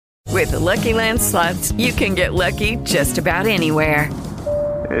With the Lucky Land Slots, you can get lucky just about anywhere.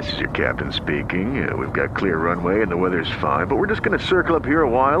 This is your captain speaking. We've got clear runway and the weather's fine, but we're just going to circle up here a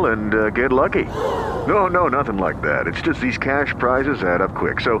while and get lucky. No, nothing like that. It's just these cash prizes add up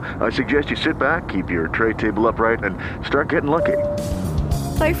quick. So I suggest you sit back, keep your tray table upright, and start getting lucky.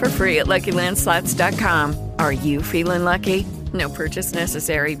 Play for free at LuckyLandSlots.com. Are you feeling lucky? No purchase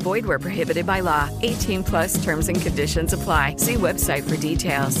necessary. Void where prohibited by law. 18+ terms and conditions apply. See website for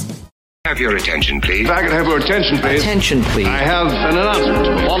details. Have your attention, please. If I could have your attention, please. Attention, please. I have an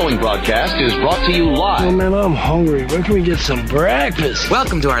announcement. The following broadcast is brought to you live. Oh, man, I'm hungry. Where can we get some breakfast?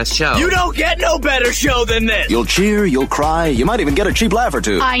 Welcome to our show. You don't get no better show than this. You'll cheer, you'll cry, you might even get a cheap laugh or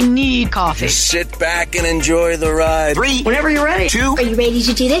two. I need coffee. Just sit back and enjoy the ride. 3, whenever you're ready. 2, are you ready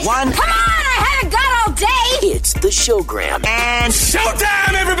to do this? 1. Come on, I haven't got all day. It's the Showgram. And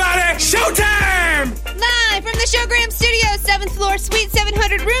showtime, everybody! Showtime! Live from the Showgram Studio, 7th floor, Suite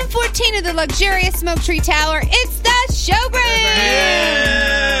 700, room 14 of the luxurious Smoke Tree Tower. It's the Showgram!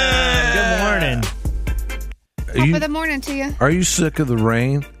 Yeah. Good morning. Top of the morning to you. Are you sick of the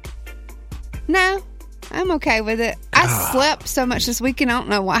rain? No, I'm okay with it. I slept so much this weekend, I don't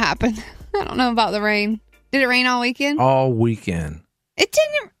know what happened. I don't know about the rain. Did it rain all weekend? All weekend. It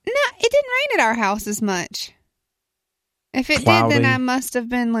didn't rain at our house as much. If it Cloudy. did, then I must have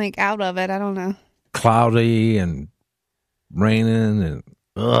been out of it. I don't know. Cloudy and raining and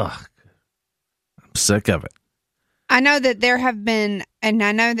I'm sick of it. I know that there have been, and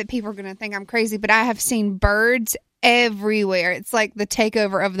I know that people are going to think I'm crazy, but I have seen birds everywhere. It's like the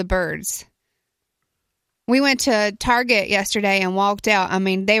takeover of the birds. We went to Target yesterday and walked out. I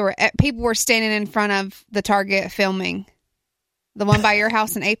mean, people were standing in front of the Target filming. The one by your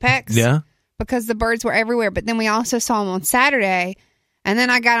house in Apex? Yeah. Because the birds were everywhere. But then we also saw them on Saturday. And then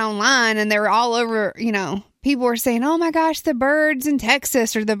I got online and they were all over, people were saying, oh my gosh, the birds in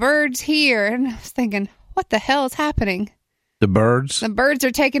Texas or the birds here. And I was thinking, what the hell is happening? The birds? The birds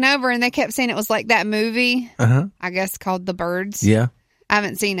are taking over, and they kept saying it was like that movie, I guess, called The Birds. Yeah. I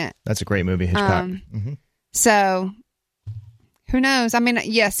haven't seen it. That's a great movie, Hitchcock. So, who knows? I mean,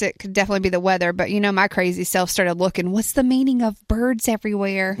 yes, it could definitely be the weather, but my crazy self started looking, what's the meaning of birds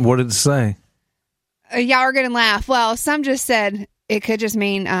everywhere? What did it say? Y'all are going to laugh. Well, some just said it could just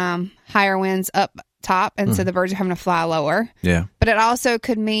mean higher winds up top, and so the birds are having to fly lower. Yeah. But it also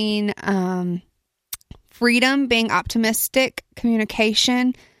could mean freedom, being optimistic,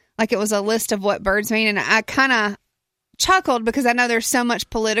 communication. Like it was a list of what birds mean. And I kind of chuckled because I know there's so much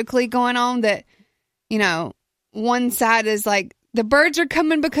politically going on that, one side is like, the birds are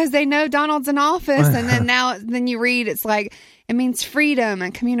coming because they know Donald's in office. And then you read, it's like, it means freedom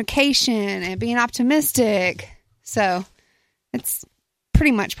and communication and being optimistic. So it's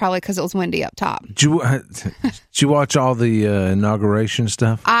pretty much probably because it was windy up top. Did you watch all the inauguration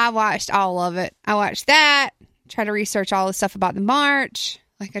stuff? I watched all of it. I watched that, try to research all the stuff about the march.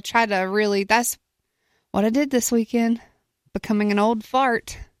 I tried to that's what I did this weekend, becoming an old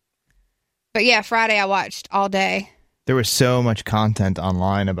fart. But yeah, Friday I watched all day. There was so much content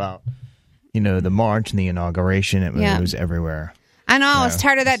online about, the march and the inauguration. It was everywhere. I know. I was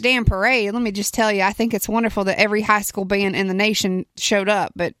tired of that damn parade. Let me just tell you, I think it's wonderful that every high school band in the nation showed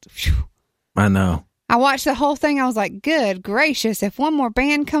up. But whew, I know. I watched the whole thing. I was like, good gracious, if one more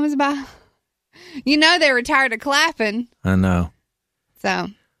band comes by, they were tired of clapping. I know. So,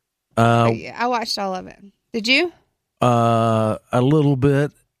 yeah, I watched all of it. Did you? A little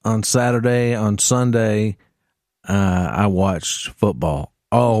bit on Saturday. On Sunday, I watched football.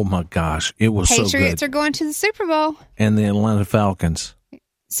 Oh my gosh, it was so good. Patriots are going to the Super Bowl. And the Atlanta Falcons.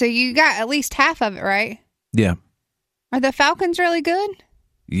 So you got at least half of it, right? Yeah. Are the Falcons really good?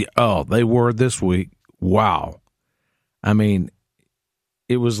 Yeah. Oh, they were this week. Wow. I mean,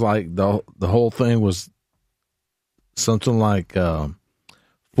 it was like the whole thing was something like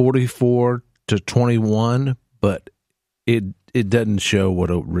 44-21, but it doesn't show what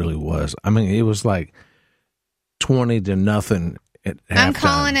it really was. I mean, it was like 20-0 at halftime. I'm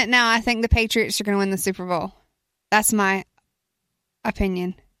calling it now. I think the Patriots are going to win the Super Bowl. That's my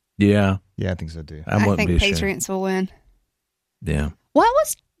opinion. Yeah. Yeah, I think so too. I think Patriots will win. Yeah. What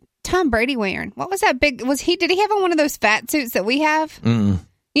was Tom Brady wearing? What was that big? Did he have on one of those fat suits that we have? Mm-mm.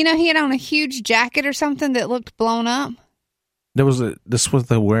 He had on a huge jacket or something that looked blown up. This is what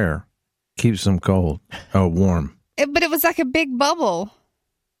they wear. Keeps them cold or warm. But it was like a big bubble.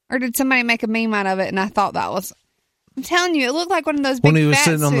 Or did somebody make a meme out of it? And I thought that was... I'm telling you, it looked like one of those big when he was fat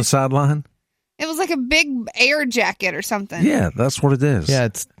sitting suits. on the sideline. It was like a big air jacket or something. Yeah, that's what it is. Yeah,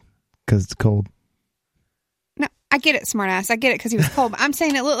 it's because it's cold. No, I get it, smartass. I get it because he was cold. But I'm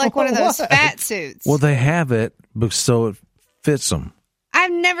saying it looked like one of those fat suits. Well, they have it so it fits them.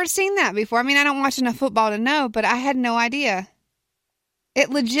 I've never seen that before. I mean, I don't watch enough football to know, but I had no idea. It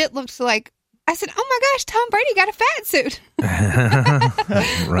legit looks like, I said, oh my gosh, Tom Brady got a fat suit.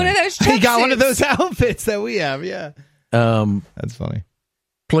 One of those He got suits. one of those outfits that we have, yeah. That's funny.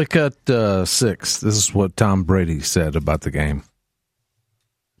 Play cut 6. This is what Tom Brady said about the game.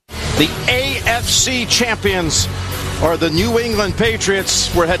 The AFC champions are the New England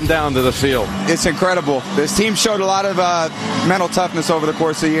Patriots. We're heading down to the field. It's incredible. This team showed a lot of mental toughness over the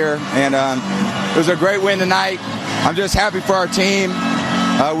course of the year, and it was a great win tonight. I'm just happy for our team.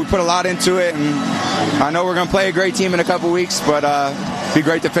 We put a lot into it, and I know we're going to play a great team in a couple weeks, but it'd be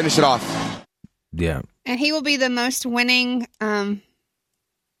great to finish it off. Yeah. And he will be the most winning, the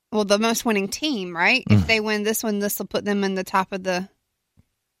most winning team, right? If they win this one, this will put them in the top of the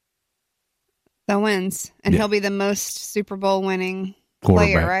wins. And he'll be the most Super Bowl winning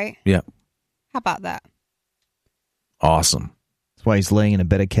player, right? Yeah. How about that? Awesome. That's why he's laying in a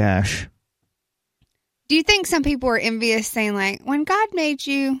bit of cash. Do you think some people are envious, saying like, when God made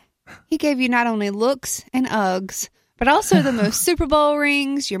you, he gave you not only looks and Uggs, but also the most Super Bowl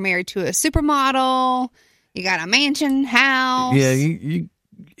rings. You're married to a supermodel. You got a mansion, house. Yeah,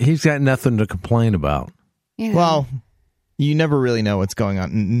 he's got nothing to complain about. Yeah. Well, you never really know what's going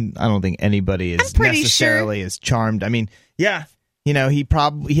on. I don't think anybody is necessarily as charmed. I mean, yeah, he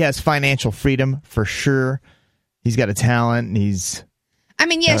has financial freedom for sure. He's got a talent. And he's. I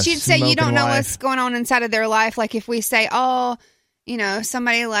mean, yes, you'd say you don't know what's going on inside of their life. Like if we say, oh,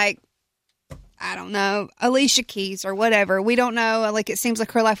 somebody like, I don't know, Alicia Keys or whatever. We don't know. Like it seems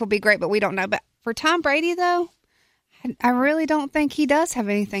like her life will be great, but we don't know. But for Tom Brady, though, I really don't think he does have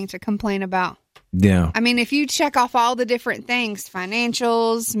anything to complain about. Yeah. I mean, if you check off all the different things,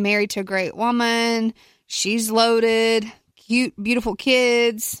 financials, married to a great woman, she's loaded, cute, beautiful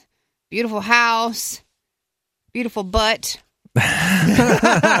kids, beautiful house, beautiful butt.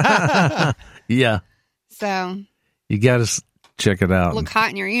 Yeah. So. You got to check it out. Look hot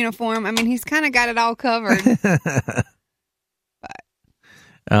in your uniform. I mean, he's kind of got it all covered.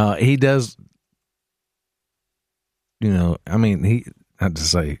 But. He does, I mean, not to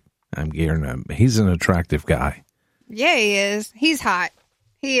say I'm gearing him. He's an attractive guy. Yeah, he is. He's hot.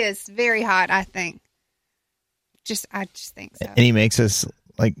 He is very hot, I think. I just think so. And he makes us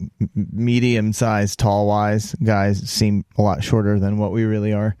like medium-sized, tall-wise guys seem a lot shorter than what we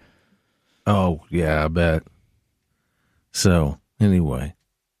really are. Oh, yeah, I bet. So, anyway.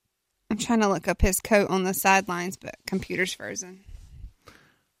 I'm trying to look up his coat on the sidelines, but computer's frozen.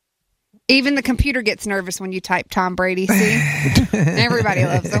 Even the computer gets nervous when you type Tom Brady, see? Everybody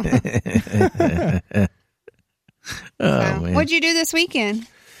loves him. What'd you do this weekend?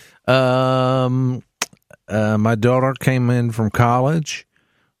 My daughter came in from college.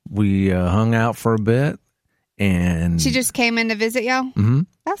 We hung out for a bit, and she just came in to visit y'all? Mm-hmm.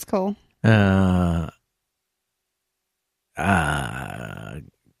 That's cool.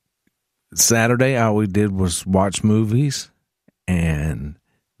 Saturday, all we did was watch movies, and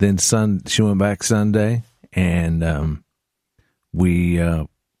then she went back Sunday, and we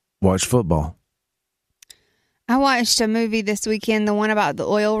watched football. I watched a movie this weekend, the one about the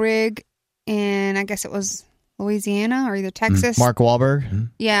oil rig, and I guess it was Louisiana or either Texas. Mark Wahlberg? Mm-hmm.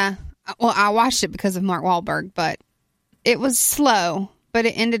 Yeah. Well, I watched it because of Mark Wahlberg, but it was slow, but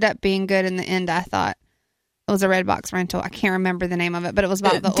it ended up being good in the end, I thought. It was a Redbox rental. I can't remember the name of it, but it was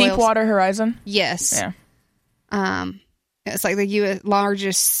about the Deepwater Horizon? Yes. Yeah. It's like the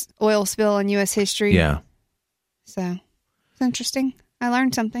largest oil spill in U.S. history. Yeah. So, it's interesting. I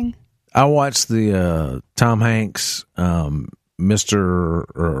learned something. I watched the Tom Hanks, Mr.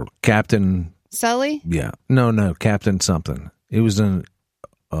 or Captain... Sully? Yeah. No, Captain something. It was in...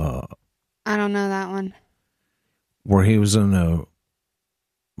 I don't know that one. Where he was in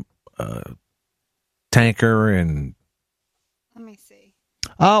a tanker and... Let me see.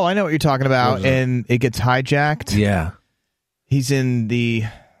 Oh, I know what you're talking about. And it gets hijacked. Yeah. He's in the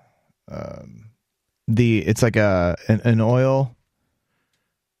it's like an oil...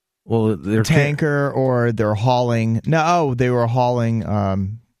 Well, they're tanker, or they're hauling... No, they were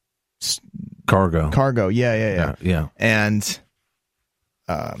hauling... Cargo, yeah. And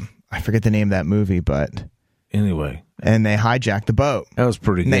I forget the name of that movie, but... Anyway. And they hijacked the boat. That was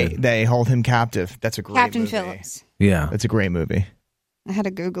pretty good. They hold him captive. That's a great Captain movie. Phillips. Yeah. That's a great movie. I had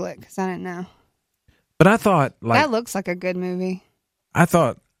to Google it because I didn't know. But I thought... that looks like a good movie. I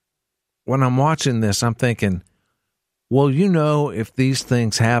thought, when I'm watching this, I'm thinking... Well, if these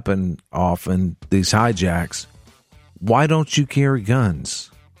things happen often, these hijacks, why don't you carry guns?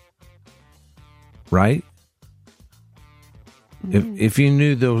 Right? If you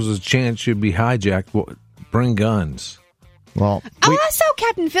knew there was a chance you'd be hijacked, bring guns. Well, I saw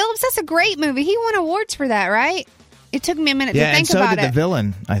Captain Phillips. That's a great movie. He won awards for that, right? It took me a minute to think about it. Yeah, and so did the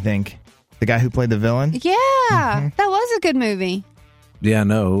villain, I think. The guy who played the villain. Yeah, that was a good movie. Yeah,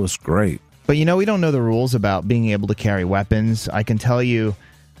 no, it was great. But, we don't know the rules about being able to carry weapons. I can tell you,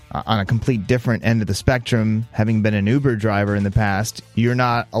 on a complete different end of the spectrum, having been an Uber driver in the past, you're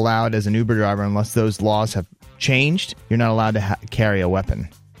not allowed as an Uber driver, unless those laws have changed, you're not allowed to carry a weapon.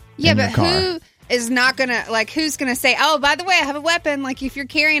 Yeah, but who is not going to, who's going to say, oh, by the way, I have a weapon. Like, if you're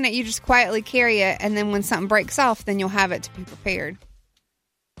carrying it, you just quietly carry it, and then when something breaks off, then you'll have it to be prepared.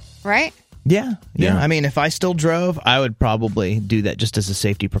 Right? Yeah. I mean, if I still drove, I would probably do that just as a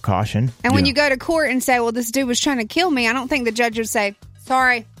safety precaution. And when you go to court and say, well, this dude was trying to kill me, I don't think the judge would say,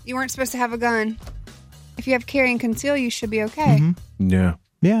 sorry, you weren't supposed to have a gun. If you have carry and conceal, you should be okay. Mm-hmm. Yeah.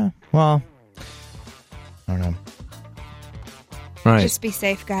 Yeah. Well, I don't know. All right. Just be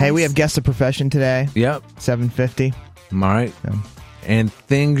safe, guys. Hey, we have Guess the Profession today. Yep. 7:50. All right. Yeah. And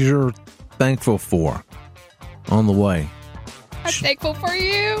things you're thankful for on the way. I'm thankful for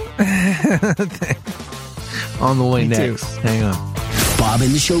you. On the way Me next. too. Hang on. Bob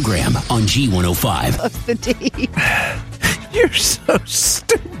and the Showgram on G105. Love the D. You're so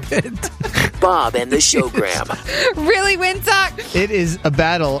stupid. Bob and the Showgram. Really, Windsock? It is a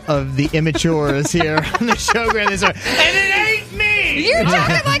battle of the immatures here on the Showgram this morning. And it ain't me! You're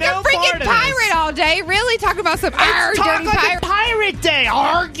talking like a freaking pirate all day. Really? Talking about some dirty pirate day.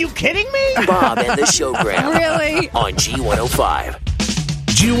 Are you kidding me? Bob and the Showgram. Really? On G105.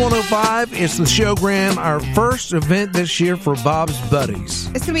 G105 is the Showgram, our first event this year for Bob's Buddies.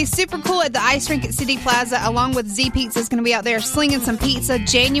 It's going to be super cool at the ice rink at City Plaza, along with Z Pizza is going to be out there slinging some pizza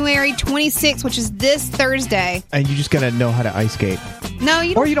January 26th, which is this Thursday. And you just got to know how to ice skate. No,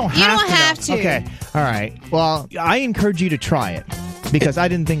 you don't. Or you don't have to. Okay. All right. Well, I encourage you to try it because I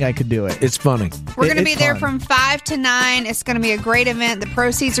didn't think I could do it. It's funny. We're going to be there from 5 to 9. It's going to be a great event. The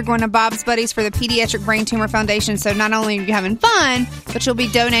proceeds are going to Bob's Buddies for the Pediatric Brain Tumor Foundation. So not only are you having fun, but you'll be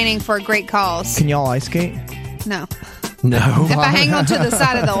donating for a great cause. Can y'all ice skate? No. No. If I hang on to the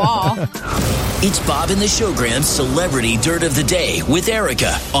side of the wall. It's Bob and the Showgram's Celebrity Dirt of the Day with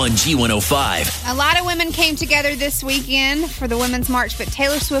Erica on G105. A lot of women came together this weekend for the Women's March, but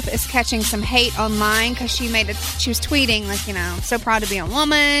Taylor Swift is catching some hate online because she was tweeting, so proud to be a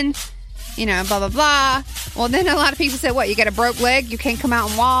woman, blah, blah, blah. Well, then a lot of people said, what, you got a broke leg? You can't come out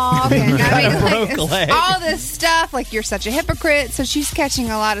and walk? And leg. All this stuff, you're such a hypocrite. So she's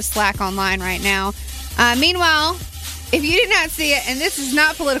catching a lot of slack online right now. Meanwhile, if you did not see it, and this is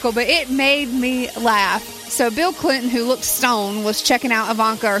not political, but it made me laugh. So Bill Clinton, who looked stoned, was checking out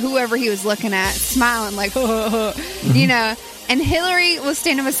Ivanka or whoever he was looking at, smiling and Hillary was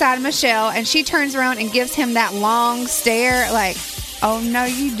standing beside Michelle, and she turns around and gives him that long stare, oh, no,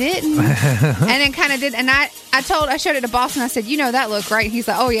 you didn't. And then kind of did. And I showed it to Boston. I said, you know that look, right? He's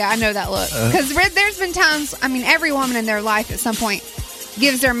like, oh, yeah, I know that look. Because there's been times, every woman in their life at some point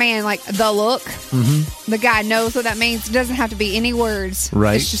gives their man the look. Mm-hmm. The guy knows what that means. It doesn't have to be any words.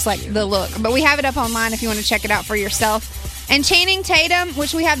 Right. It's just the look. But we have it up online if you want to check it out for yourself. And Channing Tatum,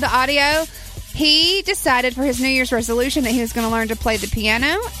 which we have the audio, he decided for his New Year's resolution that he was going to learn to play the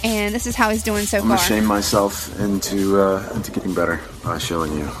piano, and this is how he's doing so far. I'm going to shame myself into getting better by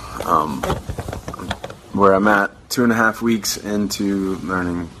showing you where I'm at 2.5 weeks into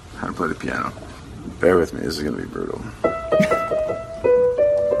learning how to play the piano. Bear with me, this is going to be brutal.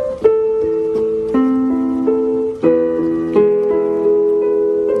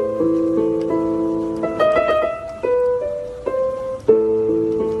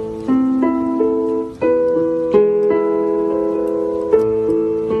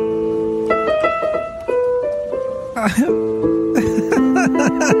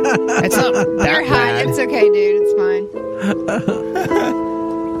 It's not that bad. It's okay, dude. It's fine.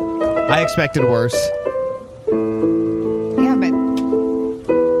 I expected worse. Yeah, but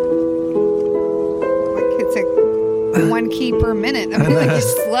it's a 1 key per minute.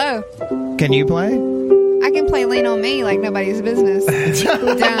 It's slow. Can you play? I can play Lean on Me like nobody's business.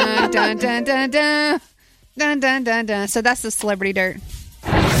 Dun, dun, dun, dun, dun. Dun, dun, dun, dun. So that's the celebrity dirt.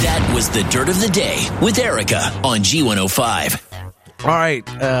 That was the Dirt of the Day with Erica on G105. All right.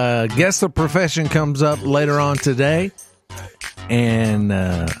 Guess the Profession comes up later on today. And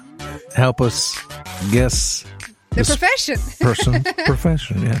help us guess the profession.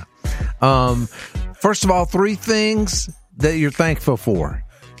 Profession, yeah. First of all, 3 things that you're thankful for.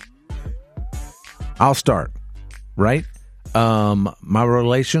 I'll start, right? My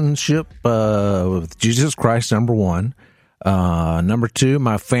relationship with Jesus Christ, number 1. Number 2,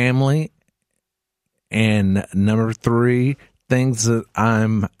 my family. And number 3, things that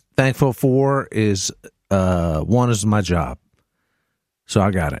I'm thankful for is one is my job. So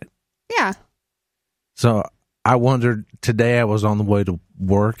I got it. Yeah. So I wondered, today I was on the way to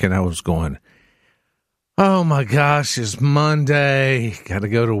work and I was going, oh my gosh, it's Monday. Got to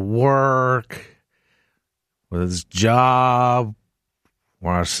go to work with this job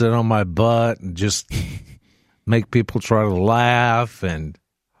where I sit on my butt and just make people try to laugh. And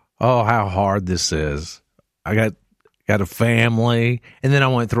oh, how hard this is. I got a family. And then I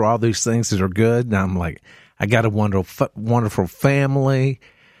went through all these things that are good. And I'm like, I got a wonderful family.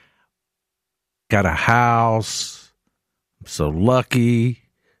 Got a house. I'm so lucky.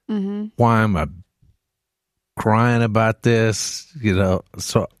 Mm-hmm. Why am I crying about this?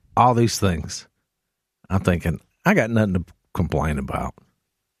 So all these things. I'm thinking, I got nothing to complain about.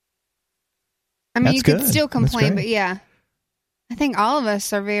 I mean, you could still complain, but yeah. I think all of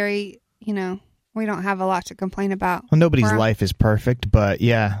us are very, we don't have a lot to complain about. Well, nobody's life is perfect, but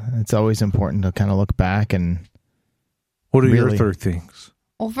yeah, it's always important to kind of look back and. What are your three things?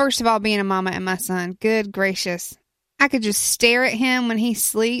 Well, first of all, being a mama and my son, good gracious. I could just stare at him when he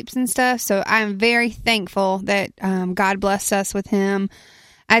sleeps and stuff. So I'm very thankful that God blessed us with him.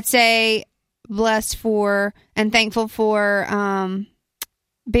 I'd say blessed for and thankful for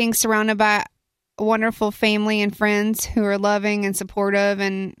being surrounded by a wonderful family and friends who are loving and supportive,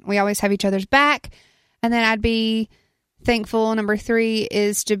 and we always have each other's back. And then I'd be thankful, number 3,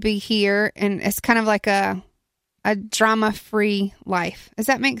 is to be here. And it's kind of like a drama-free life. Does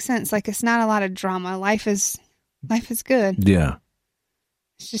that make sense? Like, it's not a lot of drama. Life is good. Yeah.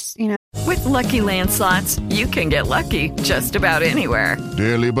 It's just, With Lucky Land Slots, you can get lucky just about anywhere.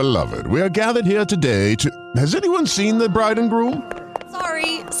 Dearly beloved, we are gathered here today to... Has anyone seen the bride and groom?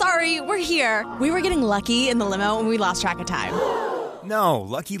 Sorry, we're here. We were getting lucky in the limo and we lost track of time. No,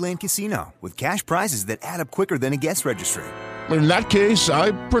 Lucky Land Casino, with cash prizes that add up quicker than a guest registry. In that case,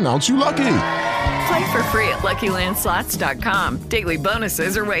 I pronounce you lucky. Play for free at LuckyLandSlots.com. Daily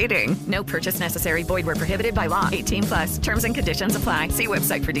bonuses are waiting. No purchase necessary. Void where prohibited by law. 18+. Terms and conditions apply. See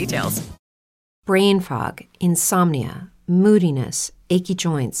website for details. Brain fog, insomnia, moodiness, achy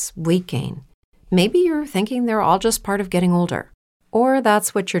joints, weight gain. Maybe you're thinking they're all just part of getting older. Or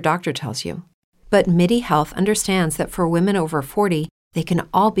that's what your doctor tells you. But MIDI Health understands that for women over 40, they can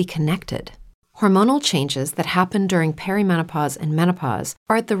all be connected. Hormonal changes that happen during perimenopause and menopause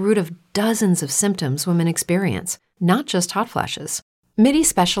are at the root of dozens of symptoms women experience, not just hot flashes. MIDI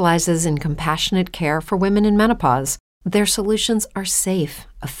specializes in compassionate care for women in menopause. Their solutions are safe,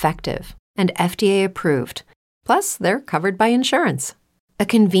 effective, and FDA approved. Plus, they're covered by insurance. A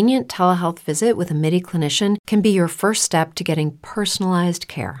convenient telehealth visit with a MIDI clinician can be your first step to getting personalized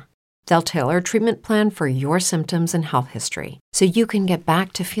care. They'll tailor a treatment plan for your symptoms and health history so you can get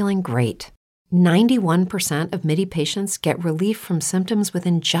back to feeling great. 91% of MIDI patients get relief from symptoms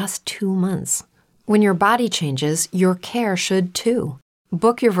within just 2 months. When your body changes, your care should too.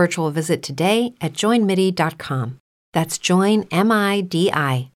 Book your virtual visit today at joinmidi.com. That's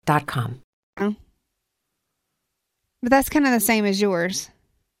joinmidi.com. But that's kind of the same as yours.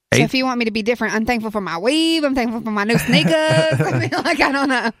 So if you want me to be different, I'm thankful for my weave. I'm thankful for my new sneakers. I mean, I don't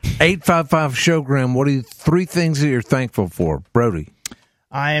know. 855 Showgram. What are 3 things that you're thankful for, Brody?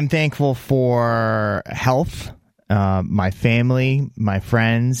 I am thankful for health, my family, my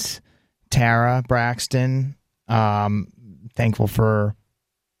friends, Tara, Braxton. Thankful for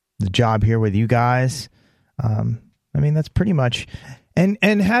the job here with you guys. That's pretty much, and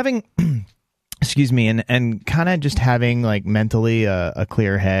having, excuse me, and kind of just having like mentally a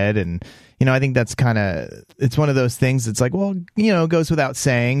clear head. And, I think that's kind of, it's one of those things that's like, well, it goes without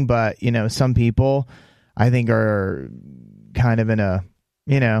saying, but, some people I think are kind of in a,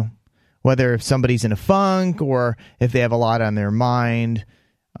 whether if somebody's in a funk or if they have a lot on their mind,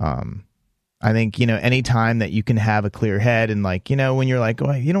 I think, any time that you can have a clear head and like, when you're like,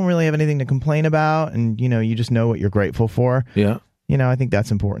 oh, you don't really have anything to complain about and, you just know what you're grateful for. Yeah. I think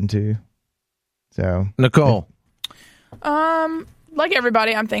that's important too. So, Nicole. Like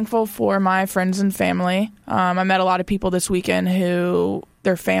everybody, I'm thankful for my friends and family. I met a lot of people this weekend who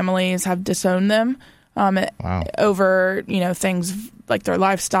their families have disowned them over, things like their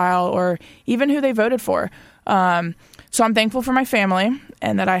lifestyle or even who they voted for. So I'm thankful for my family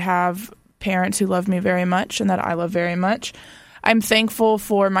and that I have parents who love me very much and that I love very much. I'm thankful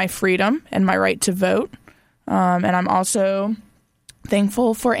for my freedom and my right to vote. And I'm also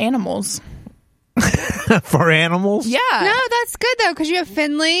thankful for animals. For animals? Yeah. No, that's good though, because you have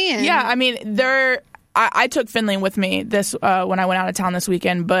Finley. And... Yeah, I mean, I took Finley with me this when I went out of town this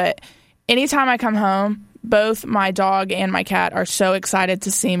weekend, but anytime I come home, both my dog and my cat are so excited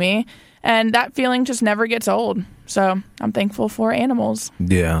to see me, and that feeling just never gets old. So I'm thankful for animals.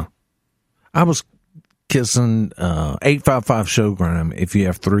 Yeah. I was kissing 855 Showgram if you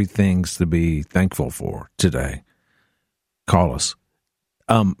have 3 things to be thankful for today. Call us.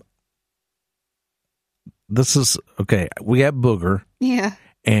 This is okay. We got Booger. Yeah.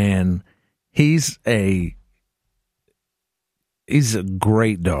 And he's a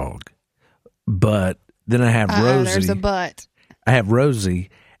great dog. But then I have Rosie. There's a but. I have Rosie,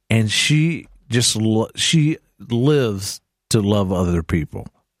 and she just she lives to love other people.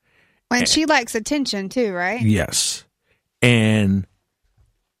 And she likes attention too, right? Yes. And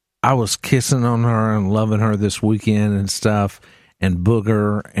I was kissing on her and loving her this weekend and stuff, and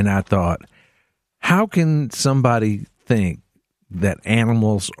Booger, and I thought, how can somebody think that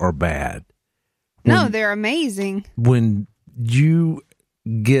animals are bad? No, they're amazing. When you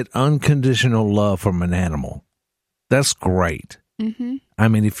get unconditional love from an animal, that's great. Mm-hmm. I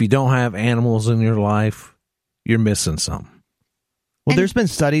mean, if you don't have animals in your life, you're missing something. Well, there's been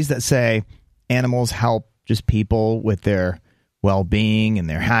studies that say animals help just people with their well-being and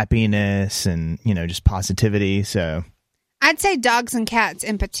their happiness and, just positivity. So I'd say dogs and cats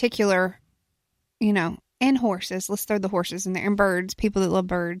in particular, and horses. Let's throw the horses in there. And birds, people that love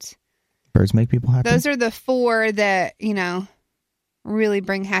birds. Birds make people happy. Those are the 4 that, really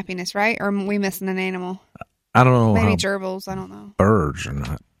bring happiness, right? Or are we missing an animal? I don't know. Maybe gerbils. I don't know. Birds or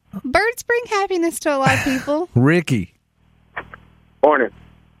not. Birds bring happiness to a lot of people. Ricky. Morning.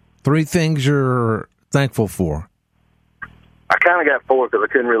 3 things you're thankful for. I kind of got 4 because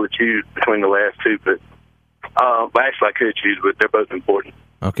I couldn't really choose between the last 2, but actually I could choose, but they're both important.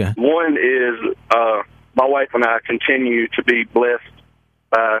 Okay. One is my wife and I continue to be blessed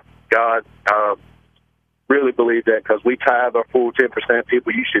by God. Really believe that because we tithe our full 10%.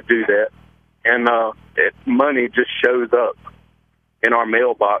 People, you should do that. And money just shows up in our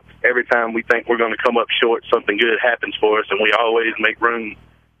mailbox. Every time we think we're going to come up short, something good happens for us, and we always make room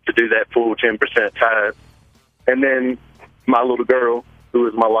to do that full 10% tithe. And then my little girl, who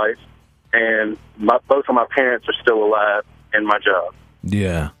is my life, and both of my parents are still alive and my job.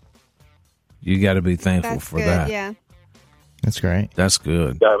 Yeah. You got to be thankful for good, that. Yeah. That's great. That's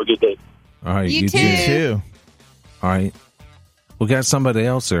good. Have a good day. All right. You too. All right. We got somebody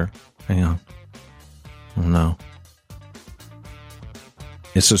else there. Hang on. Oh, no.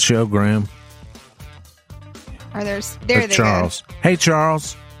 It's a Showgram. Or there they Charles. go. Hey,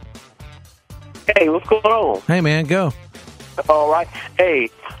 Charles. Hey, what's going on? Hey, man, go. All right. Hey,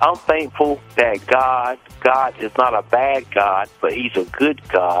 I'm thankful that God is not a bad God, but he's a good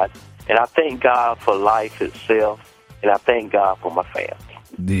God. And I thank God for life itself, and I thank God for my family.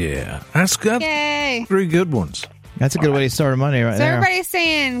 Yeah. That's good. Yay. 3 good ones. That's a good way to start Monday right so there. Everybody's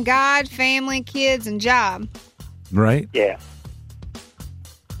saying God, family, kids, and job. Right? Yeah.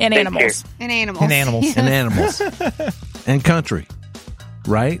 And animals. And animals. And animals. Yes. And animals. And country.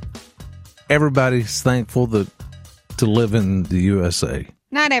 Right? Everybody's thankful to live in the USA.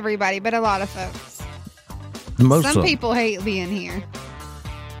 Not everybody, but a lot of folks. Some people hate being here.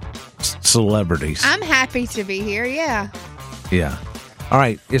 Celebrities. I'm happy to be here, yeah. Yeah. All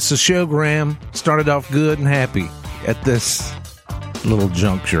right. It's the Showgram. Started off good and happy at this little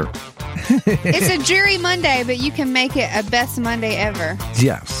juncture. It's a dreary Monday, but you can make it a best Monday ever.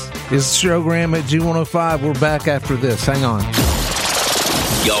 Yes. It's the Showgram at G105. We're back after this. Hang on.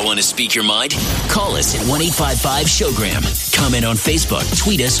 Y'all want to speak your mind? Call us at 1-855-SHOWGRAM. Comment on Facebook,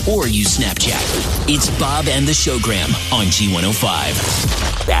 tweet us, or use Snapchat. It's Bob and the Showgram on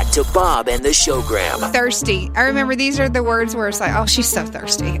G105. Back to Bob and the Showgram. Thirsty. I remember these are the words where it's like, oh, she's so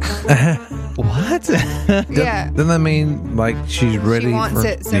thirsty. What? Yeah. Doesn't that mean like she's ready? She wants for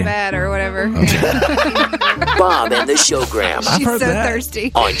it so bad or whatever. Okay. Bob and the Showgram. She's so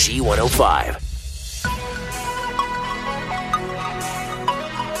thirsty. On G105.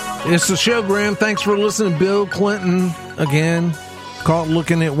 It's the Showgram. Thanks for listening. Bill Clinton, again, caught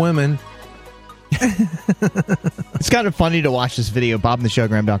looking at women. It's kind of funny to watch this video,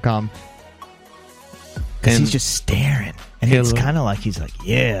 bobandtheshowgram.com. Because he's just staring. And it's kind of like, he's like,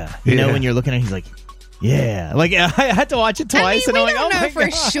 yeah. You know, when you're looking at it, he's like, yeah. Like, I had to watch it twice. I mean, and I'm we like, don't oh know my for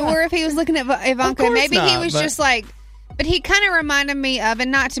God. sure if he was looking at Ivanka. Maybe he was but just like, but he kind of reminded me of,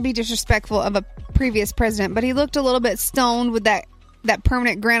 and not to be disrespectful of a previous president, but he looked a little bit stoned with that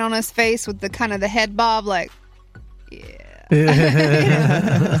permanent grin on his face with the kind of the head bob, like, yeah.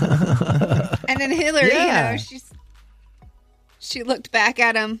 And then Hillary, she looked back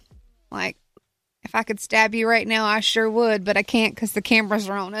at him like, if I could stab you right now, I sure would, but I can't because the cameras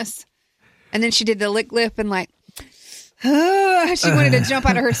are on us. And then she did the lick lip and like, she wanted to jump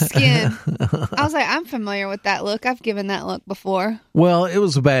out of her skin. I was like, I'm familiar with that look. I've given that look before. Well, it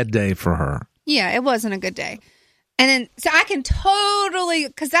was a bad day for her. Yeah, it wasn't a good day. And then, so I can totally,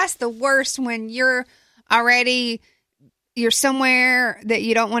 because that's the worst when you're already you're somewhere that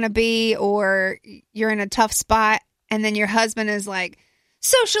you don't want to be, or you're in a tough spot, and then your husband is like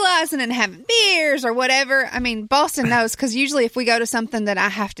socializing and having beers or whatever. I mean, Boston knows, because usually if we go to something that I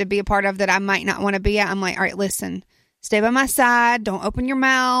have to be a part of that I might not want to be at, I'm like, all right, listen, stay by my side. Don't open your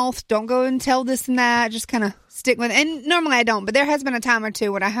mouth. Don't go and tell this and that. Just kind of stick with it. And normally I don't, but there has been a time or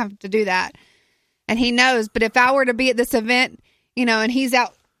two when I have to do that. And he knows. But if I were to be at this event, and he's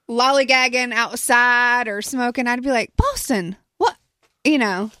out lollygagging outside or smoking, I'd be like, Boston, what?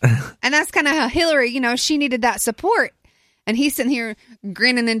 And that's kind of how Hillary, she needed that support. And he's sitting here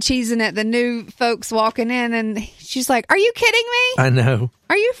grinning and cheesing at the new folks walking in. And she's like, are you kidding me? I know.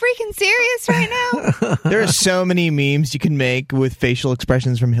 Are you freaking serious right now? There are so many memes you can make with facial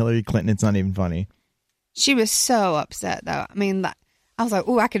expressions from Hillary Clinton. It's not even funny. She was so upset, though. I mean, I was like,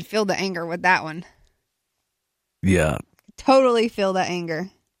 ooh, I could feel the anger with that one. Yeah. Totally feel the anger.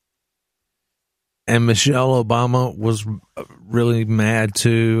 And Michelle Obama was really mad,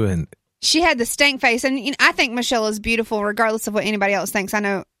 too. And she had the stank face. And I think Michelle is beautiful, regardless of what anybody else thinks. I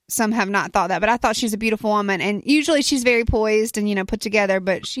know some have not thought that, but I thought she's a beautiful woman. And usually she's very poised and, put together.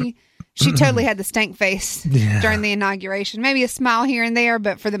 But she totally had the stank face during the inauguration. Maybe a smile here and there,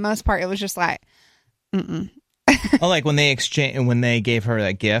 but for the most part, it was just like, mm-mm. Like when they gave her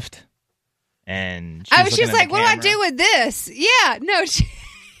that gift. And she's like, what do I do with this? Yeah, no,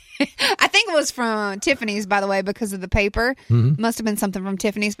 I think it was from Tiffany's, by the way, because of the paper. Mm-hmm. Must have been something from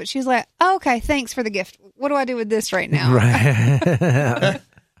Tiffany's, but she's like, oh, okay, thanks for the gift. What do I do with this right now? Right.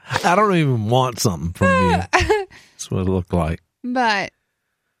 I don't even want something from you. That's what it looked like. But.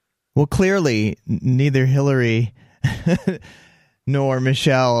 Well, clearly, neither Hillary nor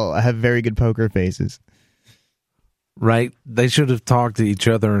Michelle have very good poker faces. Right? They should have talked to each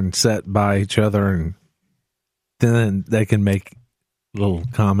other and sat by each other, and then they can make little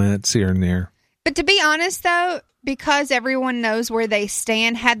comments here and there. But to be honest, though, because everyone knows where they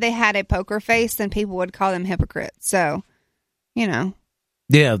stand, had they had a poker face, then people would call them hypocrites. So, Yeah,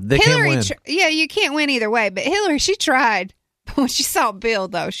 they Hillary, can't win. Yeah, you can't win either way. But Hillary, she tried. But when she saw Bill,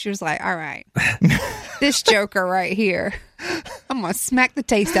 though, she was like, all right, this joker right here, I'm going to smack the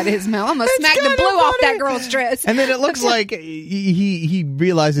taste out of his mouth. I'm going to smack the blue off that girl's dress. And then it looks like he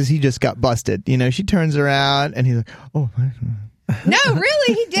realizes he just got busted. She turns around and he's like, oh, no,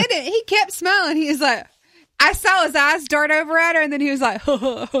 really, he didn't. He kept smiling. He was like, I saw his eyes dart over at her, and then he was like,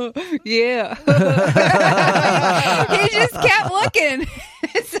 yeah. He just kept looking.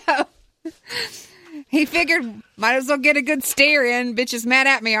 So he figured, might as well get a good stare in. Bitch is mad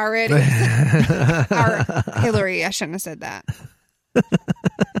at me already. Or Hillary, I shouldn't have said that.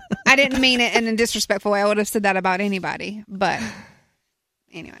 I didn't mean it in a disrespectful way. I would have said that about anybody. But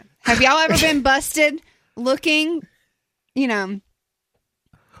anyway, have y'all ever been busted looking?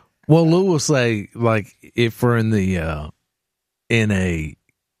 Well, Lou will say, like, if we're in a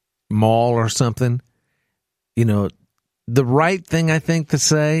mall or something, the right thing I think to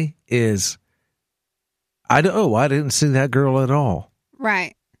say is, I didn't see that girl at all.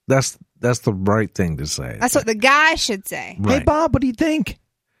 Right. That's the right thing to say. That's what the guy should say. Right. Hey, Bob, what do you think?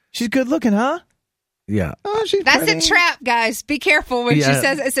 She's good looking, huh? Yeah. Oh, she's That's pretty. a trap, guys. Be careful when she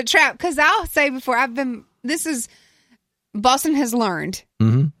says it's a trap. Because I'll say before, Boston has learned.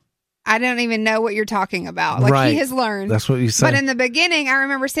 Mm-hmm. I don't even know what you're talking about. Like, right. He has learned. That's what you said. But in the beginning, I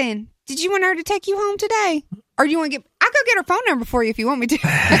remember saying, did you want her to take you home today? Or do you want to I'll go get her phone number for you if you want me to.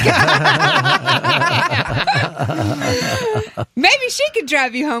 Maybe she could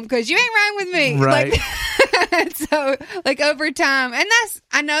drive you home because you ain't riding with me. Right. So, over time, and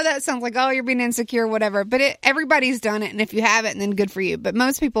I know that sounds like, oh, you're being insecure, whatever, but everybody's done it, and if you haven't, then good for you. But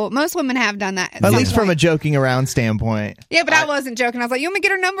most women have done that. At least from a joking around standpoint. Yeah, but I wasn't joking. I was like, you want me to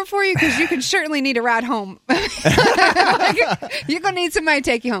get her number for you? Because you could certainly need a ride home. You're going to need somebody to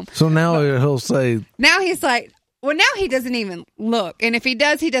take you home. So now he'll say... Now he's like... Well, now he doesn't even look. And if he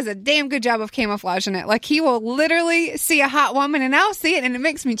does a damn good job of camouflaging it. Like, he will literally see a hot woman, and I'll see it, and it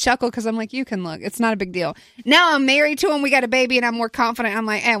makes me chuckle because I'm like, you can look. It's not a big deal. Now I'm married to him. We got a baby, and I'm more confident. I'm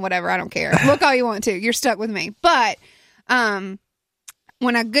like, whatever. I don't care. Look all you want to. You're stuck with me. But when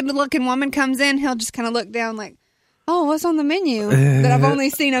a good-looking woman comes in, he'll just kind of look down like, oh, what's on the menu that I've only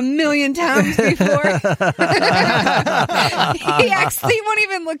seen 1,000,000 times before? He won't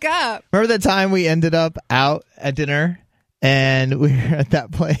even look up. Remember the time we ended up out at dinner and we were at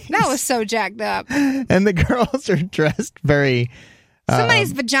that place? That was so jacked up. And the girls are dressed very...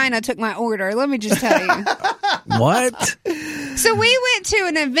 Somebody's vagina took my order. Let me just tell you. What? So we went to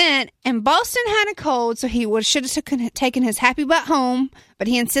an event, and Boston had a cold, so he should have taken his happy butt home. But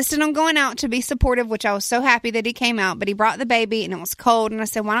he insisted on going out to be supportive, which I was so happy that he came out. But he brought the baby, and it was cold. And I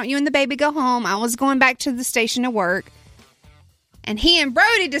said, why don't you and the baby go home? I was going back to the station to work. And he and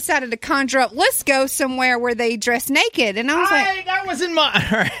Brody decided to conjure up, let's go somewhere where they dress naked. And I was like, that wasn't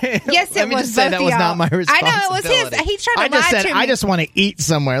my. Yes, it was. Both that was not my responsibility. I know, it was his. He tried to lie to me. I just want to eat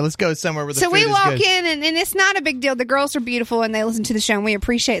somewhere. Let's go somewhere where the food is good. So we walk in, and it's not a big deal. The girls are beautiful, and they listen to the show, and we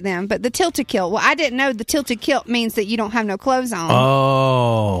appreciate them. But the tilted kilt, well, I didn't know the tilted kilt means that you don't have no clothes on.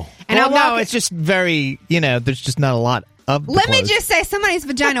 Oh. And no, it's just very, there's just not a lot of the Let clothes. me just say, somebody's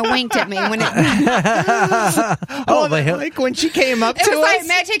vagina winked at me when it. Like when she came up to us. It was like,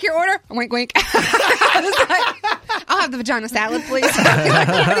 may I take your order? Wink, wink. I was like, I'll have the vagina salad, please.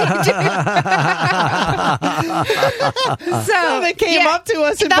 So they came up to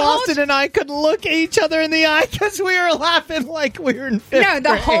us, and Boston and I couldn't look at each other in the eye because we were laughing like we were in fifth grade.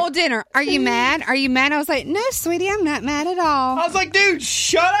 The whole dinner. Are you mad? Are you mad? I was like, no, sweetie, I'm not mad at all. I was like, dude,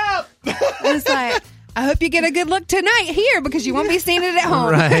 shut up. I was like, I hope you get a good look tonight here because you won't be seeing it at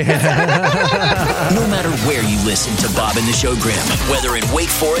home. Right. No matter where you listen to Bob and the Showgram, whether in Wake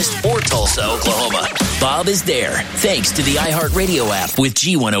Forest or Tulsa, Oklahoma, Bob is there thanks to the iHeartRadio app with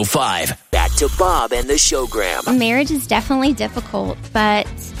G105. Back to Bob and the Showgram. Marriage is definitely difficult, but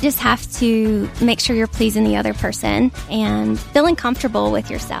you just have to make sure you're pleasing the other person and feeling comfortable with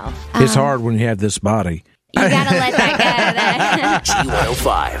yourself. It's hard when you have this body. You gotta let that go.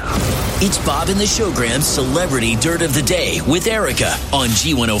 G105. It's Bob and the Showgram's Celebrity Dirt of the Day with Erica on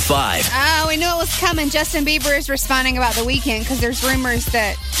G105. Oh, we knew it was coming. Justin Bieber is responding about The Weeknd because there's rumors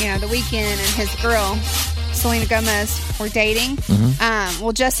that, The Weeknd and his girl, Selena Gomez, were dating. Mm-hmm.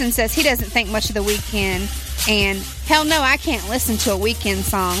 Well, Justin says he doesn't think much of The Weeknd, and hell no, I can't listen to a Weeknd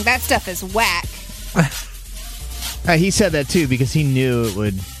song. That stuff is whack. He said that too because he knew it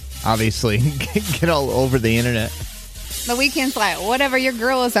would obviously get all over the internet. The Weeknd's like, whatever, your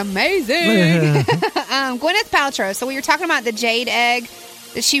girl is amazing. Gwyneth Paltrow. So we were talking about the jade egg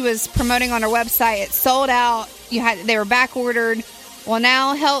that she was promoting on her website. It sold out. They were back ordered. Well,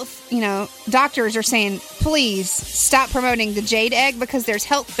 now doctors are saying, please stop promoting the jade egg because there's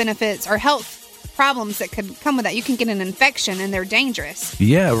health benefits or health problems that could come with that. You can get an infection and they're dangerous.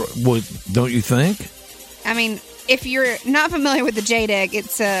 Yeah, well, don't you think? I mean, if you're not familiar with the jade egg,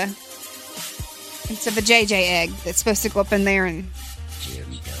 it's a vajayjay egg that's supposed to go up in there and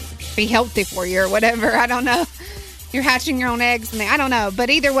be healthy for you or whatever. I don't know. You're hatching your own eggs in there. I don't know. But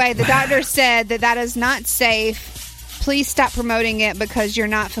either way, the doctor said that is not safe. Please stop promoting it because you're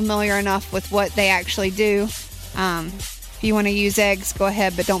not familiar enough with what they actually do. If you want to use eggs, go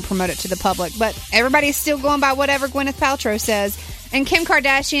ahead, but don't promote it to the public. But everybody's still going by whatever Gwyneth Paltrow says. And Kim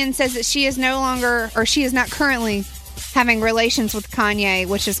Kardashian says that she is not currently having relations with Kanye,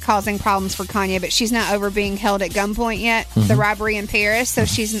 which is causing problems for Kanye, but she's not over being held at gunpoint yet, the robbery in Paris, so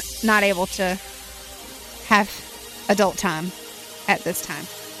she's not able to have adult time at this time.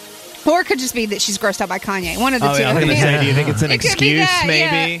 Or it could just be that she's grossed out by Kanye. One of the two. I was going to say, do you think it's an excuse,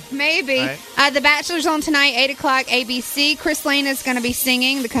 maybe? Yeah, maybe. Right. The Bachelor's on tonight, 8 o'clock, ABC. Chris Lane is going to be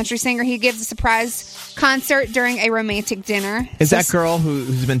singing, the country singer. He gives a surprise concert during a romantic dinner. Is that girl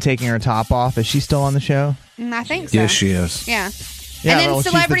who's been taking her top off, is she still on the show? I think so. Yes, she is. Yeah. And then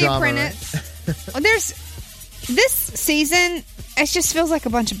Celebrity Apprentice. Right? Well, this season, it just feels like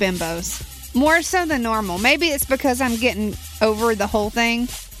a bunch of bimbos. More so than normal. Maybe it's because I'm getting over the whole thing.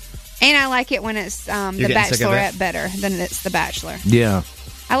 And I like it when it's The Bachelorette better than it's The Bachelor. Yeah.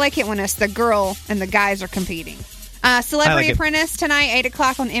 I like it when it's the girl and the guys are competing. Celebrity Apprentice tonight, 8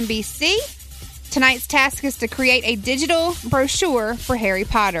 o'clock on NBC. Tonight's task is to create a digital brochure for Harry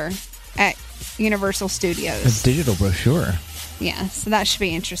Potter at Universal Studios. A digital brochure? Yeah, so that should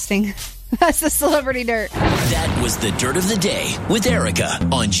be interesting. That's the Celebrity Dirt. That was the Dirt of the Day with Erica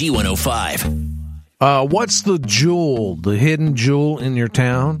on G105. What's the hidden jewel in your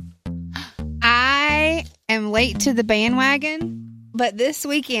town? I am late to the bandwagon, but this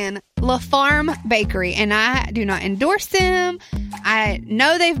weekend, La Farm Bakery, and I do not endorse them. I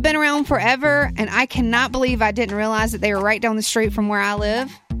know they've been around forever, and I cannot believe I didn't realize that they were right down the street from where I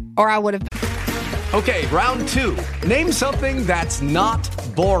live, or I would have. Okay, round two. Name something that's not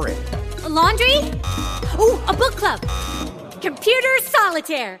boring. A laundry? Ooh, a book club. Computer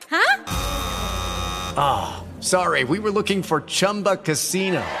solitaire, huh? Ah, oh, sorry, we were looking for Chumba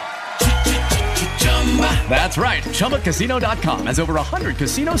Casino. That's right. ChumbaCasino.com has over 100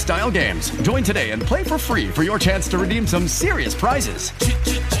 casino-style games. Join today and play for free for your chance to redeem some serious prizes.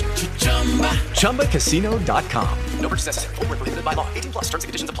 ChumbaCasino.com. No purchase necessary. Void where prohibited by law. 18 plus. Terms and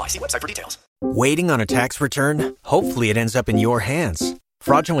conditions apply. See website for details. Waiting on a tax return? Hopefully it ends up in your hands.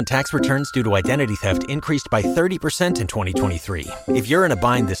 Fraudulent tax returns due to identity theft increased by 30% in 2023. If you're in a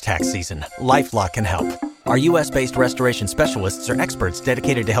bind this tax season, LifeLock can help. Our U.S.-based restoration specialists are experts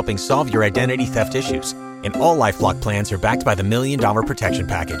dedicated to helping solve your identity theft issues. And all LifeLock plans are backed by the $1 Million Protection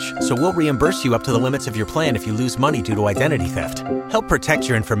Package. So we'll reimburse you up to the limits of your plan if you lose money due to identity theft. Help protect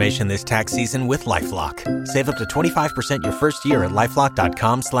your information this tax season with LifeLock. Save up to 25% your first year at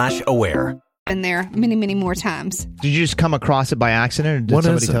LifeLock.com/aware. Been there many, many more times. Did you just come across it by accident, or did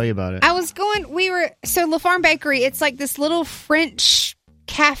somebody tell you about it? I was going, La Farm Bakery, it's like this little French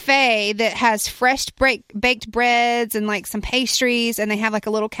cafe that has fresh baked breads and like some pastries, and they have like a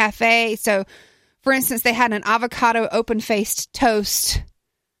little cafe. So, for instance, they had an avocado open-faced toast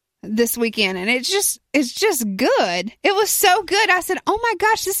this weekend, and it's just good. It was so good. I said, oh my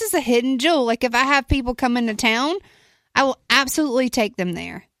gosh, this is a hidden jewel. Like, if I have people come into town, I will absolutely take them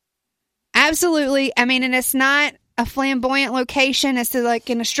there. Absolutely. I mean, and it's not a flamboyant location. It's like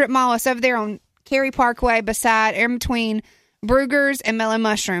in a strip mall. It's over there on Cary Parkway in between Brugger's and Mellow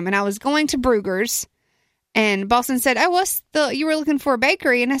Mushroom. And I was going to Brugger's, and Boston said, oh, you were looking for a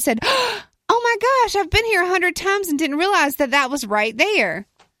bakery? And I said, oh my gosh, I've been here 100 times and didn't realize that was right there.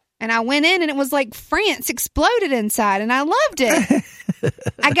 And I went in, and it was like France exploded inside, and I loved it.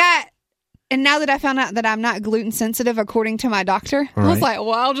 And now that I found out that I'm not gluten sensitive, according to my doctor, I was like,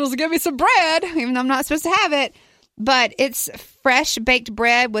 well, just give me some bread, even though I'm not supposed to have it. But it's fresh baked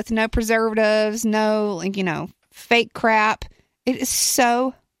bread with no preservatives, no, fake crap. It is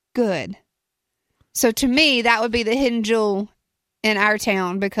so good. So to me, that would be the hidden jewel in our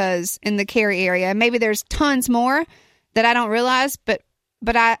town, because in the Cary area, maybe there's tons more that I don't realize, but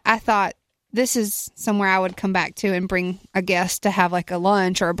I thought, this is somewhere I would come back to and bring a guest to have like a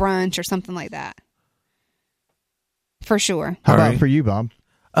lunch or a brunch or something like that. For sure. How about for you, Bob?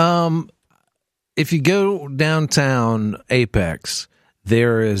 If you go downtown Apex,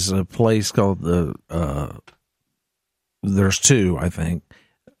 there is a place called there's two, I think,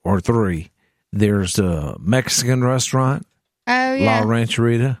 or three. There's a Mexican restaurant. Oh, yeah. La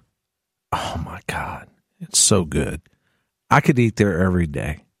Rancherita. Oh, my God. It's so good. I could eat there every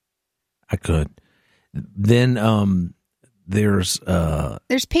day. I could. Then there's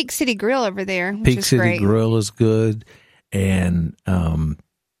Peak City Grill over there, which Peak is City great. Grill is good, and then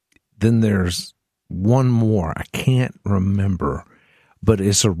there's one more I can't remember, but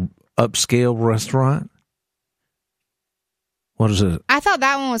it's a upscale restaurant. What is it? I thought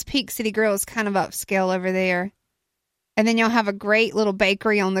that one was Peak City Grill. It's kind of upscale over there, and then you'll have a great little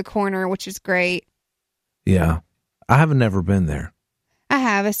bakery on the corner, which is great. Yeah, I haven't never been there. I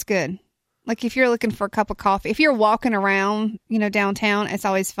have. It's good. Like, if you're looking for a cup of coffee, if you're walking around, downtown, it's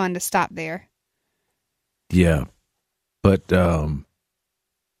always fun to stop there. Yeah. But there's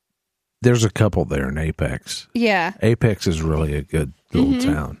a couple there in Apex. Yeah. Apex is really a good little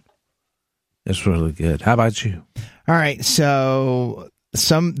town. It's really good. How about you? All right. So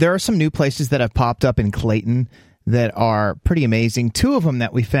there are some new places that have popped up in Clayton that are pretty amazing. Two of them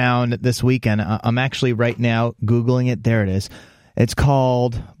that we found this weekend. I'm actually right now Googling it. There it is. It's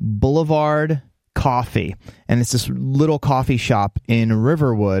called Boulevard Coffee, and it's this little coffee shop in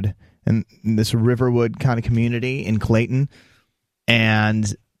Riverwood, in this Riverwood kind of community in Clayton.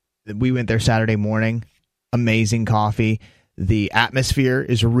 And we went there Saturday morning. Amazing coffee. The atmosphere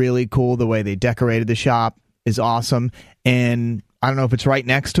is really cool. The way they decorated the shop is awesome. And I don't know if it's right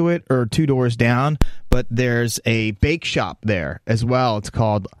next to it or two doors down, but there's a bake shop there as well. It's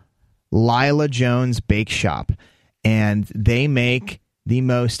called Lila Jones Bake Shop. And they make the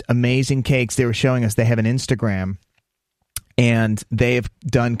most amazing cakes. They were showing us, they have an Instagram, and they've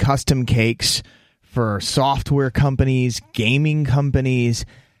done custom cakes for software companies, gaming companies,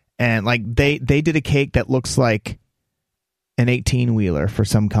 and like they did a cake that looks like an 18-wheeler for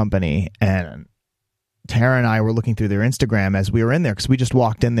some company. And Tara and I were looking through their Instagram as we were in there, because we just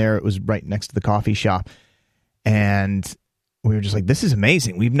walked in there. It was right next to the coffee shop. And we were just like, this is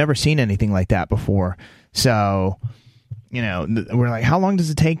amazing. We've never seen anything like that before. So, we're like, how long does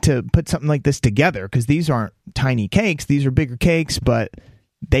it take to put something like this together? Because these aren't tiny cakes. These are bigger cakes, but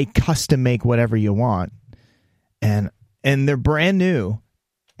they custom make whatever you want. And they're brand new.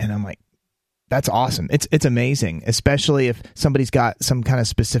 And I'm like, that's awesome. It's amazing, especially if somebody's got some kind of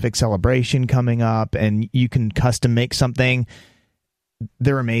specific celebration coming up and you can custom make something.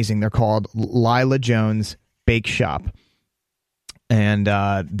 They're amazing. They're called Lila Jones Bake Shop. And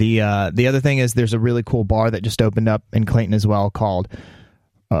the other thing is, there's a really cool bar that just opened up in Clayton as well called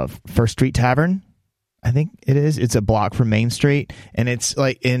First Street Tavern. I think it is. It's a block from Main Street, and it's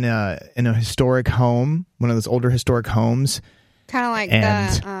like in a historic home, one of those older historic homes. Kind of like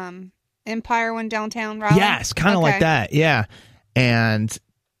the Empire one downtown, Raleigh? Yes, kind of like that. Yeah, and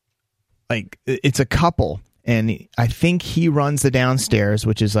like it's a couple, and I think he runs the downstairs,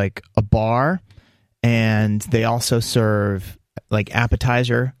 which is like a bar, and they also serve like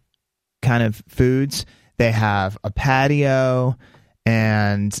appetizer kind of foods. They have a patio,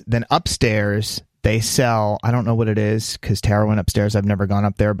 and then upstairs they sell, I don't know what it is because Tara went upstairs. I've never gone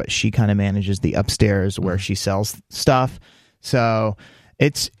up there, but she kind of manages the upstairs where she sells stuff. So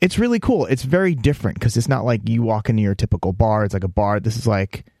it's really cool. It's very different because it's not like you walk into your typical bar. It's like a bar. This is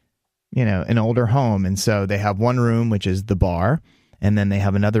like, you know, an older home. And so they have one room, which is the bar. And then they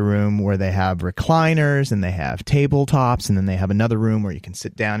have another room where they have recliners and they have tabletops. And then they have another room where you can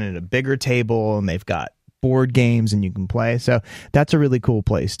sit down at a bigger table and they've got board games and you can play. So that's a really cool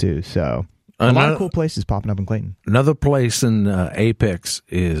place too. So a lot of cool places popping up in Clayton. Another place in Apex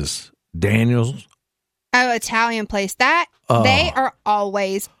is Daniel's. Oh, Italian place. That they are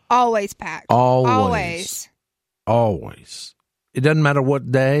always packed. Always. It doesn't matter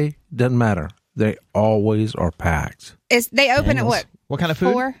what day. Doesn't matter. They always are packed. They open at what? What kind of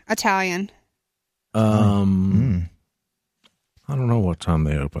food? 4? Italian. I don't know what time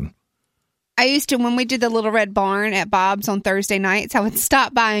they open. I used to, when we did the Little Red Barn at Bob's on Thursday nights, I would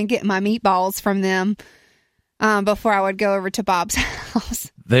stop by and get my meatballs from them before I would go over to Bob's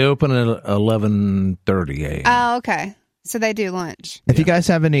house. They open at 11:30 a.m. Oh, okay. So they do lunch. If you guys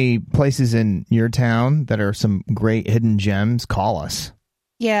have any places in your town that are some great hidden gems, call us.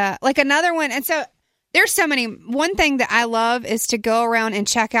 Yeah, like another one. And so there's so many. One thing that I love is to go around and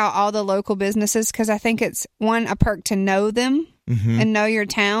check out all the local businesses because I think it's, one, a perk to know them and know your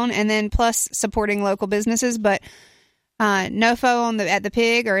town, and then plus supporting local businesses. But Nofo at the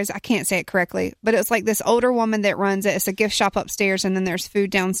Pig, or I can't say it correctly, but it's like this older woman that runs it. It's a gift shop upstairs, and then there's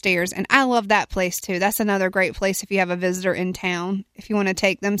food downstairs. And I love that place too. That's another great place if you have a visitor in town. If you want to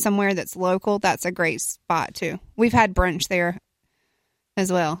take them somewhere that's local, that's a great spot too. We've had brunch there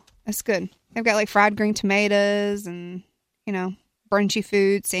as well. It's good. They've got like fried green tomatoes and, you know, brunchy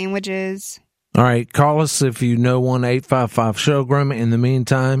food, sandwiches. All right. Call us if you know 1-855-SHOWGRAM. In the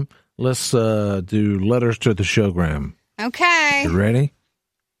meantime, let's do letters to the Showgram. Okay. You ready?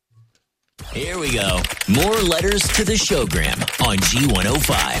 Here we go. More letters to the Showgram on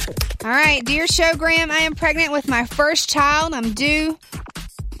G105. All right. Dear Showgram, I am pregnant with my first child. I'm due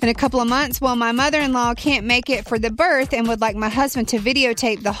in a couple of months. Well, my mother-in-law can't make it for the birth and would like my husband to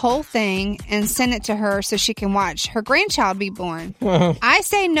videotape the whole thing and send it to her so she can watch her grandchild be born. I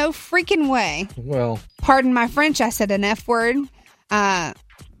say no freaking way. Well, pardon my French. I said an F word.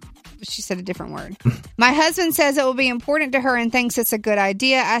 She said a different word. My husband says it will be important to her and thinks it's a good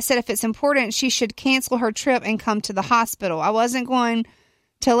idea. I said if it's important, she should cancel her trip and come to the hospital. I wasn't going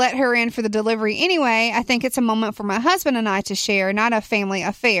to let her in for the delivery anyway. I think it's a moment for my husband and I to share, not a family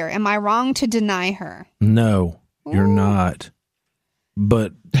affair. Am I wrong to deny her? No, you're not.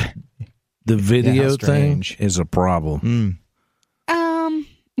 But the video thing is a problem.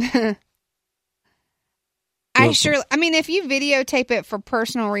 I mean, if you videotape it for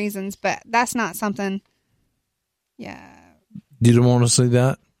personal reasons, but that's not something. Yeah. You don't want to see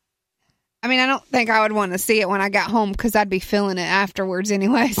that? I mean, I don't think I would want to see it when I got home because I'd be feeling it afterwards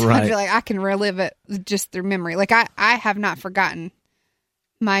anyway. So right. I'd be like, I can relive it just through memory. Like, I have not forgotten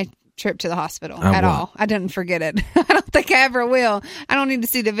my trip to the hospital at all. I didn't forget it. I don't think I ever will. I don't need to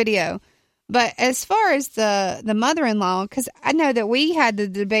see the video. But as far as the mother-in-law, because I know that we had the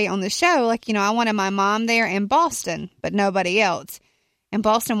debate on the show, like, you know, I wanted my mom there in Boston, but nobody else. And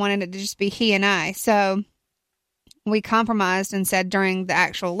Boston wanted it to just be he and I. So we compromised and said during the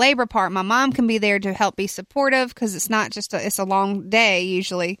actual labor part, my mom can be there to help be supportive because it's not just it's a long day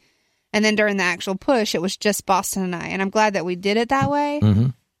usually. And then during the actual push, it was just Boston and I. And I'm glad that we did it that way.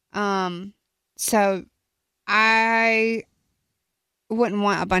 So I wouldn't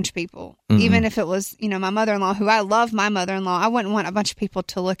want a bunch of people, even if it was, you know, my mother-in-law, who I love my mother-in-law. I wouldn't want a bunch of people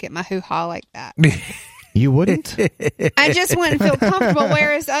to look at my hoo-ha like that. You wouldn't? I just wouldn't feel comfortable.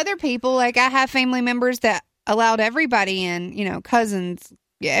 Whereas other people, like I have family members that allowed everybody in, you know, cousins,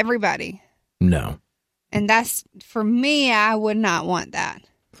 everybody. No. And that's, for me, I would not want that.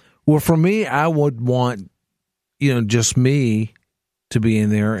 Well, for me, I would want, you know, just me to be in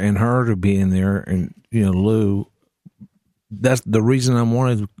there and her to be in there and, you know, Lou. That's the reason I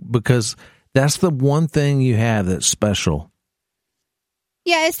wanted, because that's the one thing you have that's special.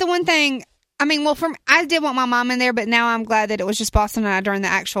 Yeah, it's the one thing. I mean, well, I did want my mom in there, but now I'm glad that it was just Boston and I during the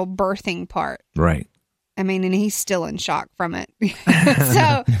actual birthing part. Right. I mean, and he's still in shock from it. So,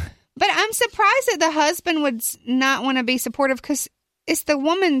 but I'm surprised that the husband would not want to be supportive because it's the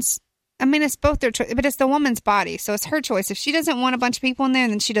woman's. I mean, it's both their choice, but it's the woman's body, so it's her choice. If she doesn't want a bunch of people in there,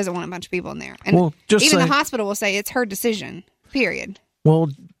 then she doesn't want a bunch of people in there. And well, just even the hospital will say it's her decision. Period. Well,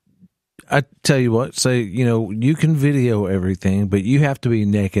 I tell you what, say, you can video everything, but you have to be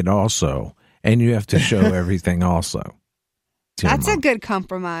naked also, and you have to show everything also. That's a good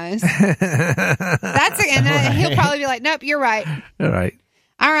compromise. And then he'll probably be like, nope, you're right.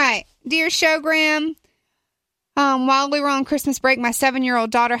 All right. Dear Showgram, while we were on Christmas break, my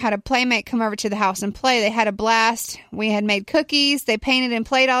 7-year-old daughter had a playmate come over to the house and play. They had a blast. We had made cookies. They painted and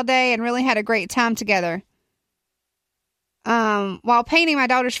played all day and really had a great time together. While painting, my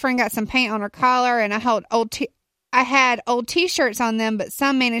daughter's friend got some paint on her collar, and I had old T-shirts on them, but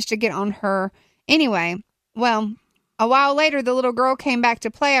some managed to get on her anyway. Well, a while later, the little girl came back to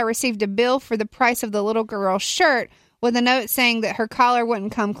play. I received a bill for the price of the little girl's shirt with a note saying that her collar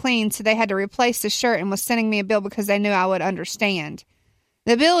wouldn't come clean, so they had to replace the shirt and was sending me a bill because they knew I would understand.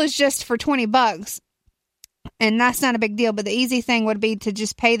 The bill is just for $20, and that's not a big deal, but the easy thing would be to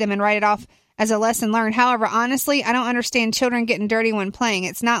just pay them and write it off as a lesson learned. However, honestly, I don't understand children getting dirty when playing.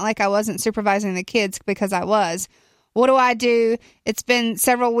 It's not like I wasn't supervising the kids, because I was. What do I do? It's been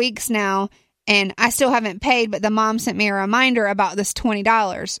several weeks now, and I still haven't paid, but the mom sent me a reminder about this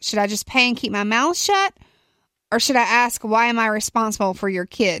 $20. Should I just pay and keep my mouth shut? Or should I ask, why am I responsible for your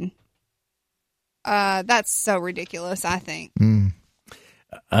kid? That's so ridiculous, I think.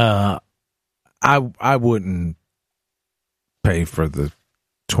 I wouldn't pay for the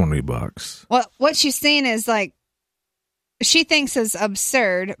 $20. Well, what she's saying is, like, she thinks is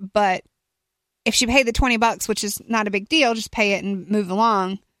absurd, but if she paid the $20, which is not a big deal, just pay it and move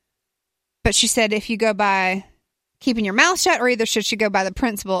along. But she said if you go by keeping your mouth shut, or either should she go by the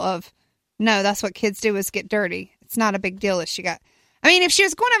principle of, no, that's what kids do, is get dirty. It's not a big deal if she got... I mean, if she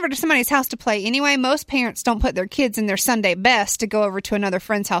was going over to somebody's house to play anyway, most parents don't put their kids in their Sunday best to go over to another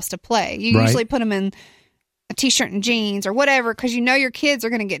friend's house to play. You usually put them in a T-shirt and jeans or whatever, because you know your kids are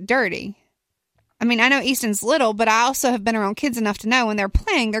going to get dirty. I mean, I know Easton's little, but I also have been around kids enough to know when they're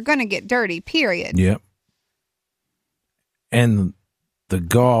playing, they're going to get dirty, period. Yep. And the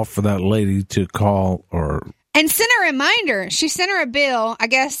gall for that lady to call and send a reminder. She sent her a bill, I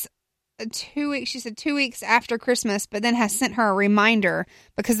guess, 2 weeks. She said 2 weeks after Christmas, but then has sent her a reminder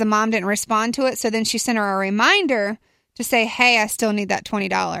because the mom didn't respond to it. So then she sent her a reminder to say, hey, I still need that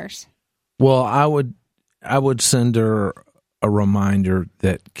 $20. Well, I would send her a reminder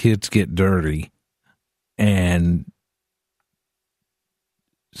that kids get dirty, and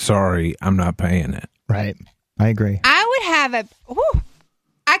sorry, I'm not paying it. Right. I agree. I would have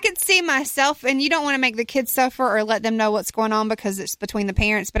I could see myself, and you don't want to make the kids suffer or let them know what's going on because it's between the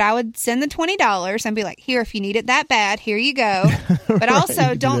parents, but I would send the $20 and be like, here, if you need it that bad, here you go. But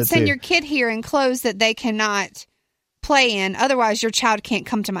also, don't send your kid here in clothes that they cannot play in. Otherwise, your child can't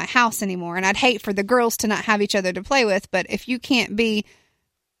come to my house anymore. And I'd hate for the girls to not have each other to play with, but if you can't be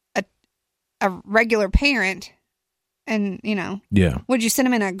a regular parent, and, would you send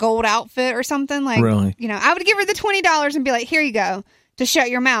them in a gold outfit or something? Like, really? I would give her the $20 and be like, here you go, to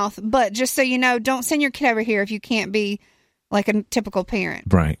shut your mouth. But just so you know, don't send your kid over here if you can't be like a typical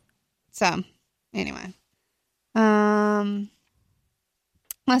parent. Right. So, anyway.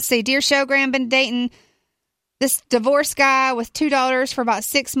 Let's see. Dear Showgram, been dating this divorced guy with two daughters for about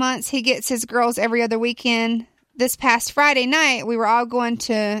 6 months. He gets his girls every other weekend. This past Friday night, we were all going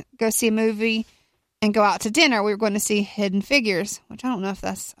to go see a movie and go out to dinner. We were going to see Hidden Figures, which I don't know if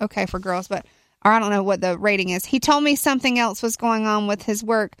that's okay for girls, or I don't know what the rating is. He told me something else was going on with his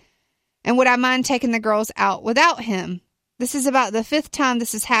work, and would I mind taking the girls out without him? This is about the 5th time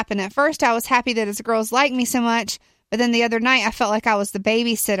this has happened. At first, I was happy that his girls like me so much, but then the other night, I felt like I was the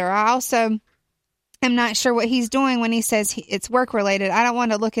babysitter. I also am not sure what he's doing when he says it's work-related. I don't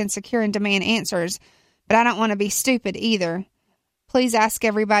want to look insecure and demand answers, but I don't want to be stupid either. Please ask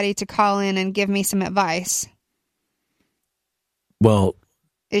everybody to call in and give me some advice. Well,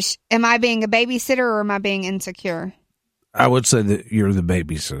 am I being a babysitter or am I being insecure? I would say that you're the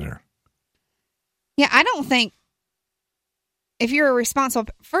babysitter. Yeah, I don't think if you're a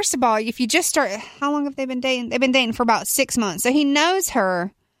responsible... First of all, if you just start... How long have they been dating? They've been dating for about 6 months. So he knows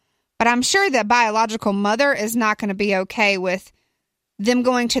her, but I'm sure the biological mother is not going to be okay with them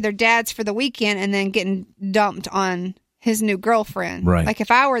going to their dad's for the weekend and then getting dumped on his new girlfriend. Right. Like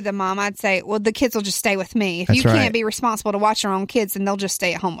if I were the mom, I'd say, well, the kids will just stay with me. If That's you can't right. be responsible to watch your own kids, then they'll just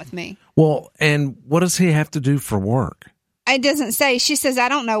stay at home with me. Well, and what does he have to do for work? It doesn't say. She says, I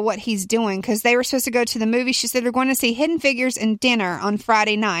don't know what he's doing because they were supposed to go to the movie. She said they're going to see Hidden Figures and dinner on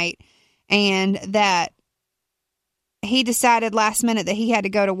Friday night, and that he decided last minute that he had to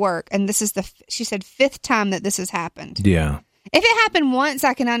go to work. And this is she said, 5th time that this has happened. Yeah. If it happened once,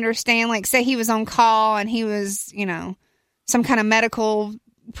 I can understand. Like, say he was on call and he was, some kind of medical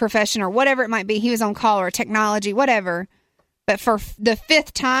profession or whatever it might be. He was on call or technology, whatever. But for the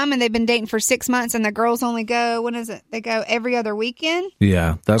 5th time, and they've been dating for 6 months, and the girls only go, when is it? They go every other weekend?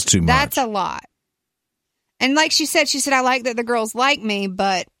 Yeah, that's too much. That's a lot. And like she said, I like that the girls like me,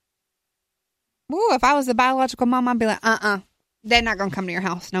 but if I was the biological mom, I'd be like, they're not going to come to your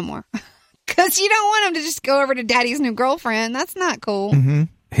house no more. Because you don't want them to just go over to daddy's new girlfriend. That's not cool. Mm-hmm.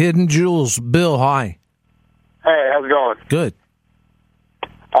 Hidden Jewels. Bill, hi. Hey, how's it going? Good.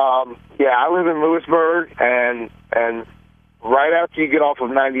 Yeah, I live in Lewisburg, and right after you get off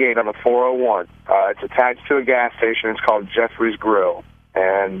of 98 on the 401, it's attached to a gas station. It's called Jeffrey's Grill.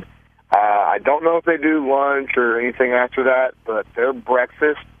 And I don't know if they do lunch or anything after that, but their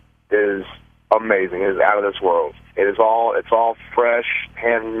breakfast is amazing. It is out of this world. It's all fresh,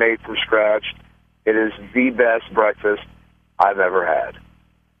 handmade from scratch. It is the best breakfast I've ever had.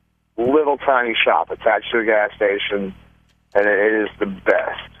 Little tiny shop attached to a gas station, and it is the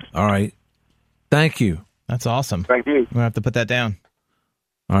best. All right. Thank you. That's awesome. Thank you. I'm going to have to put that down.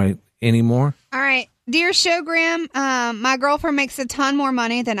 All right. Any more? All right. Dear Showgram, my girlfriend makes a ton more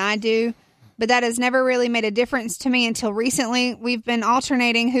money than I do, but that has never really made a difference to me until recently. We've been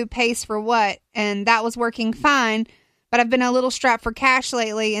alternating who pays for what, and that was working fine, but I've been a little strapped for cash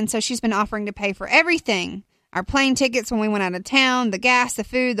lately, and so she's been offering to pay for everything. Our plane tickets when we went out of town, the gas, the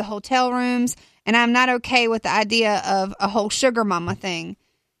food, the hotel rooms, and I'm not okay with the idea of a whole sugar mama thing.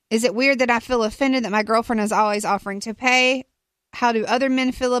 Is it weird that I feel offended that my girlfriend is always offering to pay? How do other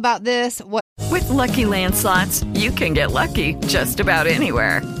men feel about this? With Lucky Land Slots, you can get lucky just about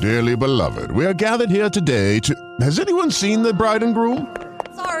anywhere. Dearly beloved, we are gathered here today to... Has anyone seen the bride and groom?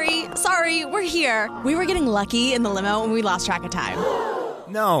 Sorry, we're here. We were getting lucky in the limo and we lost track of time.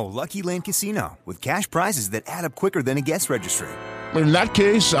 No, Lucky Land Casino, with cash prizes that add up quicker than a guest registry. In that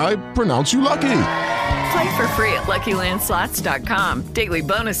case, I pronounce you lucky. Play for free at LuckyLandSlots.com. Daily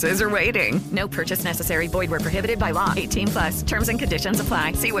bonuses are waiting. No purchase necessary. Void where prohibited by law. 18+. Terms and conditions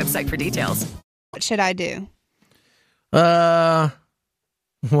apply. See website for details. What should I do? Well,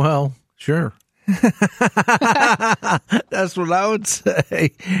 sure. That's what I would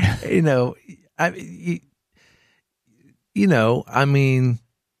say.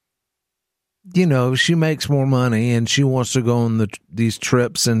 She makes more money and she wants to go on these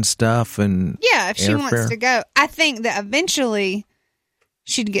trips and stuff. And yeah, if she wants to go, I think that eventually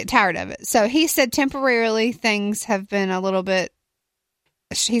she'd get tired of it. So he said temporarily things have been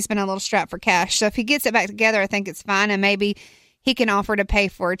he's been a little strapped for cash. So if he gets it back together, I think it's fine. And maybe he can offer to pay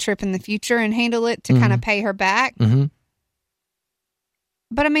for a trip in the future and handle it to kind of pay her back. Mm-hmm.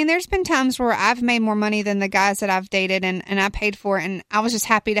 But I mean, there's been times where I've made more money than the guys that I've dated and I paid for it. And I was just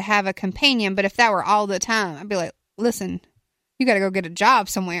happy to have a companion. But if that were all the time, I'd be like, listen, you got to go get a job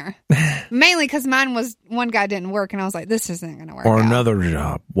somewhere. Mainly because mine was one guy didn't work. And I was like, this isn't going to work or out. Another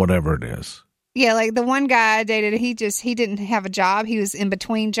job, whatever it is. Yeah, like the one guy I dated, he didn't have a job. He was in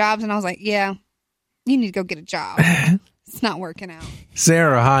between jobs. And I was like, yeah, you need to go get a job. It's not working out.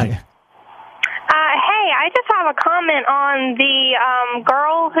 Sarah, hi. Hey, I just have a comment on the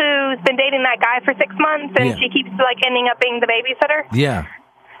girl who's been dating that guy for 6 months, and she keeps ending up being the babysitter. Yeah.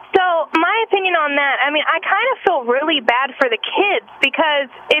 So my opinion on that, I mean, I kind of feel really bad for the kids because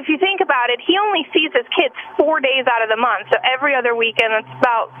if you think about it, he only sees his kids 4 days out of the month. So every other weekend, it's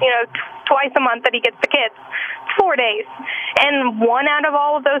about twice a month that he gets the kids. 4 days. And one out of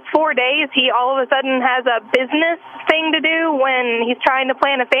all of those 4 days, he all of a sudden has a business thing to do when he's trying to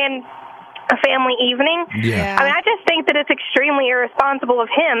plan a family evening. Yeah. I mean, I just think that it's extremely irresponsible of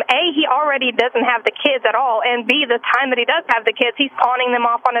him. A, he already doesn't have the kids at all, and B, the time that he does have the kids, he's pawning them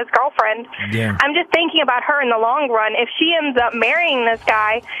off on his girlfriend. Yeah. I'm just thinking about her in the long run. If she ends up marrying this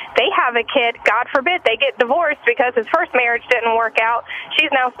guy, they have a kid, God forbid, they get divorced because his first marriage didn't work out.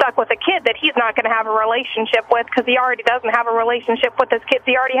 She's now stuck with a kid that he's not going to have a relationship with because he already doesn't have a relationship with his kids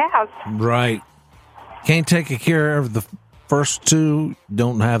he already has. Right. Can't take care of the first two,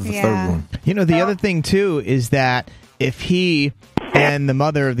 don't have the third one. The other thing, too, is that if he and the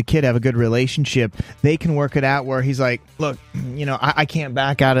mother of the kid have a good relationship, they can work it out where he's like, look, I can't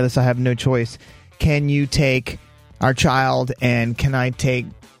back out of this. I have no choice. Can you take our child and can I take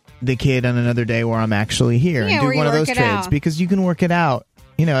the kid on another day where I'm actually here and do one of those trades? Out. Because you can work it out.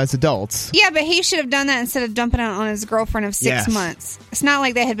 As adults. Yeah, but he should have done that instead of dumping it on his girlfriend of 6 months. It's not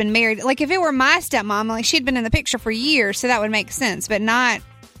like they had been married. Like, if it were my stepmom, she'd been in the picture for years, so that would make sense, but not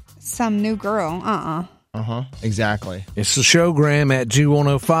some new girl. Uh-huh. Exactly. It's the Showgram at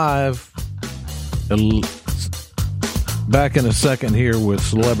G105. Back in a second here with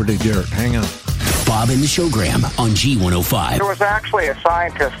Celebrity Dirt. Hang on. Bob and the Showgram on G105. There was actually a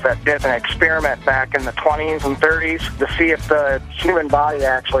scientist that did an experiment back in the 20s and 30s to see if the human body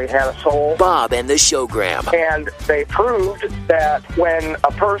actually had a soul. Bob and the Showgram. And they proved that when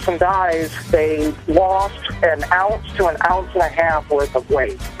a person dies, they lost an ounce to an ounce and a half worth of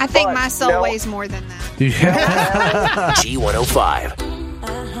weight. I think my soul weighs more than that. G105.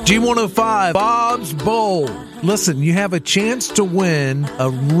 G105, Bob's Bowl. Listen, you have a chance to win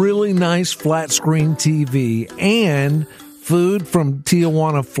a really nice flat screen TV and food from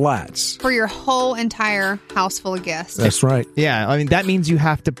Tijuana Flats. For your whole entire house full of guests. That's right. Yeah, I mean, that means you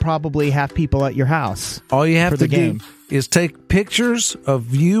have to probably have people at your house. All you have to do is take pictures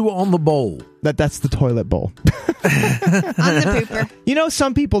of you on the bowl. That's the toilet bowl. On the pooper. You know,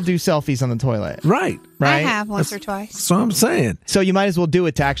 some people do selfies on the toilet. Right. I have once or twice. That's what I'm saying. So you might as well do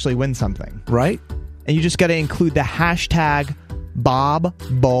it to actually win something. Right. And you just got to include the hashtag Bob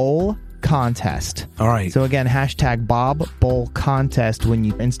Bowl Contest. All right. So again, hashtag Bob Bowl Contest when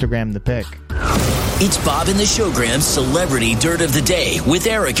you Instagram the pic. It's Bob and the Showgram's Celebrity Dirt of the Day with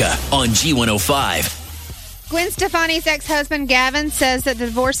Erica on G105. Gwen Stefani's ex-husband Gavin says that the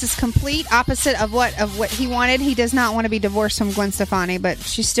divorce is complete opposite of what he wanted. He does not want to be divorced from Gwen Stefani, but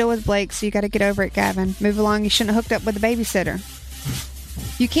she's still with Blake, so you got to get over it, Gavin. Move along. You shouldn't have hooked up with a babysitter.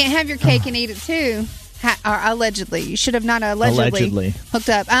 You can't have your cake and eat it too. Or allegedly, you should have not allegedly hooked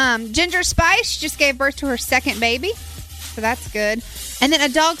up. Ginger Spice just gave birth to her second baby, so that's good. And then A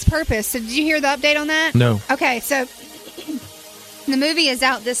Dog's Purpose. So did you hear the update on that? No. Okay, so the movie is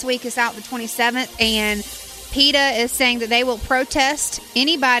out this week. It's out the 27th, and PETA is saying that they will protest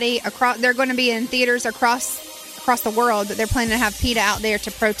anybody across. They're going to be in theaters across the world, but they're planning to have PETA out there to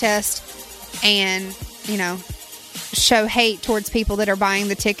protest and, show hate towards people that are buying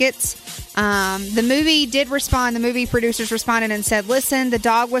the tickets. The movie did respond. The movie producers responded and said, listen, the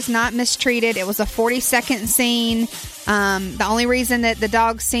dog was not mistreated. It was a 40-second scene. The only reason that the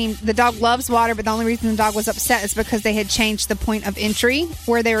dog loves water, but the only reason the dog was upset is because they had changed the point of entry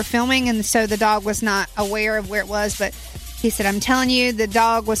where they were filming, and so the dog was not aware of where it was. But he said, I'm telling you, the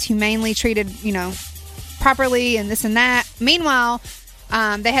dog was humanely treated, properly, and this and that. Meanwhile,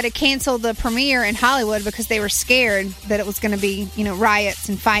 they had to cancel the premiere in Hollywood because they were scared that it was going to be, riots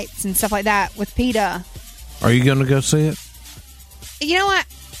and fights and stuff like that with PETA. Are you going to go see it? You know what?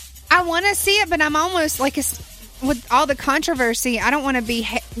 I want to see it, but I'm almost like, with all the controversy, I don't want to be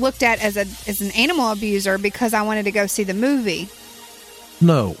looked at as an animal abuser because I wanted to go see the movie.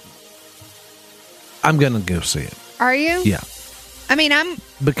 No. I'm going to go see it. Are you? Yeah. I mean, I'm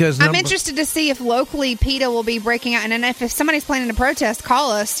interested to see if locally PETA will be breaking out. And if somebody's planning to protest,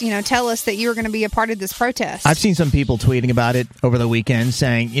 call us, tell us that you're going to be a part of this protest. I've seen some people tweeting about it over the weekend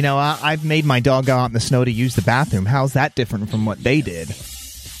saying, I've made my dog go out in the snow to use the bathroom. How's that different from what they did?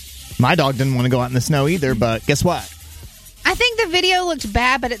 My dog didn't want to go out in the snow either, but guess what? I think the video looked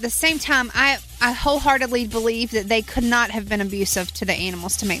bad, but at the same time, I wholeheartedly believe that they could not have been abusive to the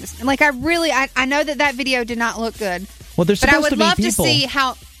animals to make this. Like, I know that video did not look good. Well, there's supposed to be people. But I would love to see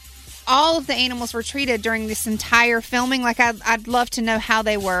how all of the animals were treated during this entire filming. Like, I'd love to know how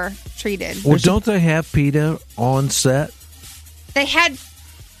they were treated. Well, don't they have PETA on set? They had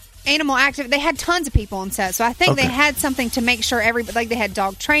they had tons of people on set, so I think they had something to make sure everybody, like they had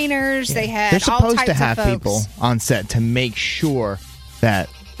dog trainers, they had They're all supposed types to have of folks. people on set to make sure that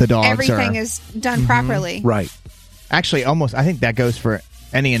the dogs everything is done properly. Right. Actually, almost, I think that goes for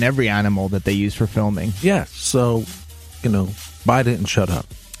any and every animal that they use for filming. Yeah, so, bite it and shut up.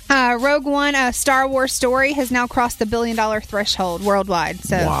 Rogue One, a Star Wars story, has now crossed the $1 billion threshold worldwide,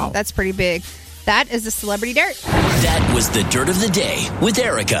 so that's pretty big. That is the Celebrity Dirt. That was the Dirt of the Day with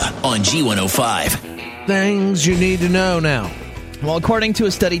Erica on G105. Things you need to know now. Well, according to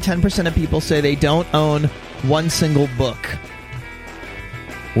a study, 10% of people say they don't own one single book.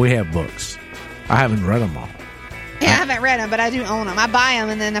 We have books. I haven't read them all. Yeah, I haven't read them, but I do own them. I buy them,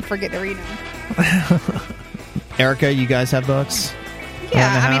 and then I forget to read them. Erica, you guys have books?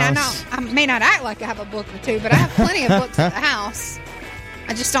 Yeah, I may not act like I have a book or two, but I have plenty of books at the house.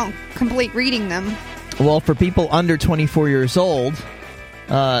 I just don't complete reading them. Well, for people under 24 years old,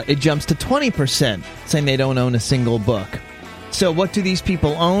 it jumps to 20% saying they don't own a single book. So what do these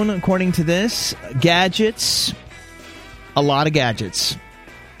people own, according to this? Gadgets. A lot of gadgets.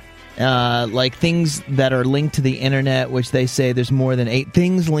 Like things that are linked to the internet, which they say there's more than 8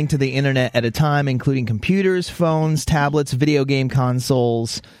 things linked to the internet at a time, including computers, phones, tablets, video game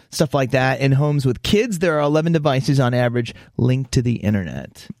consoles, stuff like that. In homes with kids, there are 11 devices on average linked to the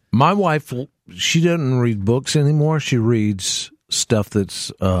internet. My wife, she doesn't read books anymore. She reads stuff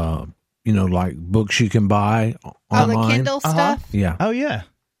that's, like books you can buy online. Oh, the Kindle stuff? Yeah. Oh, yeah.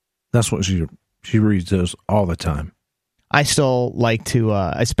 That's what she She reads those all the time. I still like to,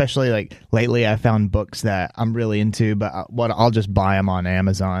 especially like lately, I found books that I'm really into, but I'll just buy them on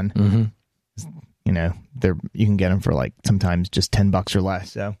Amazon. Mm-hmm. You know, you can get them for like sometimes just $10 or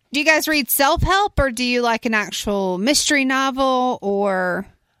less. So, do you guys read self-help, or do you like an actual mystery novel, or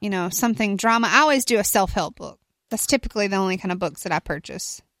something drama? I always do a self-help book. That's typically the only kind of books that I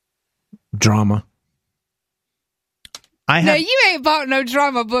purchase. Drama. No, you ain't bought no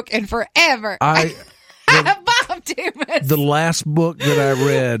drama book in forever. Bob Dumas. The last book that I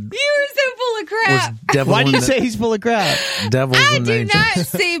read. You were so full of crap. Why do you say he's full of crap? Devils and Angels. I do not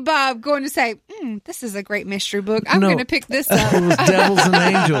see Bob going to say, this is a great mystery book. I'm going to pick this up. It was Devils and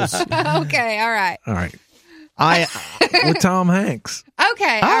Angels. Okay, all right. All right. With Tom Hanks.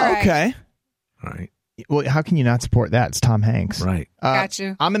 Okay, all right. Okay. All right. Well, how can you not support that? It's Tom Hanks. Right. Got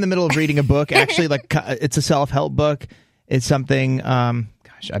you. I'm in the middle of reading a book. Actually, it's a self-help book. It's something, I've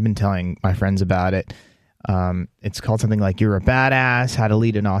been telling my friends about it. It's called something like You're a Badass, How to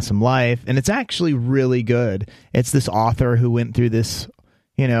Lead an Awesome Life. And it's actually really good. It's this author who went through this,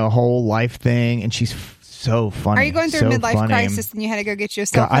 whole life thing. And she's so funny. Are you going through a midlife crisis and you had to go get you a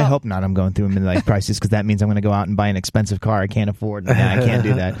self-help? I hope not. I'm going through a midlife crisis because that means I'm going to go out and buy an expensive car I can't afford. And I can't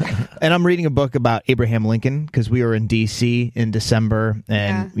do that. And I'm reading a book about Abraham Lincoln because we were in D.C. in December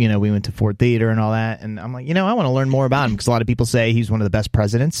and, we went to Ford Theater and all that. And I'm like, I want to learn more about him because a lot of people say he's one of the best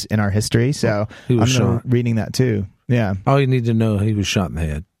presidents in our history. So I'm reading that too. Yeah. All you need to know, he was shot in the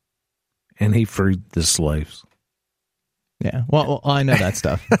head and he freed the slaves. Yeah, well, I know that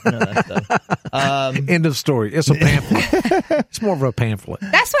stuff. End of story. It's a pamphlet. It's more of a pamphlet.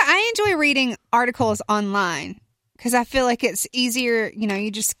 That's why I enjoy reading articles online because I feel like it's easier. You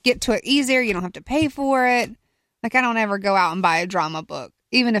just get to it easier. You don't have to pay for it. Like, I don't ever go out and buy a drama book.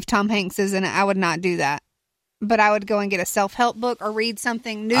 Even if Tom Hanks is in it, I would not do that. But I would go and get a self-help book or read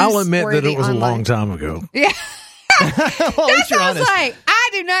something newsworthy. I'll admit that it was online. a long time ago. Yeah. Well, that's what I was like. I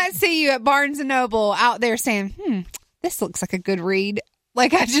do not see you at Barnes & Noble out there saying, this looks like a good read.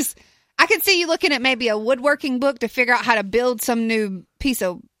 Like, I could see you looking at maybe a woodworking book to figure out how to build some new piece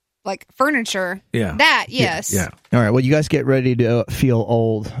of, furniture. Yeah. That, yes. Yeah. All right, well, you guys get ready to feel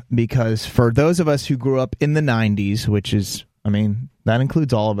old because for those of us who grew up in the 90s, which is, that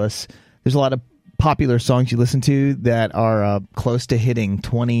includes all of us, there's a lot of popular songs you listen to that are close to hitting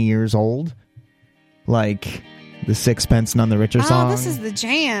 20 years old. Like the Sixpence None the Richer song. Oh, this is the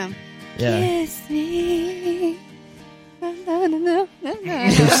jam. Yeah. Kiss me.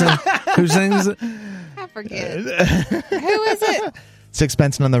 Who sings it? I forget. Who is it?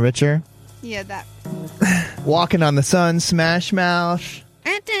 Sixpence None the Richer. Yeah, that. Walking on the Sun, Smash Mouth.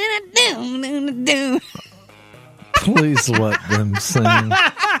 Please let them sing.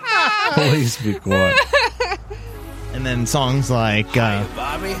 Please be quiet. And then songs like Hi,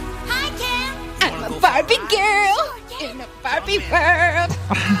 Cam. I'm a Barbie girl in a Barbie world.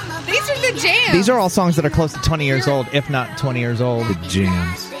 These are the jams. These are all songs that are close to 20 years old, if not 20 years old. The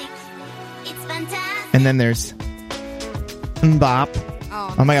jams. And then there's Mbop.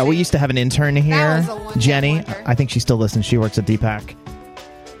 Oh my God, we used to have an intern here, Jenny. I think she still listens. She works at Deepak.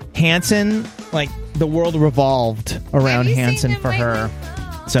 Hanson, like the world revolved around Hanson for her.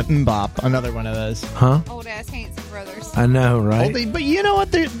 So Mbop, another one of those. Huh? Old ass Hanson brothers. I know, right? But you know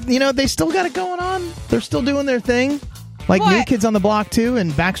what? They still got it going on. They're still doing their thing. Like New Kids on the Block too,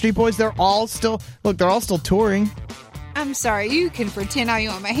 and Backstreet Boys. They're all still touring. I'm sorry, you can pretend all you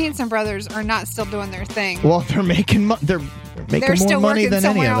want, but Hanson brothers are not still doing their thing. Well, they're making they're making more money than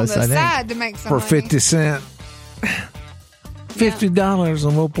any of us. They're still working somewhere on the I side think. to make some for money. 50 cents. $50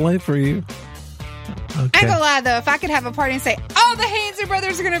 and we'll play for you. Okay. I ain't gonna lie though, if I could have a party and say, "Oh, the Hanson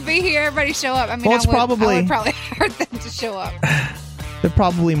brothers are gonna be here," everybody show up. I mean, I would probably hurt them to show up. They're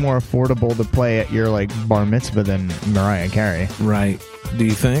probably more affordable to play at your bar mitzvah than Mariah Carey. Right. Do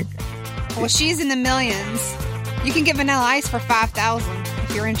you think? Well, she's in the millions. You can get Vanilla Ice for $5,000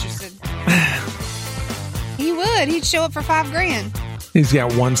 if you're interested. He would. He'd show up for $5,000. He's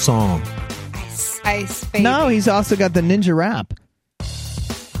got one song. Ice, baby. No, he's also got the Ninja Rap.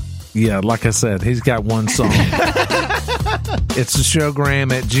 Yeah, like I said, he's got one song. It's the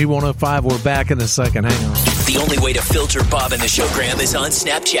Showgram at G105. We're back in a second. Hang on. The only way to filter Bob and the Showgram is on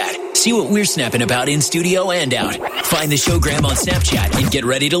Snapchat. See what we're snapping about in studio and out. Find the Showgram on Snapchat and get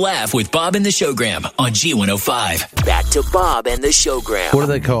ready to laugh with Bob and the Showgram on G105. Back to Bob and the Showgram. What do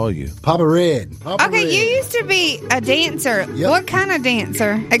they call you? Papa Red. Okay, you used to be a dancer. Yep. What kind of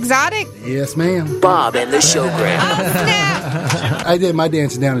dancer? Exotic? Yes, ma'am. Bob and the Showgram. Oh, snap. I did my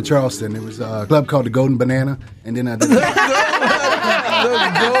dancing down in Charleston. It was a club called the Golden Banana, and then I did the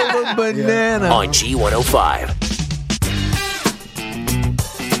Golden Banana on G105.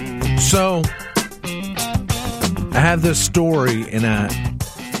 So have this story, and I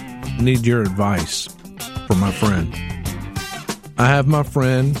need your advice for my friend. I have my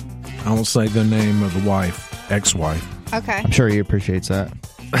friend, I won't say the name of the wife, ex-wife. Okay. I'm sure he appreciates that.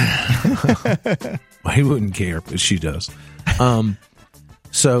 He wouldn't care, but she does.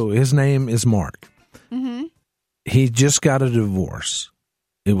 So his name is Mark. Mm-hmm. He just got a divorce.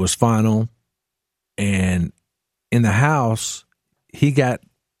 It was final. And in the house, he got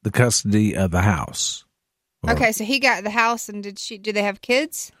the custody of the house. Okay, so he got the house, and do they have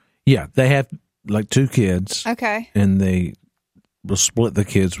kids? Yeah, they have like 2 kids. Okay. And they will split the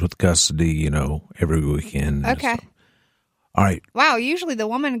kids with custody, every weekend. Okay. So. All right. Wow, usually the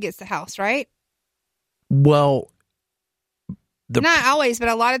woman gets the house, right? Well, not always, but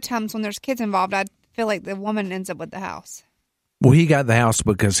a lot of times when there's kids involved, I feel like the woman ends up with the house. Well, he got the house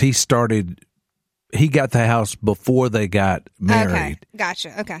because he got the house before they got married. Okay,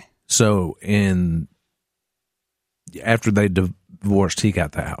 gotcha. Okay. So, after they divorced, he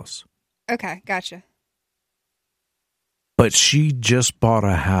got the house. Okay, gotcha. But she just bought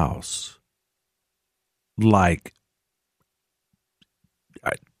a house, like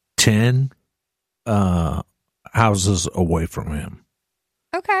 10 houses away from him.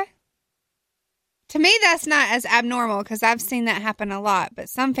 Okay. To me, that's not as abnormal because I've seen that happen a lot. But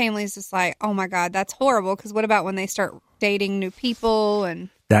some families just like, oh my God, that's horrible. Because what about when they start dating new people? And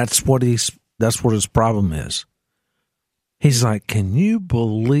that's what his problem is. He's like, can you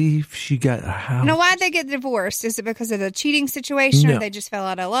believe she got a house? No, why'd they get divorced? Is it because of a cheating situation, or they just fell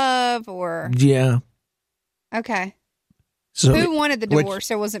out of love, or? Yeah. Okay. So who wanted the divorce,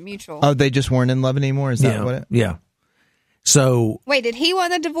 or was it mutual? Oh, they just weren't in love anymore? Is that what it? Yeah. So. Wait, did he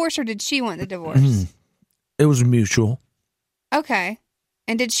want the divorce, or did she want the divorce? It was mutual. Okay.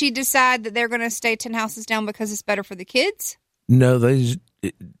 And did she decide that they're going to stay 10 houses down because it's better for the kids? No,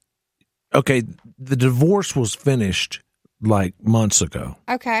 okay, the divorce was finished like months ago.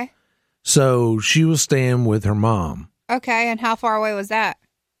 Okay. So she was staying with her mom. Okay, and how far away was that?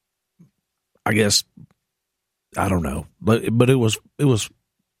 I guess, I don't know, but it was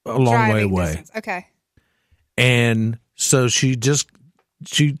a long way away. Distance. Okay. And so she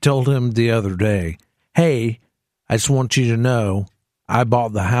told him the other day, hey, I just want you to know I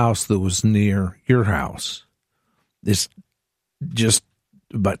bought the house that was near your house. It's just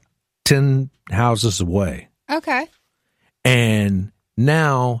about 10 houses away. Okay. And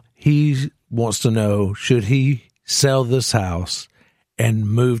now he wants to know, should he sell this house and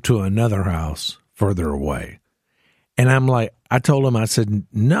move to another house further away? And I'm like, I told him, I said,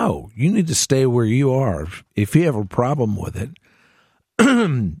 no, you need to stay where you are. If you have a problem with it,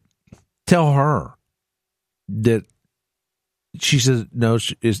 tell her that. She said, no,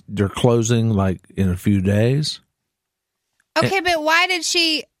 they're closing like in a few days. Okay, but why did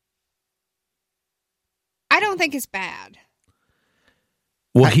she? I don't think it's bad.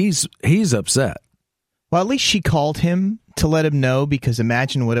 Well, he's upset. Well, at least she called him to let him know, because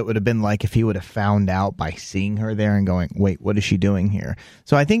imagine what it would have been like if he would have found out by seeing her there and going, wait, what is she doing here?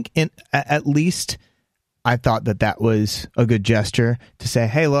 So I think at least I thought that was a good gesture to say,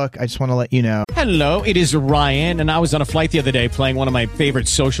 hey, look, I just want to let you know. Hello, it is Ryan, and I was on a flight the other day playing one of my favorite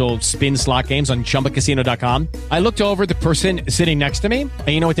social spin slot games on ChumbaCasino.com. I looked over at the person sitting next to me, and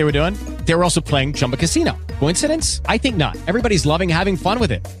you know what they were doing? They were also playing Chumba Casino. Coincidence? I think not. Everybody's loving having fun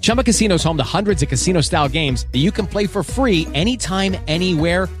with it. Chumba Casino is home to hundreds of casino-style games that you can play for free anytime,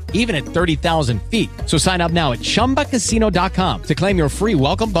 anywhere, even at 30,000 feet. So sign up now at ChumbaCasino.com to claim your free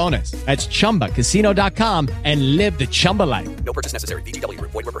welcome bonus. That's ChumbaCasino.com and live the Chumba life. No purchase necessary. VGW.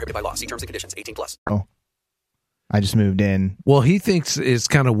 Void where prohibited by law. See terms and conditions. 18+. Oh, I just moved in. Well, he thinks it's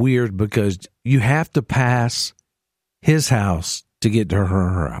kind of weird because you have to pass his house to get to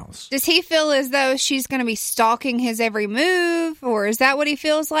her house. Does he feel as though she's going to be stalking his every move, or is that what he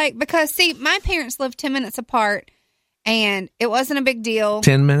feels like? Because, see, my parents lived 10 minutes apart, and it wasn't a big deal.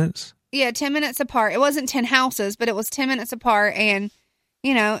 10 minutes? Yeah, 10 minutes apart. It wasn't 10 houses, but it was 10 minutes apart, and,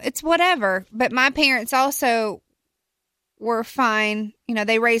 it's whatever. But my parents also were fine.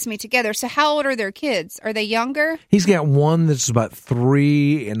 They raised me together. So how old are their kids? Are they younger? He's got one that's about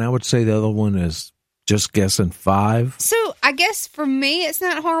 3, and I would say the other one is just guessing 5. So I guess for me, it's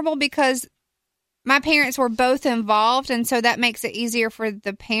not horrible because my parents were both involved, and so that makes it easier for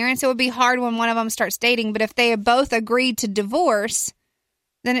the parents. It would be hard when one of them starts dating, but if they have both agreed to divorce,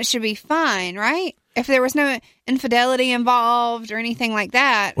 then it should be fine, right? If there was no infidelity involved or anything like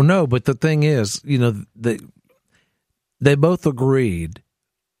that. Well, no, but the thing is, they both agreed,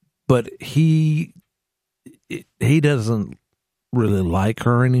 but he doesn't really like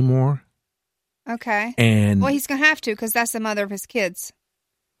her anymore. Okay. And well, he's going to have to because that's the mother of his kids.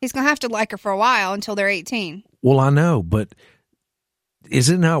 He's going to have to like her for a while until they're 18. Well, I know, but is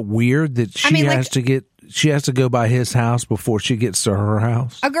it not weird that she has to go by his house before she gets to her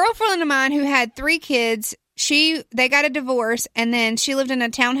house? A girlfriend of mine who had 3 kids, they got a divorce, and then she lived in a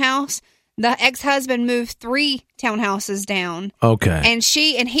townhouse. The ex-husband moved 3 townhouses down. Okay. And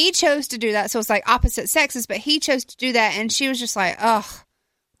he chose to do that. So it's like opposite sexes, but he chose to do that. And she was just like, ugh.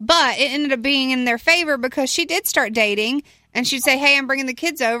 But it ended up being in their favor because she did start dating, and she'd say, hey, I'm bringing the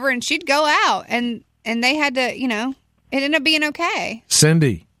kids over, and she'd go out. And they had to, it ended up being okay.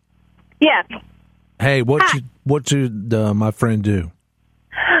 Cindy. Yes. Hey, what should my friend do?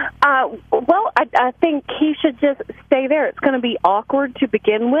 Well, I think he should just stay there. It's going to be awkward to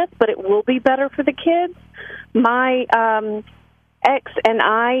begin with, but it will be better for the kids. My ex and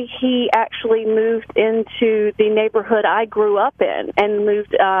he actually moved into the neighborhood I grew up in and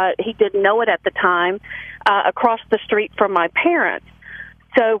moved, he didn't know it at the time, across the street from my parents.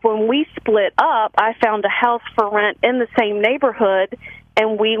 So when we split up, I found a house for rent in the same neighborhood,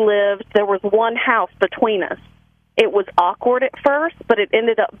 and there was one house between us. It was awkward at first, but it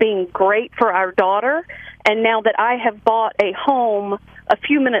ended up being great for our daughter. And now that I have bought a home a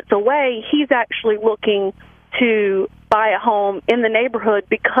few minutes away, he's actually looking to buy a home in the neighborhood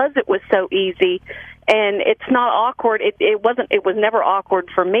because it was so easy. And it's not awkward. It was never awkward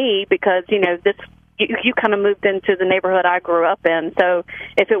for me because, you kind of moved into the neighborhood I grew up in. So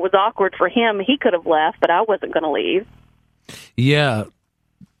if it was awkward for him, he could have left, but I wasn't going to leave. Yeah.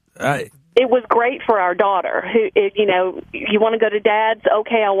 It was great for our daughter. You want to go to Dad's?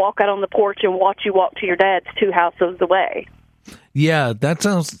 Okay, I'll walk out on the porch and watch you walk to your dad's 2 houses away. Yeah, that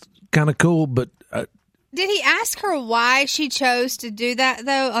sounds kind of cool, but... Did he ask her why she chose to do that,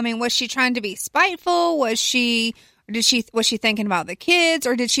 though? I mean, was she trying to be spiteful? Was she thinking about the kids,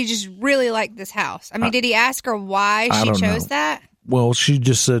 or did she just really like this house? I mean, did he ask her why she chose that? Well, she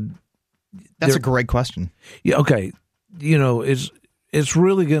just said... That's a great question. Yeah, okay. It's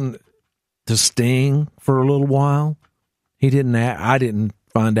really going to sting for a little while. I didn't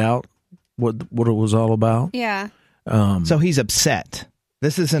find out what it was all about. Yeah. So he's upset.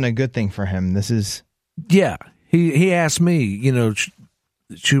 This isn't a good thing for him. This is... Yeah. He asked me,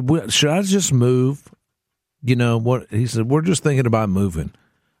 should I just move? What he said, we're just thinking about moving.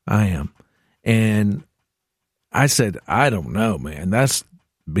 I am. And I said, I don't know, man. That's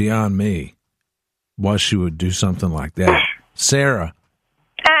beyond me. Why she would do something like that. Sarah.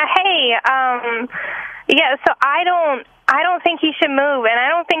 Hey, so I don't think he should move, and I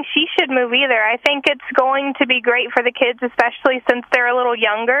don't think she should move either. I think it's going to be great for the kids, especially since they're a little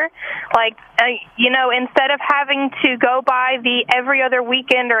younger. Like, instead of having to go by the every other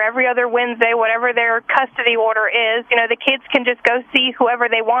weekend or every other Wednesday, whatever their custody order is, the kids can just go see whoever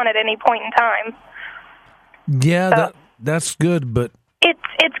they want at any point in time. Yeah, that's good, but...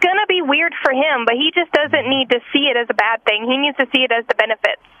 It's going to be weird for him, but he just doesn't need to see it as a bad thing. He needs to see it as the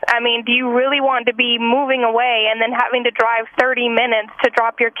benefits. I mean, do you really want to be moving away and then having to drive 30 minutes to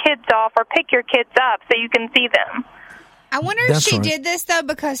drop your kids off or pick your kids up so you can see them? I wonder if she did this, though,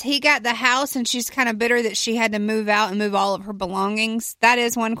 because he got the house and she's kind of bitter that she had to move out and move all of her belongings. That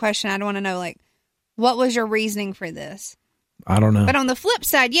is one question I'd want to know, what was your reasoning for this? I don't know. But on the flip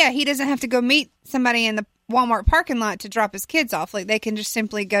side, yeah, he doesn't have to go meet somebody in the Walmart parking lot to drop his kids off. They can just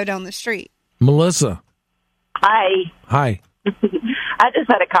simply go down the street. Melissa. Hi. I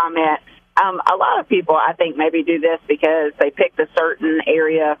just had a comment. A lot of people, I think, maybe do this because they picked a certain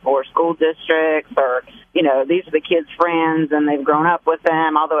area for school districts or, these are the kids' friends and they've grown up with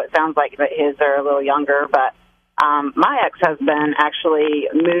them, although it sounds like his are a little younger. But my ex-husband actually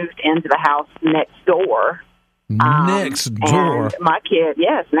moved into the house next door. Next door. And my kid,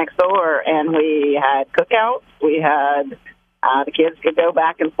 yes, next door. And we had cookouts. We had the kids could go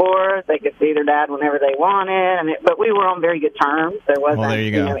back and forth. They could see their dad whenever they wanted. But we were on very good terms. There wasn't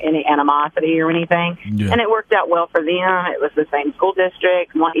any animosity or anything. Yeah. And it worked out well for them. It was the same school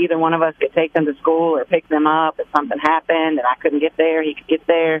district. Either one of us could take them to school or pick them up if something happened and I couldn't get there. He could get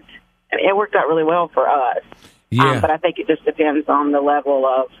there. And it worked out really well for us. Yeah. But I think it just depends on the level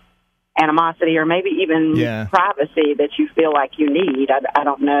of animosity or maybe even privacy that you feel like you need. I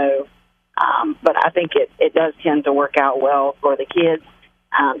don't know. But I think it does tend to work out well for the kids.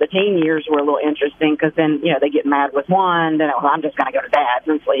 The teen years were a little interesting because then, they get mad with one, then I'm just going to go to Dad's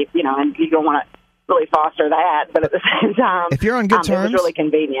and sleep, and you don't want to really foster that. But at the same time, if you're on good terms, it was really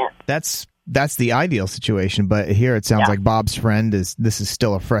convenient. That's the ideal situation. But here it sounds like Bob's friend this is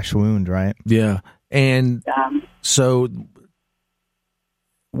still a fresh wound, right? Yeah. And so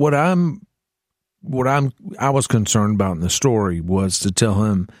what I was concerned about in the story was to tell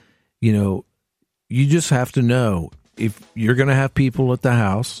him, you just have to know if you're going to have people at the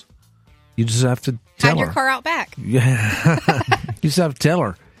house, You just have to tell Hide her. your car out back. Yeah. You just have to tell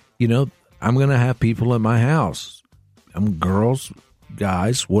her, I'm going to have people in my house. I'm girls,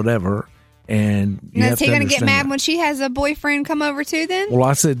 guys, whatever. And is he going to get mad when she has a boyfriend come over too then? Well,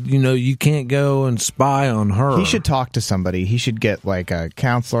 I said, you can't go and spy on her. He should talk to somebody. He should get like a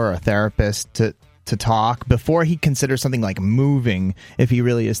counselor or a therapist to talk before he considers something like moving, if he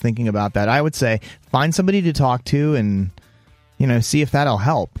really is thinking about that. I would say find somebody to talk to and, see if that'll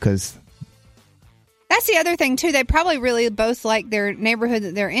help, because that's the other thing too. They probably really both like their neighborhood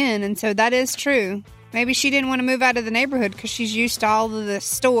that they're in, and so that is true. Maybe she didn't want to move out of the neighborhood because she's used to all of the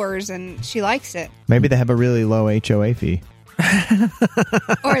stores and she likes it. Maybe they have a really low HOA fee.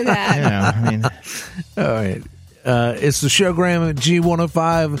 Or that. All right. It's the Showgram at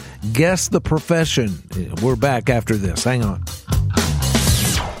G105. Guess the profession. We're back after this. Hang on.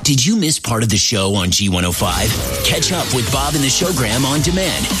 Did you miss part of the show on G105? Catch up with Bob and the Showgram on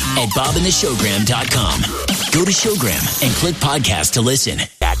demand at bobandtheshowgram.com. Go to Showgram and click podcast to listen.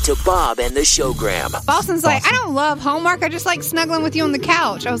 Back to Bob and the Showgram. Boston's like, I don't love Hallmark. I just like snuggling with you on the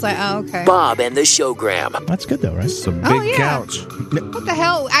couch. I was like, oh, okay. Bob and the Showgram. That's good though, right? It's a big couch. What the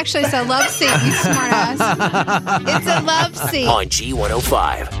hell? Actually, it's a love seat, you smart ass. It's a love seat. On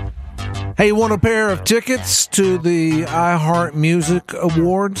G105. Hey, you want a pair of tickets to the iHeart Music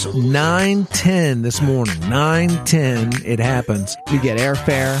Awards? 9:10 this morning. 9:10, it happens. You get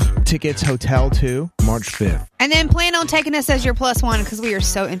airfare, tickets, hotel too. March 5th. And then plan on taking us as your +1 because we are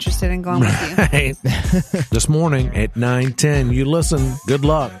so interested in going with you. Right. This morning at 9:10. You listen. Good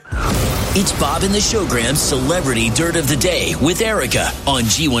luck. It's Bob and the Showgram Celebrity Dirt of the Day with Erica on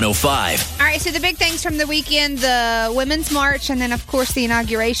G105. All right, so the big things from the weekend, the Women's March, and then, of course, the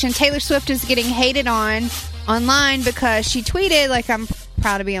inauguration. Taylor Swift is getting hated on online because she tweeted, like, I'm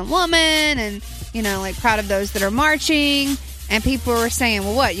proud to be a woman and, proud of those that are marching. And people were saying,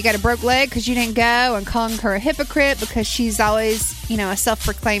 well, what, you got a broke leg because you didn't go, and calling her a hypocrite because she's always, a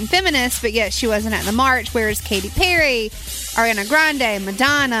self-proclaimed feminist, but yet she wasn't at the march, whereas Katy Perry, Ariana Grande,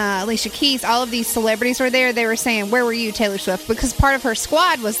 Madonna, Alicia Keys, all of these celebrities were there. They were saying, where were you, Taylor Swift? Because part of her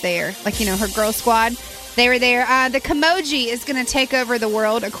squad was there, her girl squad. They were there. The Kimoji is going to take over the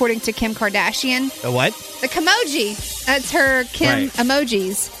world, according to Kim Kardashian. The what? The Kimoji. That's her Kim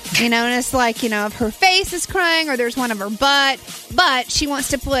emojis. And it's like, if her face is crying or there's one of her butt. But she wants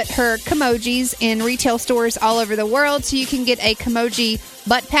to put her Kimojis in retail stores all over the world. So you can get a Kimoji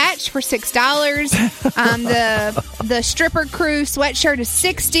butt patch for $6. The stripper crew sweatshirt is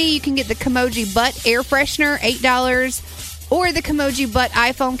 $60. You can get the Kimoji butt air freshener, $8. Or the Kimoji butt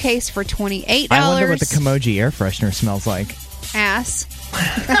iPhone case for $28. I wonder what the Kimoji air freshener smells like. Ass.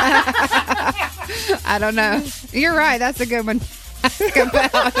 I don't know. You're right. That's a good one.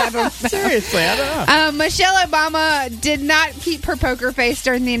 Seriously, I don't know. Michelle Obama did not keep her poker face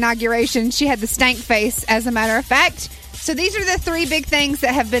during the inauguration. She had the stank face, as a matter of fact. So these are the three big things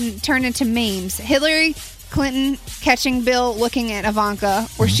that have been turned into memes. Hillary Clinton catching Bill looking at Ivanka,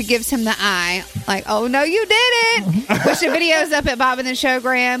 where she gives him the eye, like, oh, no, you didn't. Which the video's up at Bob and the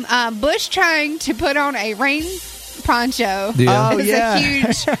Showgram. Bush trying to put on a rain poncho. Yeah. It was a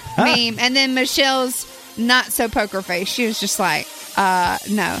huge meme. And then Michelle's not so poker face. She was just like,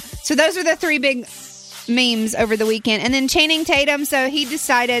 no. So those are the three big memes over the weekend. And then Channing Tatum, so he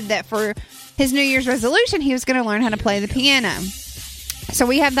decided that for his New Year's resolution, he was going to learn how to play the piano. So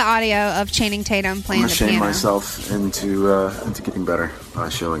we have the audio of Channing Tatum playing the piano. I'm going to shame myself into getting better by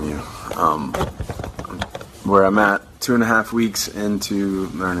showing you where I'm at 2.5 weeks into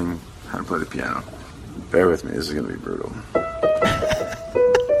learning how to play the piano. Bear with me, this is going to be brutal.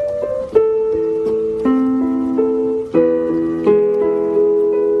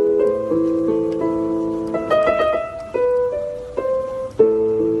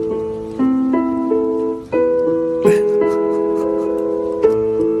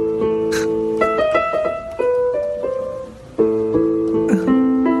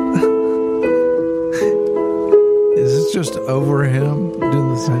 Over him doing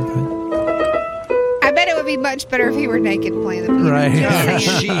the same thing. I bet it would be much better if he were naked playing the piano. Right.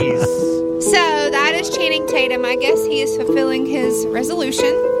 Jeez. So that is Channing Tatum. I guess he is fulfilling his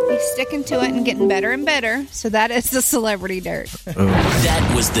resolution. He's sticking to it and getting better and better. So that is the celebrity dirt.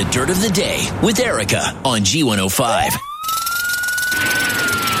 That was the Dirt of the Day with Erica on G105.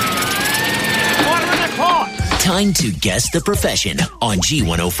 Time to guess the profession on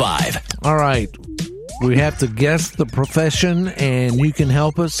G105. All right. We have to guess the profession, and you can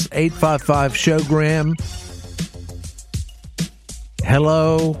help us. 855-SHOWGRAM.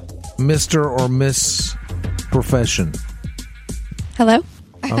 Hello, Mr. or Miss Profession. Hello.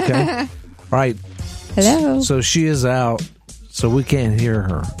 Okay. All right. Hello. So she is out. so we can't hear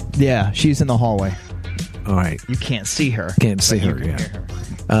her. Yeah, she's in the hallway. All right. You can't see her. Can't see her, yeah. Hear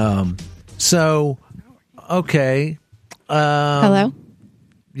her. So, okay. Hello?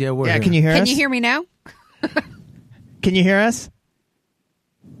 Yeah, we're Yeah, here. can you hear us? Can you hear me now? Can you hear us?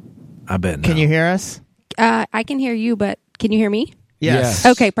 I bet no. Can you hear us? I can hear you, but can you hear me? Yes.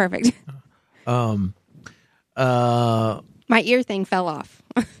 Okay, perfect. My ear thing fell off.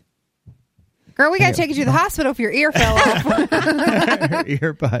 Girl, we got to take you to the hospital if your ear fell off. Her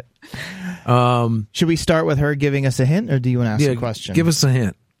earbud. Should we start with her giving us a hint, or do you want to ask a question? Give us a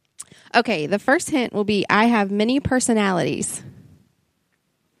hint. Okay, the first hint will be I have many personalities.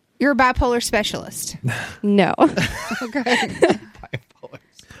 You're a bipolar specialist. No. Okay.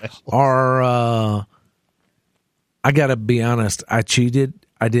 I got to be honest. I cheated.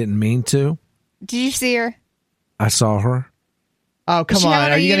 I didn't mean to. Did you see her? I saw her. Oh, come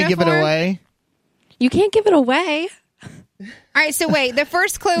on. Are you going to give it away? You can't give it away. All right, so wait. The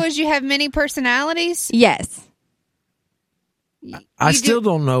first clue is you have many personalities? Yes. I still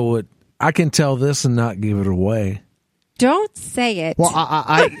don't know what. I can tell this and not give it away. Don't say it. Well,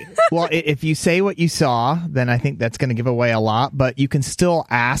 well, if you say what you saw, then I think that's going to give away a lot. But you can still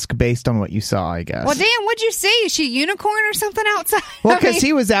ask based on what you saw, I guess. Well, Dan, what'd you see? Is she a unicorn or something outside? Well, because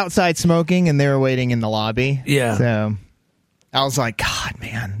he was outside smoking and they were waiting in the lobby. Yeah. So I was like, God,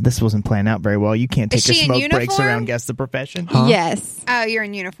 man, this wasn't playing out very well. You can't take your smoke breaks around Guess the Profession. Huh? Yes. Oh, you're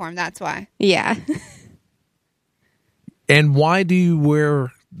in uniform. That's why. Yeah. And why do you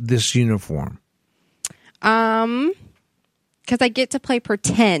wear this uniform? Because I get to play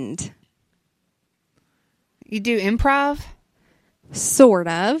pretend. You do improv? Sort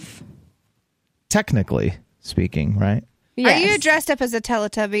of. Technically speaking, right? Yes. Are you dressed up as a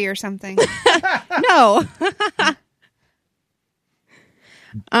Teletubby or something? No.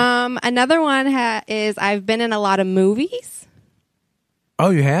 Another one is I've been in a lot of movies. Oh,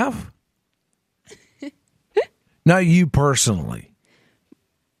 you have? Not you personally.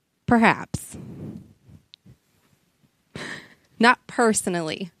 Perhaps. Not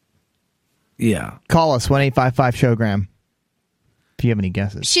personally. Yeah. Call us 1-855-SHOWGRAM if you have any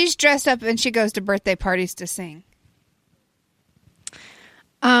guesses. She's dressed up and she goes to birthday parties to sing.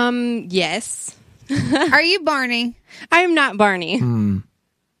 Yes. Are you Barney? I am not Barney.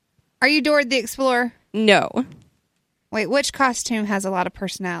 Are you Dora the Explorer? No. Wait, which costume has a lot of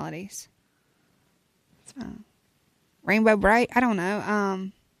personalities? Rainbow Bright? I don't know.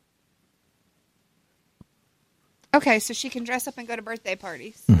 Okay, so she can dress up and go to birthday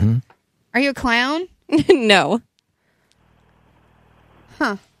parties. Mm-hmm. Are you a clown? No.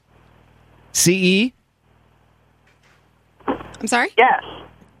 Huh. CE? I'm sorry? Yes.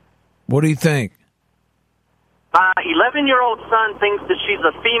 What do you think? My 11-year-old son thinks that she's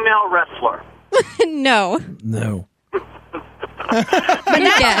a female wrestler. No. No. But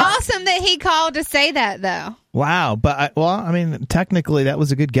that's awesome that he called to say that, though. Wow. But, I mean, technically that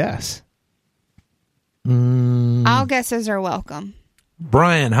was a good guess. All guesses are welcome.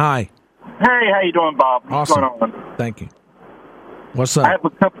 Brian, hi. Hey, how you doing, Bob? What's Awesome. going on? Thank you. What's up? I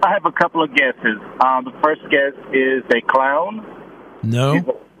have a couple of guesses. The first guess is a clown.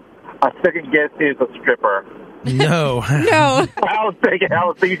 No. A second guess is a stripper. No. No. I was thinking. I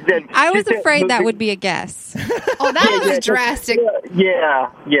was afraid that would be a guess. Oh, that was drastic. Yeah,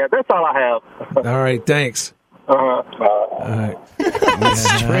 that's all I have. All right, thanks. All right.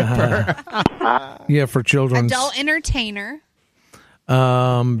 Stripper. Yeah, for children's. Adult entertainer.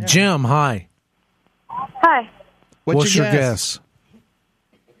 Jim, hi. Hi. What's your guess?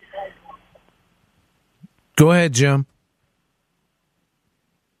 Go ahead, Jim.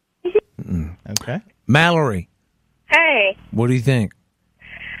 Okay. Mallory, Hey. what do you think?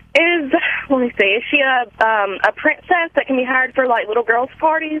 Let me see, is she a princess that can be hired for, like, little girls'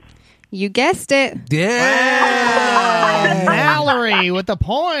 parties? You guessed it. Yeah. Mallory with the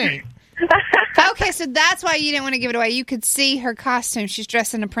point. Okay, so that's why you didn't want to give it away. You could see her costume. She's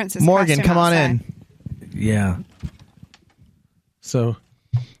dressed in a princess Morgan, costume come on outside. in. Yeah. So.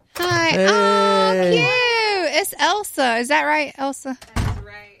 Hi. Hey. Oh, cute. It's Elsa. Is that right, Elsa? That's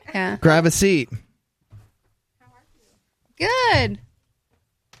right. Yeah. Grab a seat. Good.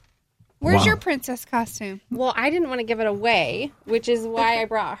 Where's Wow. your princess costume? Well, I didn't want to give it away, which is why I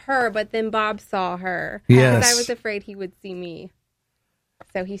brought her, but then Bob saw her. Yes. Because I was afraid he would see me.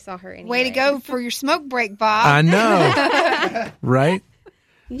 So he saw her anyway. Way to go for your smoke break, Bob. I know. Right?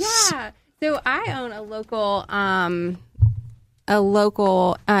 Yeah. So I own a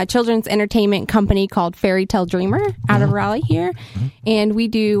local children's entertainment company called Fairy Tale Dreamer out of Raleigh here. And we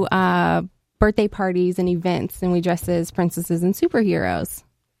do birthday parties and events, and we dress as princesses and superheroes.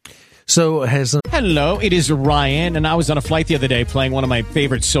 So Hello, it is Ryan, and I was on a flight the other day playing one of my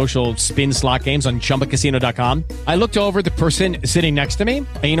favorite social spin slot games on ChumbaCasino.com. I looked over the person sitting next to me,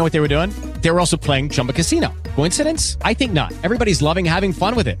 and you know what they were doing? They were also playing Chumba Casino. Coincidence? I think not. Everybody's loving having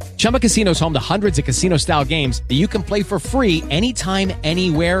fun with it. Chumba Casino is home to hundreds of casino-style games that you can play for free anytime,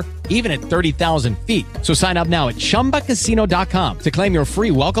 anywhere, even at 30,000 feet. So sign up now at ChumbaCasino.com to claim your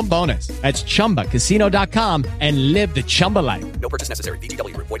free welcome bonus. That's ChumbaCasino.com and live the Chumba life. No purchase necessary.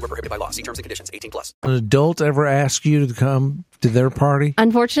 VGW. Void were prohibited by law. See terms and conditions. 18+. an adult ever ask you to come to their party?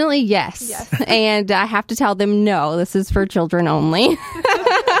 Unfortunately, yes. And I have to tell them, no, this is for children only.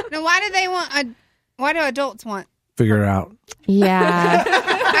 Now, why do adults want? Figure it out. Yeah.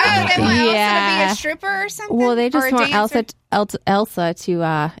 They want Elsa to be a stripper or something? Well, they just want Elsa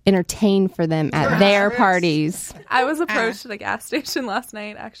to entertain for them at their parties. I was approached at a gas station last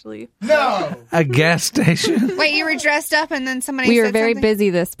night, actually. No! A gas station? Wait, you were dressed up and then somebody We said were very something? busy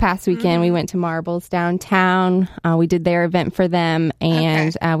this past weekend. We went to Marbles downtown. We did their event for them,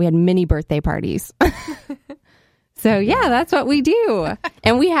 and we had mini birthday parties. So, yeah, that's what we do.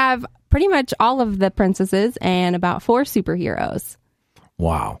 And we have pretty much all of the princesses and about 4 superheroes.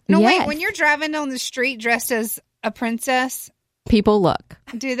 Wow. No, Yes. wait, when you're driving down the street dressed as a princess, People look.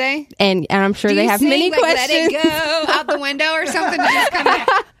 do they? And I'm sure Do they you have sing, many like, questions. Let it go out the window or something to just kind of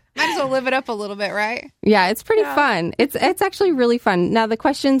might as well live it up a little bit, right? Yeah, it's pretty fun. It's actually really fun. Now the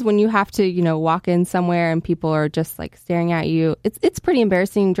questions when you have to, walk in somewhere and people are just like staring at you, it's pretty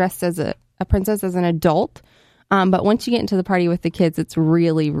embarrassing dressed as a princess as an adult. But once you get into the party with the kids, it's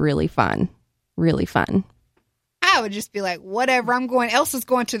really, really fun. Really fun. I would just be like, whatever, Elsa's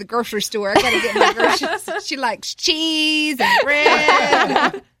going to the grocery store. I got to get my groceries. She likes cheese and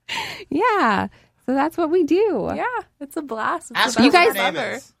bread. Yeah. So that's what we do. Yeah, it's a blast. Ask You her guys what her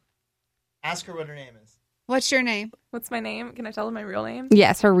name is. Ask her what her name is. What's your name? What's my name? Can I tell them my real name?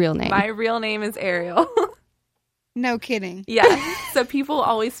 Yes, her real name. My real name is Ariel. No kidding. Yeah. So people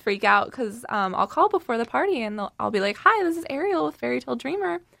always freak out because I'll call before the party and I'll be like, "Hi, this is Ariel with Fairy Tale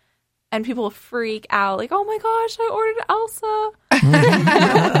Dreamer." And people will freak out, like, "Oh my gosh, I ordered Elsa."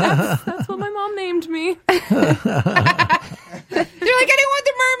 That's what my mom named me. They're like, "I didn't want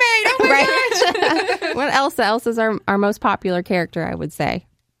the mermaid." Oh my gosh. Well, Elsa's our most popular character, I would say.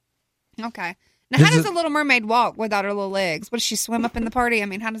 Okay. Now, how does a little mermaid walk without her little legs? What, does she swim up in the party? I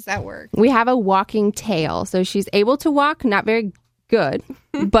mean, how does that work? We have a walking tail. So she's able to walk, not very good,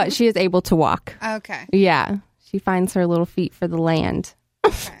 but she is able to walk. Okay. Yeah. She finds her little feet for the land.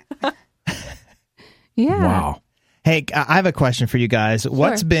 Yeah. Wow. Hey, I have a question for you guys. Sure.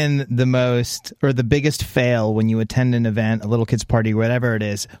 What's been the most or the biggest fail when you attend an event, a little kid's party, whatever it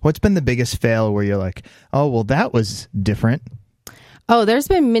is? What's been the biggest fail where you're like, oh, well, that was different? Oh, there's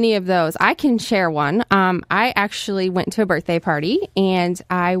been many of those. I can share one. I actually went to a birthday party and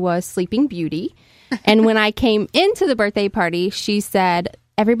I was Sleeping Beauty. And when I came into the birthday party, she said,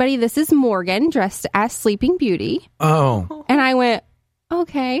 "Everybody, this is Morgan dressed as Sleeping Beauty." Oh. And I went,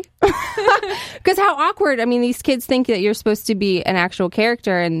 okay. Because how awkward. I mean, these kids think that you're supposed to be an actual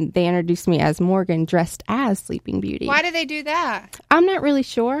character, and they introduced me as Morgan dressed as Sleeping Beauty. Why did they do that? I'm not really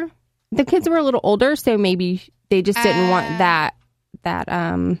sure. The kids were a little older, so maybe they just didn't want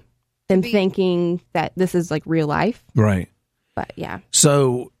them thinking that this is like real life. Right. But yeah.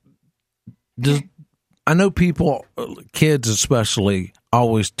 So I know people, kids especially,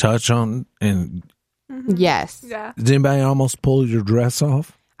 always touch on and... Yes. Yeah. Does anybody almost pull your dress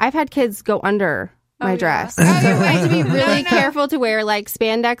off? I've had kids go under my dress. Oh, So we have to be really careful to wear like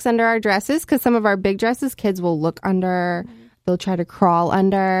spandex under our dresses because some of our big dresses, kids will look under. They'll try to crawl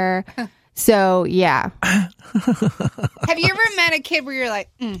under. So, yeah. Have you ever met a kid where you're like,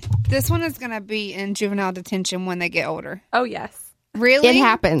 this one is going to be in juvenile detention when they get older? Oh, yes. Really? It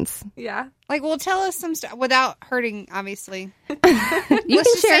happens. Yeah. Like, well, tell us some stuff without hurting, obviously. You Let's can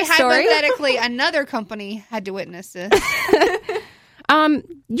just share say a story. hypothetically, another company had to witness this.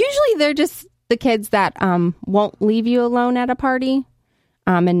 Usually they're just the kids that won't leave you alone at a party,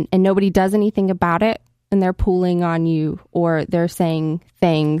 and nobody does anything about it, and they're pulling on you, or they're saying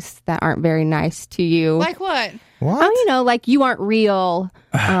things that aren't very nice to you. Like what? What? Oh, like you aren't real.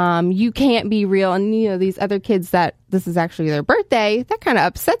 You can't be real. And, these other kids that this is actually their birthday, that kind of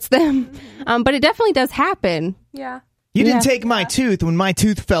upsets them. But it definitely does happen. Yeah. You didn't take my tooth when my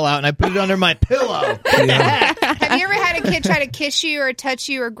tooth fell out and I put it under my pillow. What the heck? Have you ever had a kid try to kiss you or touch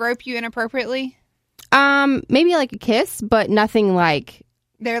you or grope you inappropriately? Maybe like a kiss, but nothing like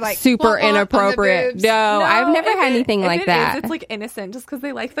they're like super womp womp on the inappropriate. boobs. No, I've never had anything like that. It's like innocent just because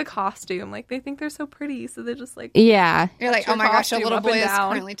they like the costume. Like they think they're so pretty. So they just like. Yeah. You're like, touch oh my your gosh, a costume little up boy and is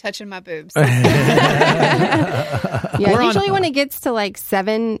down. currently touching my boobs. Yeah, usually when it gets to like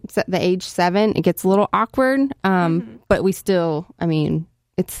the age 7, it gets a little awkward. But we still, I mean,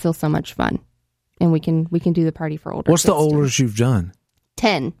 it's still so much fun, and we can do the party for older. What's the kids, too. oldest you've done?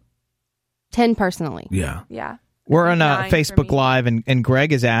 10 personally. Yeah. Yeah. We're on 9 for Facebook me. Live, and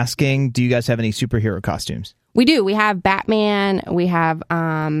Greg is asking, do you guys have any superhero costumes? We do. We have Batman. We have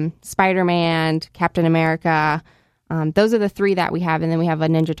Spider-Man, Captain America. Those are the 3 that we have, and then we have a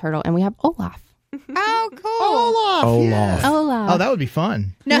Ninja Turtle, and we have Olaf. Oh, cool. Olaf. Olaf. Oh, that would be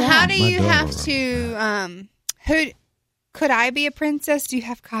fun. Now, how do My you daughter have runs to? Could I be a princess? Do you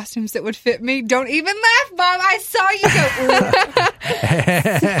have costumes that would fit me? Don't even laugh, Bob. I saw you go. Ooh.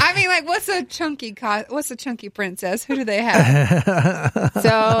 I mean, like, what's a chunky princess? Who do they have?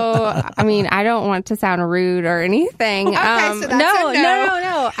 So, I mean, I don't want to sound rude or anything. Okay, so that's no, a no.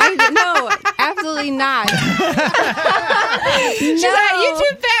 no. No, absolutely not. She's like, you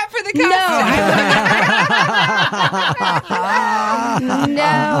too fat for the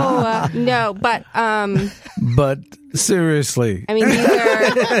costume. No, But seriously, I mean,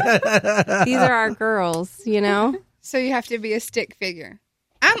 these are our girls, you know. So you have to be a stick figure.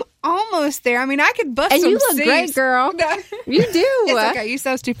 I'm almost there. I mean, I could bust And some you look seats. great, girl. No. You do. It's okay. You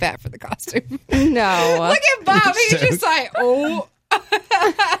sound too fat for the costume. No. Look at Bob. He's just like, oh.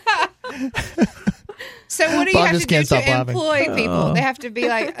 So what do you Bob have just to do can't stop to laughing. employ people? They have to be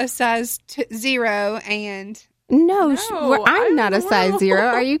like a size 0 and... No, I'm not a size 0.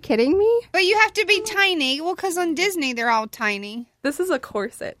 Are you kidding me? But you have to be tiny. Well, because on Disney, they're all tiny. This is a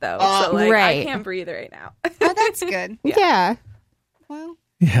corset, though. So, like, right. I can't breathe right now. Oh, that's good. Yeah. Well...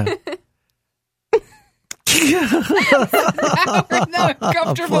 yeah. No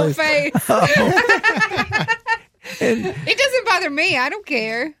comfortable Please. face. It doesn't bother me. I don't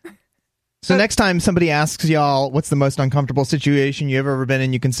care. So next time somebody asks y'all what's the most uncomfortable situation you've ever been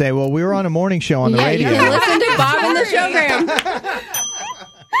in, you can say, well, we were on a morning show on the radio. You can listen to Bob in the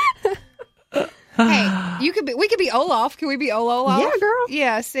Showgram. Hey, we could be Olaf. Can we be Olaf? Yeah, girl.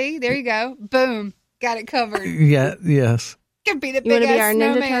 Yeah, see? There you go. Boom. Got it covered. Yeah. Yes. Could be the You want big to be ass our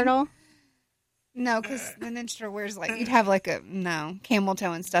snowman. Ninja Turtle? No, because the Ninja Turtle wears like, you'd have like camel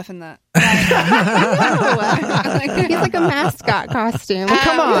toe and stuff in the... He's like a mascot costume. Well,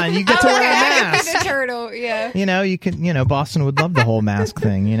 come on, you get to wear a I could mask. be the turtle, yeah. You know, you can. You know, Boston would love the whole mask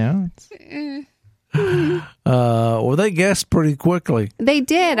thing. You know, Well, they guessed pretty quickly. They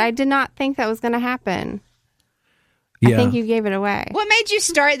did. I did not think that was going to happen. Yeah. I think you gave it away. What made you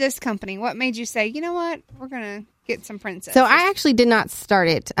start this company? What made you say, you know what, we're going to get some princesses? So I actually did not start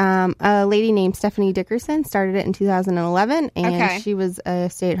it. A lady named Stephanie Dickerson started it in 2011, and she was a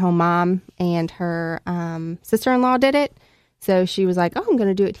stay-at-home mom, and her sister-in-law did it. So she was like, "Oh, I'm going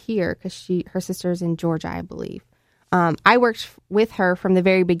to do it here," because her sister's in Georgia, I believe. I worked with her from the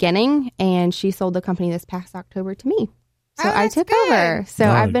very beginning, and she sold the company this past October to me. So I took over. So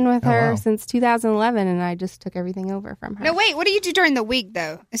I've been with her since 2011, and I just took everything over from her. No, wait. What do you do during the week,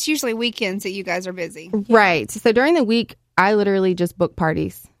 though? It's usually weekends that you guys are busy. Right. So during the week, I literally just book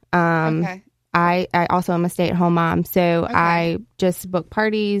parties. Okay. I also am a stay-at-home mom, so I just book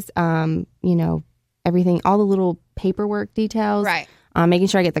parties, you know, everything, all the little paperwork details. Right. Making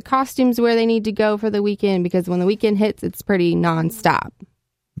sure I get the costumes where they need to go for the weekend, because when the weekend hits, it's pretty nonstop.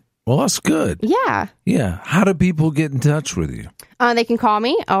 Well, that's good. Yeah. Yeah. How do people get in touch with you? They can call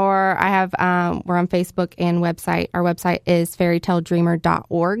me, or I have, we're on Facebook and website. Our website is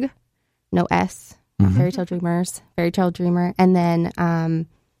fairytaledreamer.org. No S. Fairytale Dreamers, Fairytale Dreamer. And then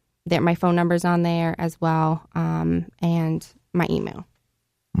my phone number's on there as well, and my email.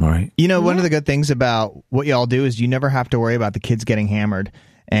 Right. You know, one of the good things about what y'all do is you never have to worry about the kids getting hammered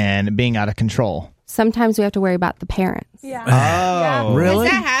and being out of control. Sometimes we have to worry about the parents. Yeah. Oh, really?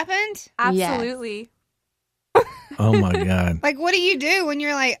 Has that happened? Absolutely. Oh my God. Like, what do you do when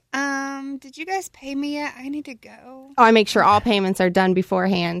you're like, did you guys pay me yet? I need to go. Oh, I make sure all payments are done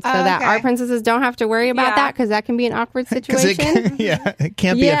beforehand, so that our princesses don't have to worry about that, because that can be an awkward situation. It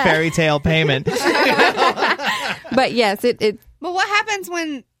can't be a fairy tale payment. But yes, it. But what happens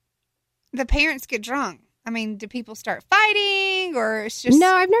when the parents get drunk? I mean, do people start fighting, or it's just...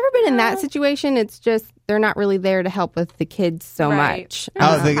 No, I've never been in that situation. It's just they're not really there to help with the kids so much.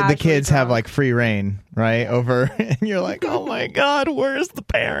 Oh, the kids have like free reign, right? Over, and you're like, oh my God, where's the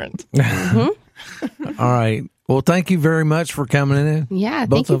parent? All right. Well, thank you very much for coming in. Yeah,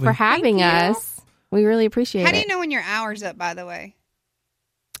 Both thank you of for having us. We really appreciate it. How do you know when your hour's up, by the way?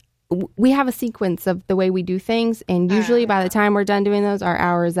 we have a sequence of the way we do things, and usually by the time we're done doing those, our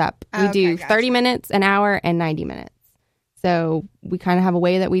hour is up. We do 30 minutes, an hour, and 90 minutes. So we kind of have a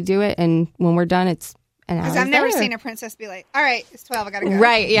way that we do it, and when we're done, it's an hour. Because I've never seen a princess be like, "All right, it's 12, I gotta go."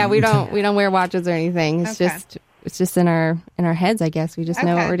 Right? Yeah, we don't wear watches or anything. It's just in our heads, I guess. We just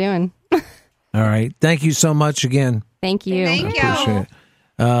know what we're doing. All right, thank you so much again. Thank you. Thank you. Appreciate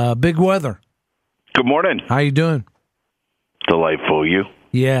it. Big Weather. Good morning. How you doing? Delightful. You?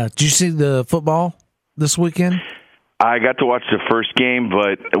 Yeah. Did you see the football this weekend? I got to watch the first game,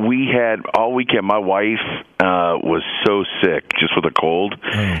 but we had all weekend. My wife was so sick, just with a cold,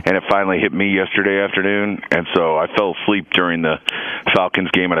 and it finally hit me yesterday afternoon, and so I fell asleep during the Falcons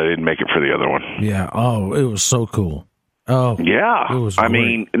game, and I didn't make it for the other one. Yeah. Oh, it was so cool. Oh, yeah. It was. I great.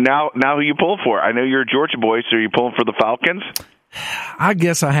 mean, now who you pulling for? I know you're a Georgia boy, so are you pulling for the Falcons? I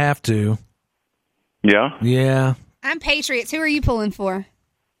guess I have to. Yeah. Yeah. I'm Patriots. Who are you pulling for?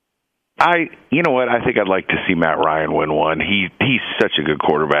 You know what? I think I'd like to see Matt Ryan win one. He's such a good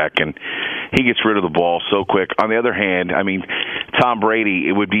quarterback, and he gets rid of the ball so quick. On the other hand, I mean, Tom Brady,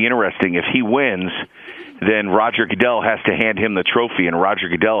 it would be interesting if he wins, then Roger Goodell has to hand him the trophy, and Roger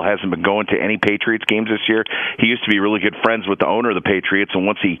Goodell hasn't been going to any Patriots games this year. He used to be really good friends with the owner of the Patriots, and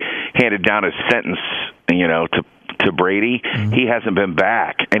once he handed down his sentence, to Brady, he hasn't been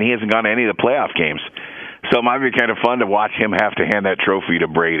back, and he hasn't gone to any of the playoff games. So it might be kind of fun to watch him have to hand that trophy to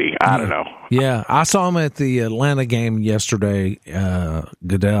Brady. I don't know. Yeah, I saw him at the Atlanta game yesterday,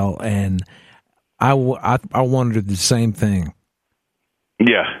 Goodell, and I wondered the same thing.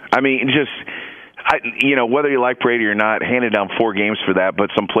 Yeah, I mean, whether you like Brady or not, handed down 4 games for that,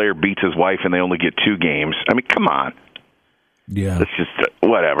 but some player beats his wife and they only get 2 games. I mean, come on. Yeah. It's just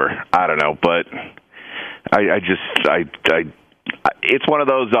whatever. I don't know, but it's one of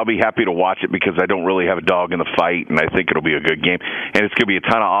those I'll be happy to watch it because I don't really have a dog in the fight, and I think it'll be a good game. And it's going to be a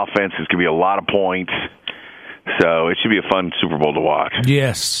ton of offense. It's going to be a lot of points. So it should be a fun Super Bowl to watch.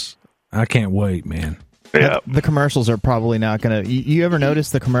 Yes. I can't wait, man. Yeah. The commercials are probably not going to... You ever notice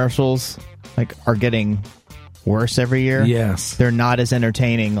the commercials are getting worse every year? Yes. They're not as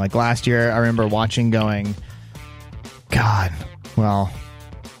entertaining. Like last year, I remember watching going, God, well...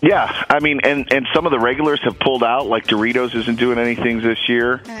 Yeah, I mean, and some of the regulars have pulled out, like Doritos isn't doing anything this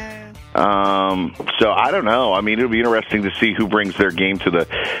year. So I don't know. I mean, it'll be interesting to see who brings their game to the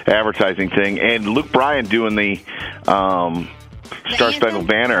advertising thing. And Luke Bryan doing the Star Spangled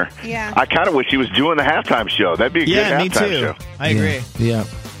Banner. Yeah. I kind of wish he was doing the halftime show. That'd be a good halftime show. I agree. Yeah.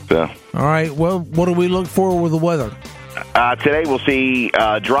 So. All right. Well, what do we look for with the weather? Today we'll see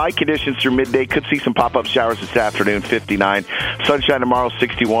dry conditions through midday. Could see some pop-up showers this afternoon, 59. Sunshine tomorrow,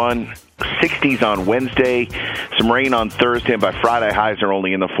 61. 60s on Wednesday. Some rain on Thursday, and by Friday, highs are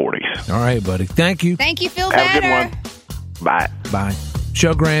only in the 40s. All right, buddy. Thank you. Thank you. Feel Have better. a good one. Bye. Bye.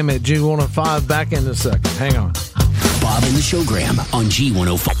 Showgram at G105. Back in a second. Hang on. Bob and the Showgram on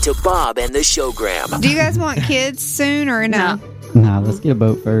G105. To Bob and the Showgram. Do you guys want kids soon or no? Nah, let's get a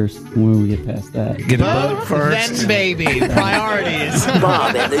boat first when we get past that. Get a boat first. Then baby. Priorities.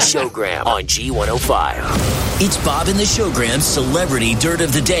 Bob and the Showgram on G105. It's Bob and the Showgram's Celebrity Dirt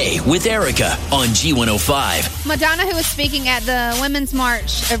of the Day with Erica on G105. Madonna, who was speaking at the Women's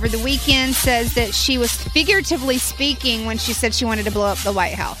March over the weekend, says that she was figuratively speaking when she said she wanted to blow up the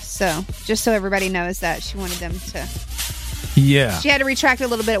White House. So, just so everybody knows that, she wanted them to... Yeah. She had to retract a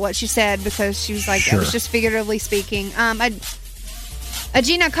little bit of what she said because she was like, I was just figuratively speaking. A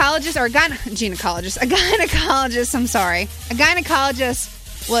gynecologist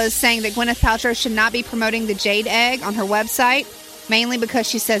was saying that Gwyneth Paltrow should not be promoting the jade egg on her website, mainly because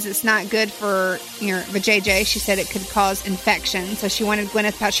she says it's not good for the JJ. She said it could cause infection. So she wanted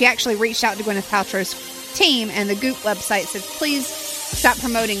she actually reached out to Gwyneth Paltrow's team, and the Goop website said, please stop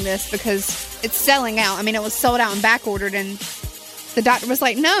promoting this because it's selling out. I mean, it was sold out and back ordered, and the doctor was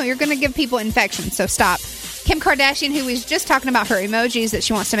like, no, you're going to give people infections, so stop. Kim Kardashian, who was just talking about her emojis that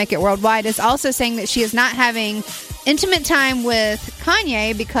she wants to make it worldwide, is also saying that she is not having intimate time with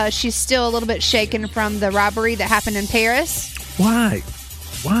Kanye because she's still a little bit shaken from the robbery that happened in Paris. Why?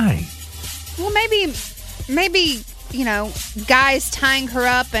 Well, maybe, guys tying her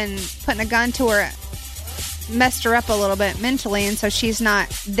up and putting a gun to her messed her up a little bit mentally, and so she's not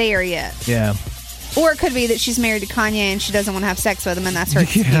there yet. Yeah. Or it could be that she's married to Kanye and she doesn't want to have sex with him, and that's her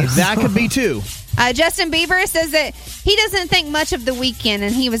excuse. That could be too. Justin Bieber says that he doesn't think much of The Weeknd,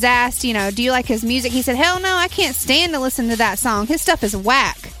 and he was asked, do you like his music? He said, hell no, I can't stand to listen to that song. His stuff is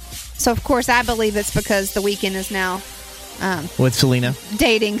whack. So, of course, I believe it's because The Weeknd is now with Selena,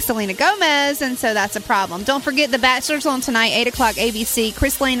 dating Selena Gomez, and so that's a problem. Don't forget The Bachelor's on tonight, 8 o'clock ABC.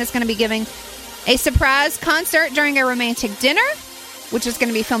 Chris Lane is going to be giving a surprise concert during a romantic dinner. which is going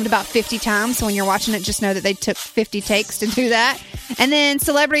to be filmed about 50 times. So when you're watching it, just know that they took 50 takes to do that. And then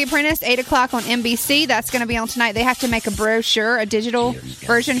Celebrity Apprentice, 8 o'clock on NBC. That's going to be on tonight. They have to make a brochure, a digital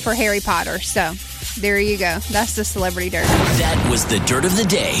version for Harry Potter. So there you go. That's the Celebrity Dirt. That was the Dirt of the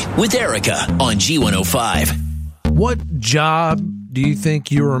Day with Erica on G105. What job do you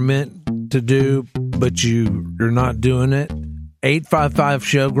think you were meant to do, but you're not doing it? 855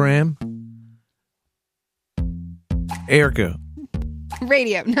 Showgram. Erica.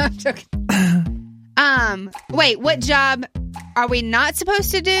 Radio. No, I'm joking. Wait, what job are we not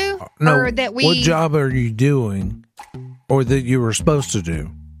supposed to do? No, or that we... what job are you doing or that you were supposed to do?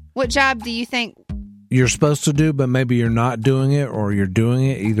 What job do you think you're supposed to do, but maybe you're not doing it or you're doing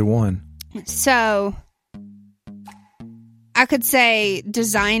it? Either one. So, I could say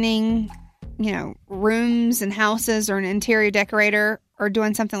designing, rooms and houses, or an interior decorator, or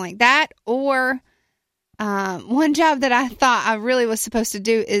doing something like that. Or one job that I thought I really was supposed to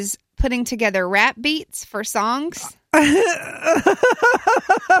do is putting together rap beats for songs. So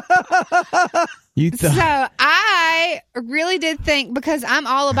I really did think, because I'm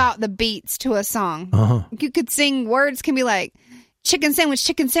all about the beats to a song. Uh-huh. You could sing, words can be like chicken sandwich,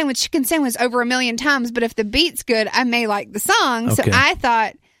 chicken sandwich, chicken sandwich over 1 million times, but if the beat's good, I may like the song. Okay. So I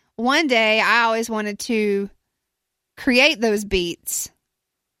thought one day I always wanted to create those beats.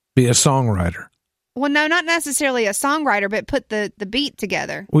 Be a songwriter. Well, no, not necessarily a songwriter, but put the beat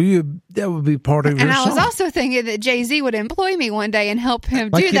together. Well, that would be part of your song. And I was also thinking that Jay-Z would employ me one day and help him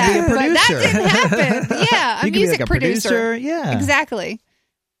do that. But that didn't happen. Yeah, a music producer. Yeah. Exactly.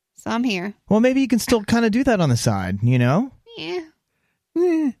 So I'm here. Well, maybe you can still kind of do that on the side, Yeah.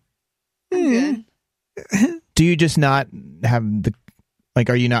 I'm good. Do you just not have the... Like,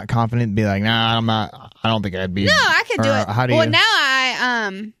 are you not confident to be like, nah, I'm not... I don't think I'd be... No, I could do it. How do you... Well, now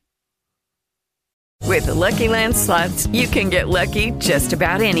I... With the Lucky Land Slots, you can get lucky just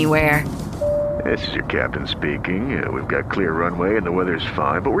about anywhere. This is your captain speaking. We've got clear runway and the weather's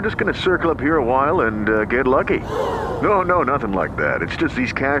fine, but we're just going to circle up here a while and get lucky. No, nothing like that. It's just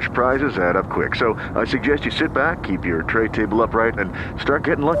these cash prizes add up quick. So I suggest you sit back, keep your tray table upright, and start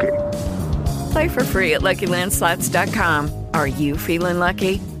getting lucky. Play for free at LuckyLandSlots.com. Are you feeling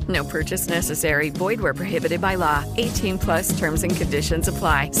lucky? No purchase necessary. Void where prohibited by law. 18 plus terms and conditions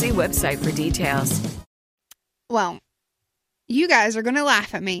apply. See website for details. Well, you guys are going to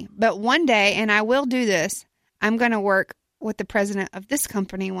laugh at me, but one day, and I will do this, I'm going to work with the president of this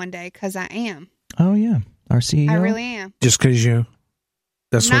company one day, because I am. Oh, yeah. Our CEO? I really am. Just because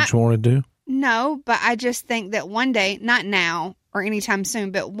that's what you want to do? No, but I just think that one day, not now or anytime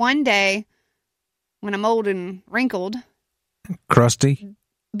soon, but one day when I'm old and wrinkled. Crusty?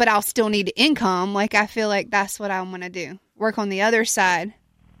 But I'll still need income. Like, I feel like that's what I want to do. Work on the other side.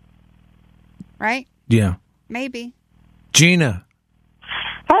 Right? Yeah. Maybe. Gina.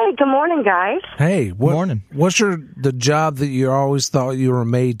 Hey, good morning, guys. Hey, morning. What's the job that you always thought you were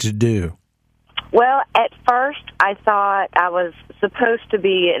made to do? Well, at first, I thought I was supposed to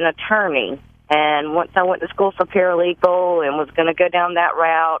be an attorney. And once I went to school for paralegal and was going to go down that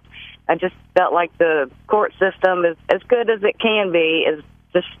route, I just felt like the court system is as good as it can be, is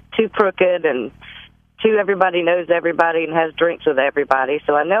just too crooked and too everybody knows everybody and has drinks with everybody.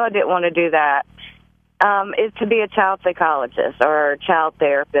 So I know I didn't want to do that. Is to be a child psychologist or a child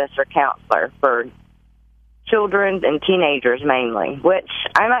therapist or counselor for children and teenagers mainly, which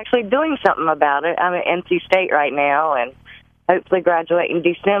I'm actually doing something about it. I'm at NC State right now and hopefully graduate in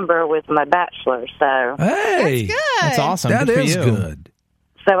December with my bachelor. So hey, that's good. That's awesome. That is good.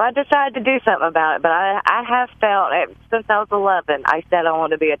 So I decided to do something about it, but I have felt, since I was 11, I said I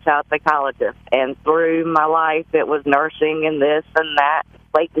wanted to be a child psychologist. And through my life, it was nursing and this and that,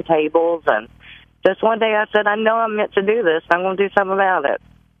 waiting tables. And just one day I said, I know I'm meant to do this. I'm going to do something about it.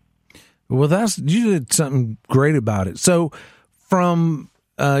 Well, you did something great about it. So from,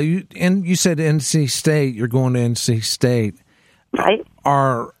 you said NC State, you're going to NC State. Right.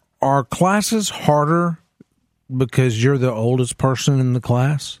 Are classes harder because you're the oldest person in the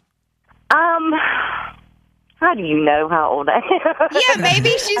class? How do you know how old I am? Yeah, maybe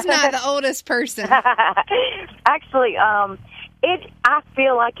she's not the oldest person. Actually, I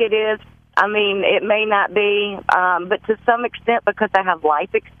feel like it is. I mean, it may not be, but to some extent, because I have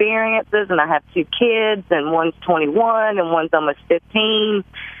life experiences and I have 2 kids and one's 21 and one's almost 15,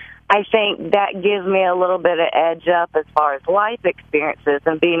 I think that gives me a little bit of edge up as far as life experiences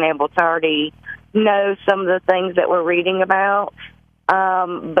and being able to already know some of the things that we're reading about.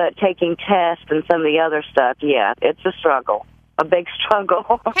 But taking tests and some of the other stuff, yeah, it's a struggle, a big struggle.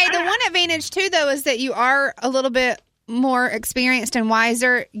 Hey, the one advantage, too, though, is that you are a little bit more experienced and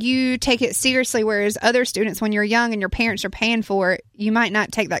wiser, you take it seriously, whereas other students, when you're young and your parents are paying for it, you might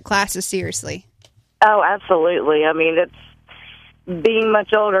not take that class as seriously. Oh, absolutely. I mean, it's being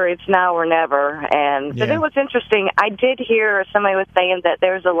much older, it's now or never. And but it was interesting. I did hear somebody was saying that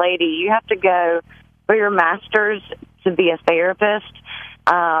there's a lady, you have to go for your master's to be a therapist.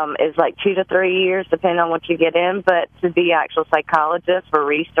 Is like 2 to 3 years, depending on what you get in. But to be actual psychologist for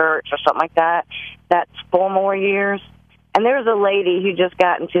research or something like that, that's 4 more years. And there's a lady who just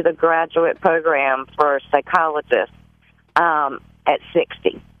got into the graduate program for psychologists at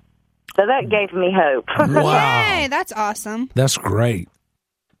 60. So that gave me hope. Wow. Yay, that's awesome. That's great.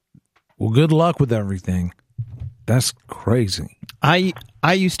 Well, good luck with everything. That's crazy.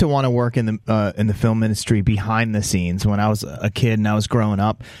 I used to want to work in the film industry behind the scenes when I was a kid and I was growing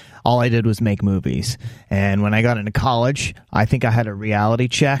up. All I did was make movies. And when I got into college, I think I had a reality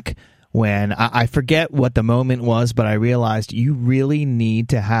check when I forget what the moment was, but I realized you really need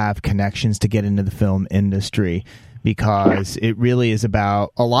to have connections to get into the film industry, because it really is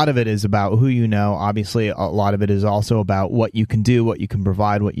about, a lot of it is about who you know. Obviously, a lot of it is also about what you can do, what you can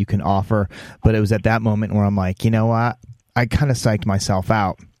provide, what you can offer. But it was at that moment where I'm like, you know what? I kind of psyched myself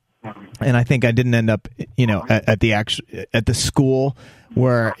out. And I think I didn't end up, at the school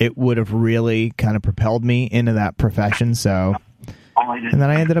where it would have really kind of propelled me into that profession. So, and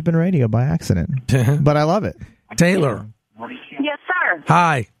then I ended up in radio by accident. But I love it. Taylor. Yes, sir.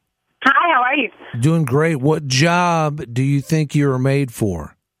 Hi. Hi, how are you? Doing great. What job do you think you were made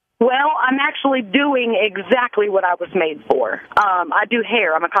for? Well, I'm actually doing exactly what I was made for. I do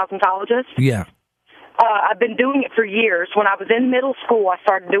hair. I'm a cosmetologist. Yeah. I've been doing it for years. When I was in middle school, I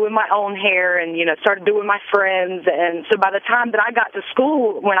started doing my own hair and, started doing my friends. And so by the time that I got to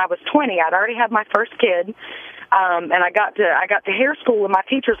school when I was 20, I'd already had my first kid. And I got to hair school, and my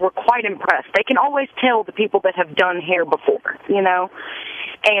teachers were quite impressed. They can always tell the people that have done hair before,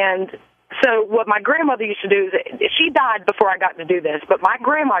 And so what my grandmother used to do is, she died before I got to do this, but my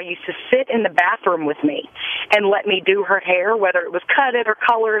grandma used to sit in the bathroom with me and let me do her hair, whether it was cut it or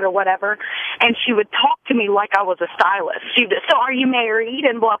colored or whatever. And she would talk to me like I was a stylist. She would, so are you married?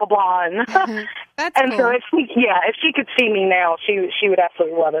 And blah, blah, blah. And, That's and cool. so if she could see me now, she would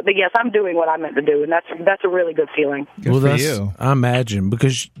absolutely love it. But yes, I'm doing what I meant to do, and that's a really good feeling. Good for you. I imagine,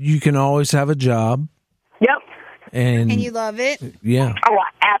 because you can always have a job. Yep. And you love it? Yeah. Oh,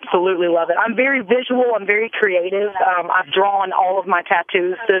 I absolutely love it. I'm very visual. I'm very creative. I've drawn all of my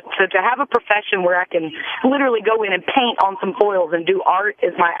tattoos. To have a profession where I can literally go in and paint on some foils and do art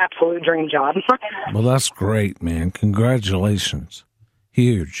is my absolute dream job. Well, that's great, man. Congratulations.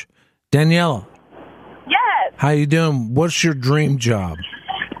 Huge. Daniela. Yes. How you doing? What's your dream job?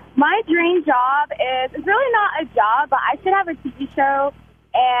 My dream job is, it's really not a job, but I should have a TV show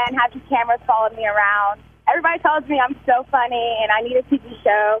and have two cameras following me around. Everybody tells me I'm so funny and I need a TV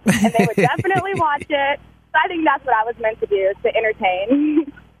show, and they would definitely watch it. So I think that's what I was meant to do, to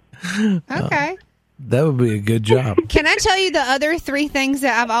entertain. Okay. That would be a good job. Can I tell you the other 3 things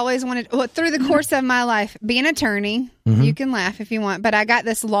that I've always wanted through the course of my life? Be an attorney. Mm-hmm. You can laugh if you want. But I got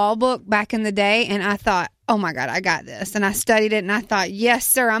this law book back in the day, and I thought, oh, my God, I got this. And I studied it, and I thought, yes,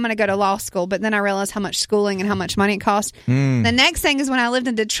 sir, I'm going to go to law school. But then I realized how much schooling and how much money it cost. The next thing is when I lived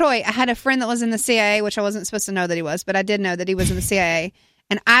in Detroit, I had a friend that was in the CIA, which I wasn't supposed to know that he was, but I did know that he was in the CIA.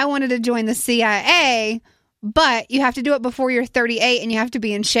 And I wanted to join the CIA, but you have to do it before you're 38, and you have to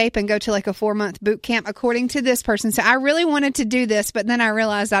be in shape and go to like a 4-month boot camp, according to this person. So I really wanted to do this, but then I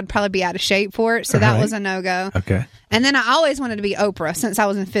realized I'd probably be out of shape for it. So that was a no-go. Okay. And then I always wanted to be Oprah since I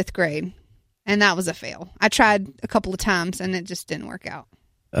was in 5th grade. And that was a fail. I tried a couple of times, and it just didn't work out.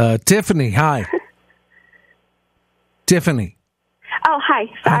 Tiffany, hi. Tiffany. Oh, hi.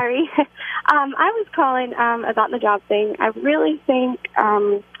 Sorry. I was calling about the job thing. I really think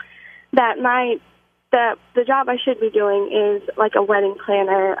that the job I should be doing is like a wedding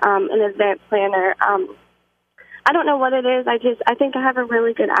planner, an event planner. I don't know what it is. I think I have a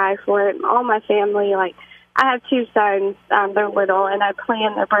really good eye for it. All my family, like, I have 2 sons. They're little, and I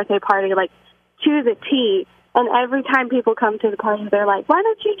plan their birthday party, like, to the T. And every time people come to the party, they're like, why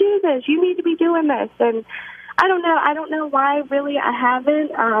don't you do this? You need to be doing this. And I don't know why really I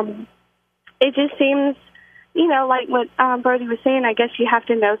haven't. It just seems, like what Brody was saying, I guess you have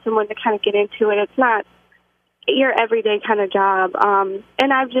to know someone to kind of get into it. It's not your everyday kind of job. And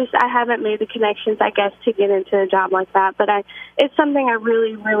I haven't made the connections, I guess, to get into a job like that. But it's something I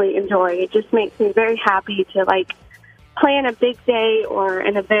really, really enjoy. It just makes me very happy to, like, plan a big day or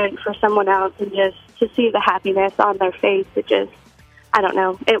an event for someone else and just to see the happiness on their face. It just, I don't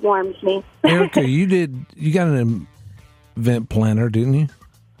know, it warms me. Erica, you got an event planner, didn't you?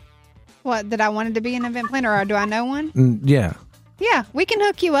 What, that I wanted to be an event planner, or do I know one? Yeah. Yeah, we can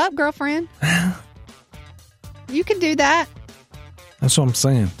hook you up, girlfriend. You can do that. That's what I'm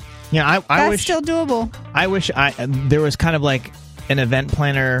saying. Yeah, I That's wish still doable. I wish there was kind of like an event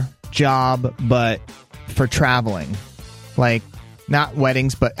planner job, but for traveling, like not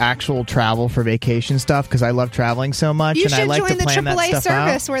weddings, but actual travel for vacation stuff. Because I love traveling so much, You and I should like join to the plan that AAA stuff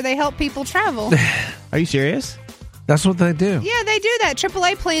service out. where they help people travel. Are you serious? That's what they do. Yeah, they do that.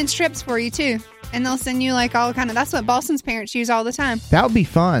 AAA plans trips for you too, and they'll send you like all kind of. That's what Boston's parents use all the time. That would be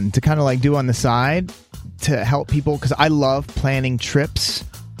fun to kind of like do on the side to help people, because I love planning trips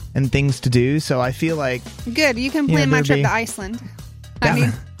and things to do. So I feel like Good, you can plan my trip to Iceland. I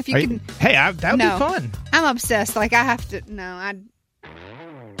mean, if you can. Hey, that would be fun. I'm obsessed. Like I have to. No,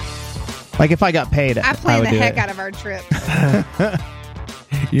 Like if I got paid, I plan would the do heck it. out of our trip.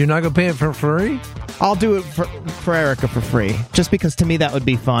 You're not going to pay it for free? I'll do it for Erica for free, just because to me that would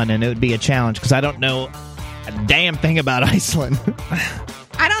be fun and it would be a challenge, because I don't know a damn thing about Iceland.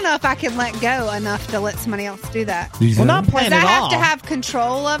 I don't know if I can let go enough to let somebody else do that. Well, not plan I at have all. to have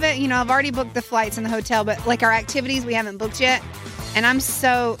control of it. You know, I've already booked the flights and the hotel, but like our activities we haven't booked yet, and I'm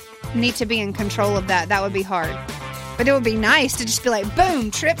so need to be in control of that. That would be hard, but it would be nice to just be like,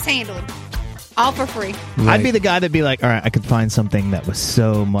 boom, trips handled, all for free. I'd be the guy that'd be like, all right, I could find something that was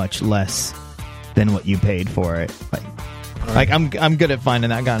so much less than what you paid for it. Like I'm good at finding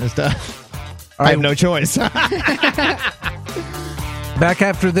that kind of stuff. I have no choice. Back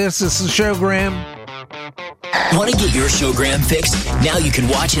after this is the Showgram. Want to get your Showgram fix? Now you can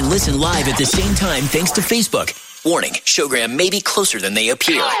watch and listen live at the same time thanks to Facebook. Warning, Showgram may be closer than they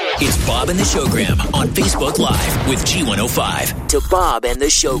appear. It's Bob and the Showgram on Facebook Live with G105. To Bob and the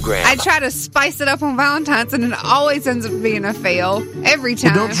Showgram. I try to spice it up on Valentine's, and it always ends up being a fail every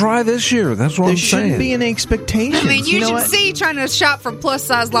time. Well, don't try this year. That's what I'm saying. Shouldn't be an expectation. I mean, you should see trying to shop for plus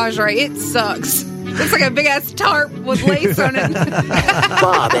size lingerie. It sucks. Looks like a big ass tarp with lace on it.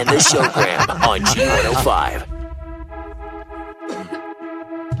 Bob and the Showgram on G105.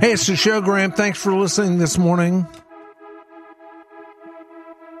 Hey, it's the Showgram. Thanks for listening this morning.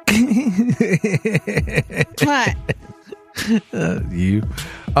 What? You.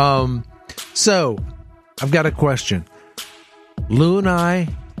 So, I've got a question. Lou and I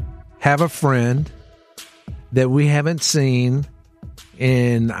have a friend that we haven't seen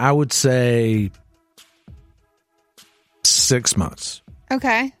in, I would say, 6 months.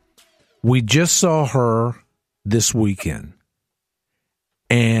 Okay. We just saw her this weekend,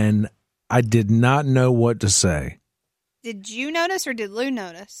 and I did not know what to say. Did you notice or did Lou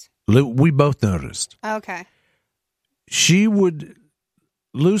notice? We both noticed. Okay.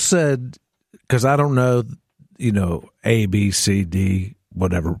 Lou said, because I don't know, A, B, C, D,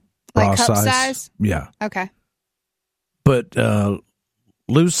 whatever. Like bra cup size? Yeah. Okay. But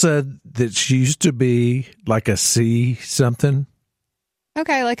Lou said that she used to be like a C something.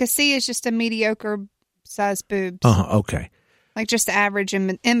 Okay, like a C is just a mediocre size boobs. Okay. Like just average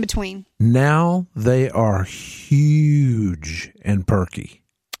in between. Now they are huge and perky.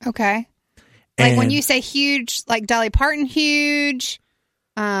 Okay. Like when you say huge, like Dolly Parton huge.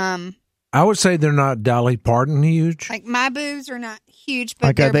 I would say they're not Dolly Parton huge. Like my boobs are not huge, but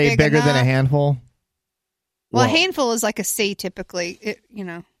Like, they're are they bigger enough. than a handful? Well, a handful is like a C typically,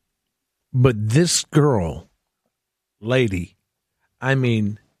 But this lady, I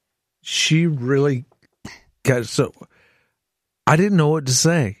mean, she really got so. I didn't know what to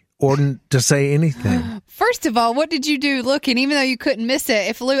say or to say anything. First of all, what did you do looking, even though you couldn't miss it?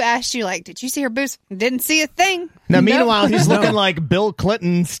 If Lou asked you, like, did you see her boobs? Didn't see a thing. Now, meanwhile, he's looking like Bill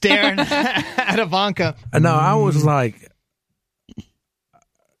Clinton staring at Ivanka. No, I was like,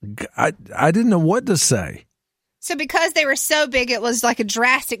 I didn't know what to say. So because they were so big, it was like a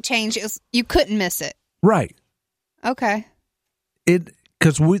drastic change. You couldn't miss it. Right. Okay.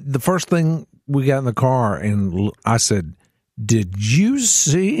 Because the first thing we got in the car, and I said, "Did you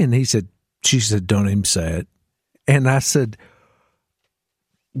see?" And she said, "Don't even say it." And I said,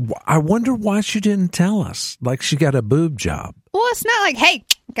 "I wonder why she didn't tell us. Like she got a boob job." Well, it's not like, hey,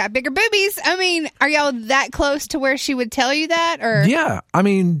 got bigger boobies. I mean, are y'all that close to where she would tell you that? Or Yeah, I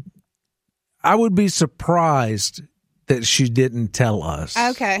mean, I would be surprised that she didn't tell us.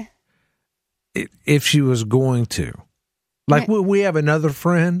 Okay. If she was going to. Like, we have another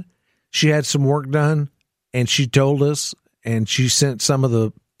friend. She had some work done, and she told us, and she sent some of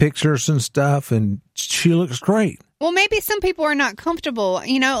the pictures and stuff, and she looks great. Well, maybe some people are not comfortable.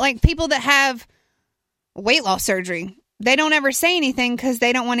 Like people that have weight loss surgery, they don't ever say anything because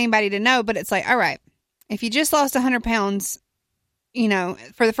they don't want anybody to know. But it's like, all right, if you just lost 100 pounds,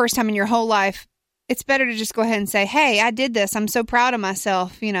 for the first time in your whole life, it's better to just go ahead and say, hey, I did this. I'm so proud of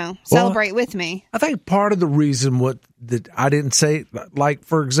myself. Celebrate with me. I think part of the reason that I didn't say, like,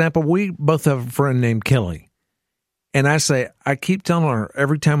 for example, we both have a friend named Kelly. And I keep telling her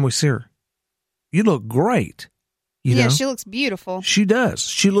every time we see her, you look great. You know? She looks beautiful. She does.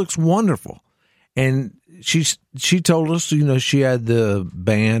 She looks wonderful. And she told us, she had the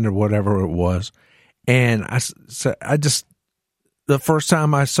band or whatever it was. And the first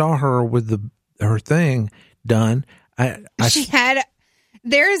time I saw her with her thing done,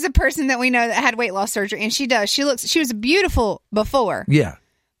 there is a person that we know that had weight loss surgery, and she does. She was beautiful before. Yeah.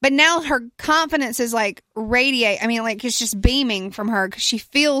 But now her confidence is like radiate. I mean, like it's just beaming from her because she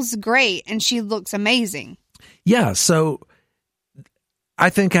feels great and she looks amazing. Yeah. So I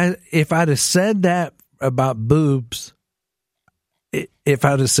think if I'd have said that about boobs, if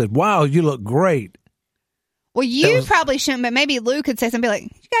I'd have said, wow, you look great. Well, you probably shouldn't, but maybe Lou could say something like, you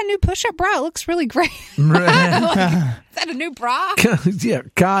got a new push-up bra? It looks really great. Is that a new bra? Yeah.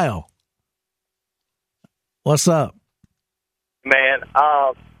 Kyle. What's up? Man,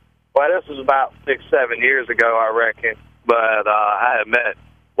 well, this was about 6-7 years ago, I reckon. But I had met,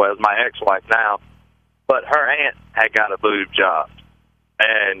 well, my ex-wife now, but her aunt had got a boob job.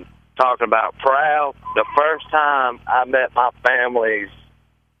 And talking about proud, the first time I met my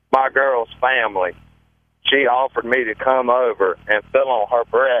girl's family, she offered me to come over and feel on her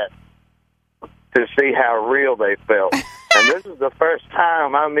breast to see how real they felt. And this is the first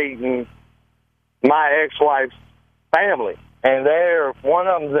time I'm meeting my ex-wife's family. And one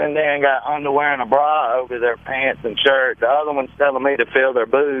of them's in there and got underwear and a bra over their pants and shirt. The other one's telling me to feel their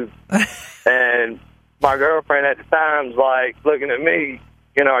boobs. And my girlfriend at the time's like looking at me,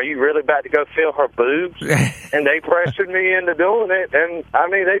 are you really about to go feel her boobs? And they pressured me into doing it. And, I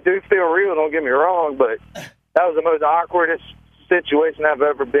mean, they do feel real, don't get me wrong, but that was the most awkwardest situation I've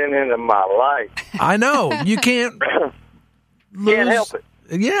ever been in my life. I know. You can't Can't help it.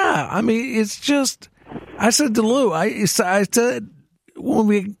 Yeah. I mean, it's just, I said to Lou, I said, when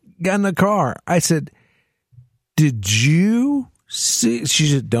we got in the car, I said, did you see? She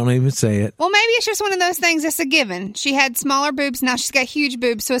said, don't even say it. Well, maybe it's just one of those things that's a given. She had smaller boobs. Now she's got huge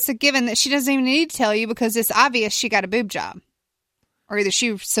boobs. So it's a given that she doesn't even need to tell you because it's obvious she got a boob job. Or either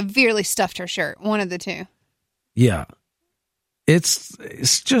she severely stuffed her shirt. One of the two. Yeah. It's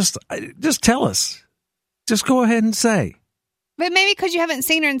just tell us. Just go ahead and say. But maybe because you haven't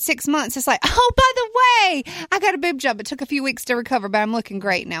seen her in 6 months, it's like, oh, by the way, I got a boob job. It took a few weeks to recover, but I'm looking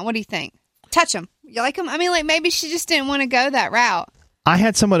great now. What do you think? Touch them. You like them? I mean, like maybe she just didn't want to go that route. I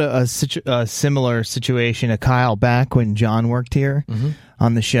had somewhat a similar situation to Kyle back when John worked here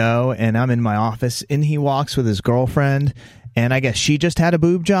on the show, and I'm in my office, and he walks with his girlfriend, and I guess she just had a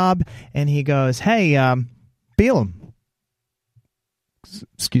boob job, and he goes, hey, feel them.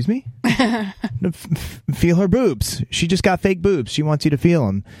 Excuse me? Feel her boobs. She just got fake boobs. She wants you to feel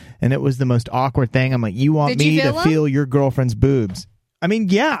them. And it was the most awkward thing. I'm like, you want me to feel your girlfriend's boobs? I mean,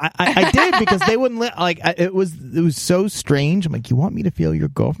 yeah, I did because they wouldn't let, like, it was so strange. I'm like, you want me to feel your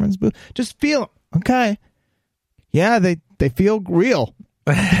girlfriend's boobs? Just feel them. Okay. Yeah, they feel real.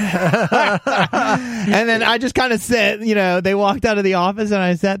 And then I just kind of sat, they walked out of the office and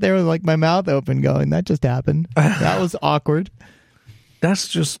I sat there with like my mouth open going, that just happened. That was awkward. That's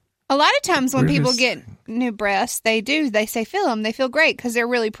just... A lot of times when people get new breasts, they say feel them. They feel great because they're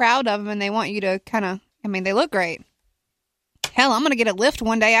really proud of them and they want you to they look great. Hell, I'm going to get a lift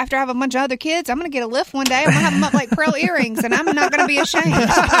one day after I have a bunch of other kids. I'm going to get a lift one day. I'm going to have them up like pearl earrings and I'm not going to be ashamed.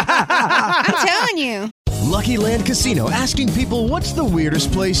 I'm telling you. Lucky Land Casino, asking people, what's the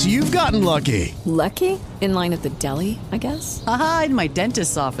weirdest place you've gotten lucky? Lucky? In line at the deli, I guess? Aha, in my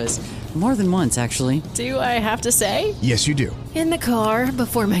dentist's office. More than once, actually. Do I have to say? Yes, you do. In the car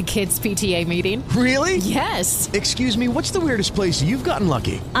before my kids' PTA meeting. Really? Yes. Excuse me, what's the weirdest place you've gotten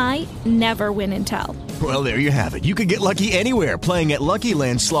lucky? I never win and tell. Well, there you have it. You can get lucky anywhere, playing at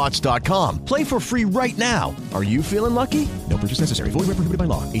LuckyLandSlots.com. Play for free right now. Are you feeling lucky? No purchase necessary. Void where prohibited by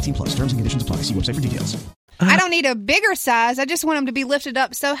law. 18+. Terms and conditions apply. See website for details. I don't need a bigger size. I just want them to be lifted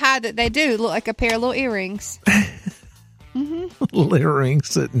up so high that they do look like a pair of little earrings. Little earrings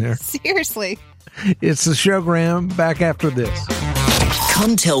sitting there. Seriously. It's the Showgram. Back after this.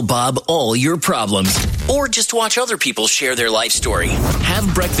 Come tell Bob all your problems, or just watch other people share their life story.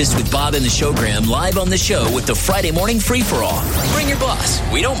 Have breakfast with Bob and the Showgram live on the show with the Friday morning free-for-all. Bring your boss.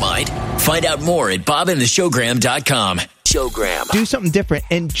 We don't mind. Find out more at bobandtheshowgram.com. Showgram. Do something different,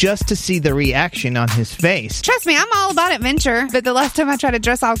 and just to see the reaction on his face. Trust me, I'm all about adventure. But the last time I tried to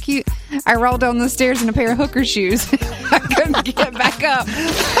dress all cute, I rolled down the stairs in a pair of hooker shoes. I couldn't get back up.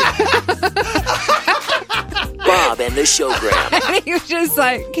 Bob and and the Showgram. And he was just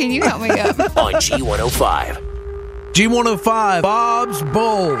like, can you help me up? On G105. G105, Bob's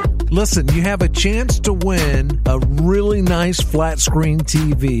Bowl. Listen, you have a chance to win a really nice flat screen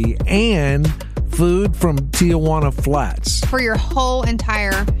TV and food from Tijuana Flats. For your whole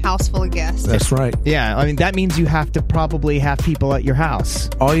entire house full of guests. That's right. Yeah, I mean, that means you have to probably have people at your house.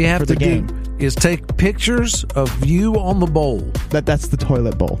 All you have to do is take pictures of you on the bowl. That's the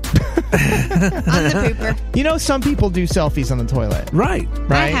toilet bowl. On the pooper. You know, some people do selfies on the toilet. Right.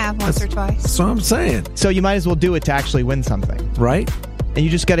 I have once or twice. That's what I'm saying. So you might as well do it to actually win something. Right. And you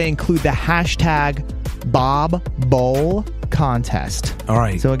just got to include the hashtag Bob Bowl Contest. All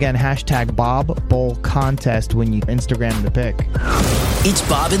right. So again, hashtag Bob Bowl Contest when you Instagram the pic. It's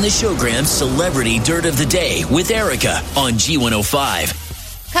Bob and the Showgram Celebrity Dirt of the Day with Erica on G105.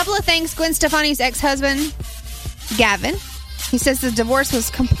 Couple of things. Gwen Stefani's ex-husband, Gavin, he says the divorce was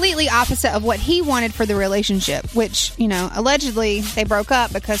completely opposite of what he wanted for the relationship, which, you know, allegedly they broke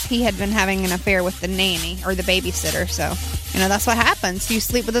up because he had been having an affair with the nanny or the babysitter. So, you know, that's what happens. You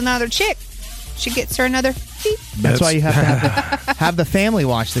sleep with another chick, she gets her another beep. That's why you have to have the family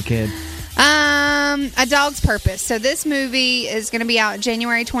watch the kid. A Dog's Purpose. So this movie is going to be out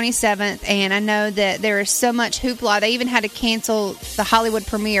January 27th, and I know that there is so much hoopla. They even had to cancel the Hollywood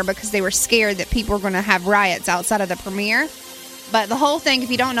premiere because they were scared that people were going to have riots outside of the premiere. But the whole thing,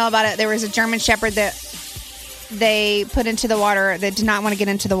 if you don't know about it, there was a German Shepherd that they put into the water that did not want to get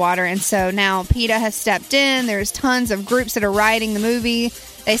into the water, and so now PETA has stepped in. There's tons of groups that are rioting the movie.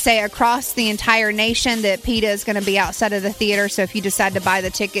 They say across the entire nation that PETA is going to be outside of the theater, so if you decide to buy the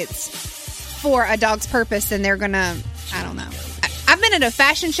tickets for A Dog's Purpose, then they're going to, I don't know. I've been at a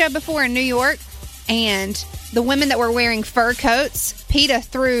fashion show before in New York, and the women that were wearing fur coats, PETA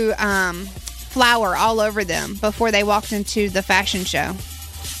threw flour all over them before they walked into the fashion show.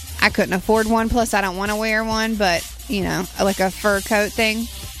 I couldn't afford one, plus I don't want to wear one, but, you know, like a fur coat thing.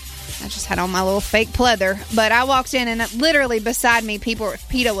 I just had on my little fake pleather. But I walked in, and literally beside me,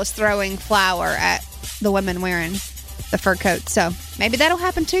 PETA was throwing flour at the women wearing the fur coat. So maybe that'll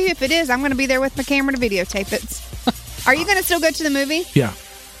happen to you. If it is, I'm going to be there with my camera to videotape it. Are you going to still go to the movie? Yeah.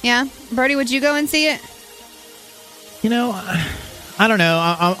 Yeah? Brody, would you go and see it? You know, I don't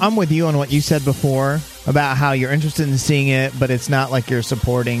know. I'm with you on what you said before about how you're interested in seeing it, but it's not like you're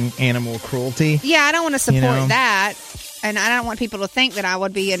supporting animal cruelty. Yeah, I don't want to support that. And I don't want people to think that I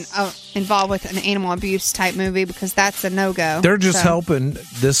would be involved with an animal abuse type movie, because that's a no-go. They're just helping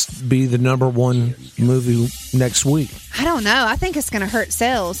this be the #1 movie next week. I don't know. I think it's going to hurt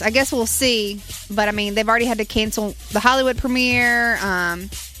sales. I guess we'll see. But, I mean, they've already had to cancel the Hollywood premiere.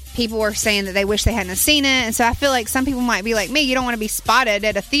 People were saying that they wish they hadn't seen it. And so I feel like some people might be like me. You don't want to be spotted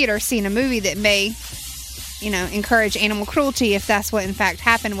at a theater seeing a movie that may, you know, encourage animal cruelty if that's what in fact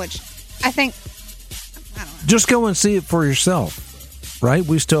happened, which I think... Just go and see it for yourself, right?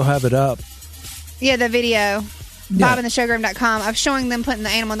 We still have it up. Yeah, the video. BobandtheShowgram.com. I'm showing them putting the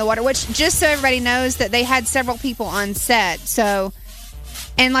animal in the water, which, just so everybody knows, that they had several people on set. So,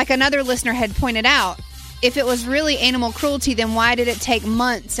 and like another listener had pointed out, if it was really animal cruelty, then why did it take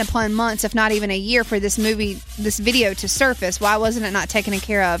months upon months, if not even a year, for this video to surface? Why wasn't it not taken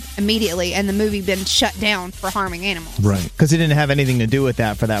care of immediately and the movie been shut down for harming animals? Right. Because it didn't have anything to do with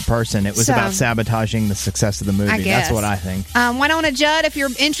that for that person. It was about sabotaging the success of the movie. I guess. That's what I think. Winona Judd, if you're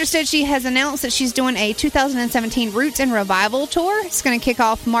interested, she has announced that she's doing a 2017 Roots and Revival tour. It's going to kick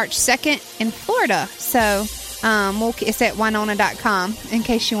off March 2nd in Florida. So... it's at Winona.com in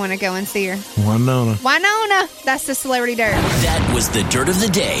case you want to go and see her. Winona. That's the celebrity dirt. That was the Dirt of the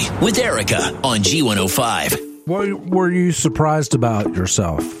Day with Erica on G105. What were you surprised about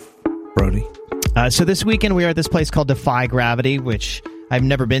yourself, Brody? So this weekend we are at this place called Defy Gravity, which I've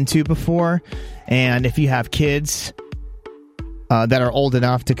never been to before. And if you have kids that are old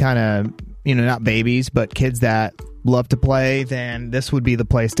enough to kind of, you know, not babies, but kids that love to play, then this would be the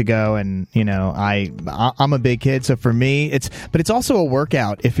place to go. And you know, I'm a big kid, so for me it's also a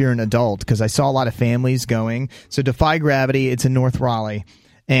workout if you're an adult, because I saw a lot of families going. So Defy Gravity, it's in North Raleigh,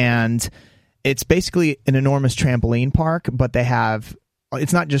 and it's basically an enormous trampoline park, but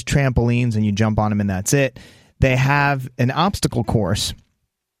it's not just trampolines and you jump on them and that's it. They have an obstacle course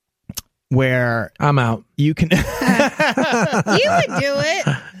where I'm out. You can You would do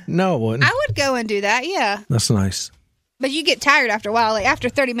it. No, it wouldn't. I would go and do that, yeah. That's nice. But you get tired after a while, like after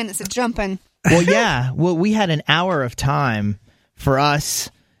 30 minutes of jumping. Well, yeah. Well, we had an hour of time for us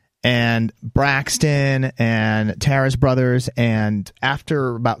and Braxton and Tara's brothers, and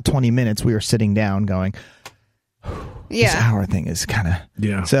after about 20 minutes, we were sitting down going, this hour thing is kind of...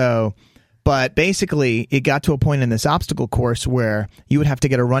 Yeah. So... But basically, it got to a point in this obstacle course where you would have to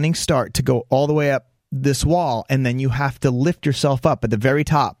get a running start to go all the way up this wall, and then you have to lift yourself up at the very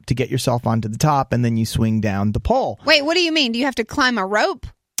top to get yourself onto the top, and then you swing down the pole. Wait, what do you mean? Do you have to climb a rope?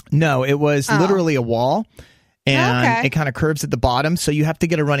 No, it was literally a wall, and it kind of curves at the bottom, so you have to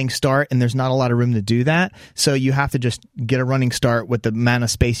get a running start, and there's not a lot of room to do that, so you have to just get a running start with the amount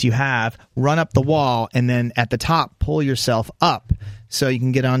of space you have, run up the wall, and then at the top, pull yourself up so you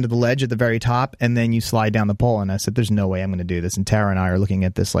can get onto the ledge at the very top, and then you slide down the pole. And I said, there's no way I'm going to do this, and Tara and I are looking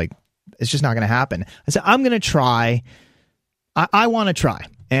at this like, it's just not going to happen. I said, I'm going to try. I want to try.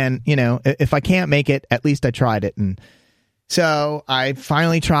 And, you know, if I can't make it, at least I tried it. And so I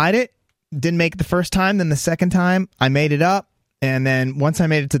finally tried it. Didn't make it the first time. Then the second time, I made it up. And then once I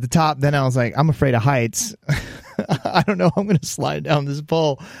made it to the top, then I was like, I'm afraid of heights. I don't know how I'm going to slide down this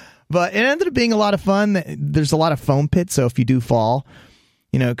pole. But it ended up being a lot of fun. There's a lot of foam pits. So if you do fall,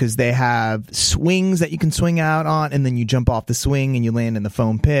 you know, because they have swings that you can swing out on, and then you jump off the swing and you land in the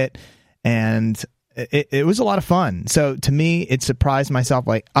foam pit. And it was a lot of fun. So to me, it surprised myself.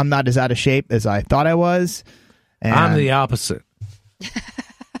 Like, I'm not as out of shape as I thought I was. And I'm the opposite.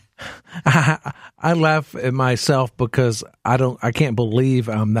 I laugh at myself because I can't believe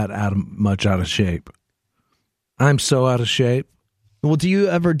I'm that much out of shape. I'm so out of shape. Well, do you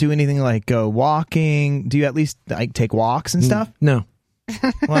ever do anything like go walking? Do you at least like take walks and stuff? No.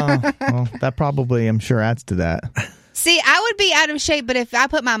 Well, that probably, I'm sure, adds to that. See, I would be out of shape, but if I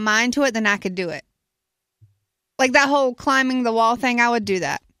put my mind to it, then I could do it. Like that whole climbing the wall thing, I would do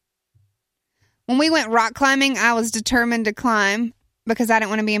that. When we went rock climbing, I was determined to climb because I didn't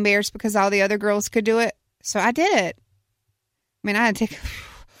want to be embarrassed because all the other girls could do it. So I did it. I mean, I had to take...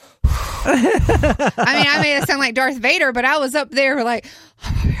 I made it sound like Darth Vader, but I was up there like...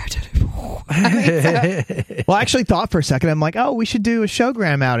 Well, I actually thought for a second, I'm like, oh, we should do a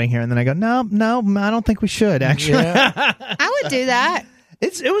Showgram outing here. And then I go, no, I don't think we should, actually. Yeah. I would do that.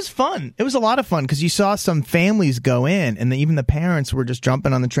 It was fun. It was a lot of fun because you saw some families go in, and then even the parents were just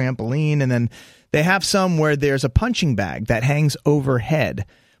jumping on the trampoline. And then they have some where there's a punching bag that hangs overhead,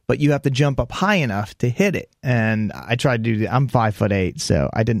 but you have to jump up high enough to hit it. And I tried to do that. I'm 5'8", so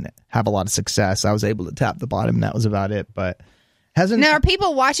I didn't have a lot of success. I was able to tap the bottom, and that was about it. But now, are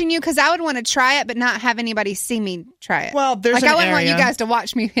people watching you? Because I would want to try it, but not have anybody see me try it. Well, there's like I wouldn't want you guys to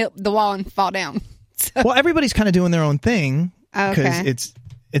watch me hit the wall and fall down. So. Well, everybody's kind of doing their own thing because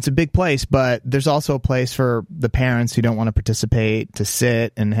it's a big place, but there's also a place for the parents who don't want to participate to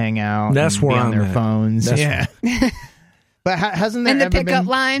sit and hang out. That's and where be on I'm their at. phones. That's But hasn't there in the ever pickup been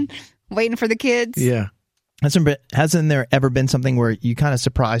line, waiting for the kids? Yeah. Hasn't there ever been something where you kind of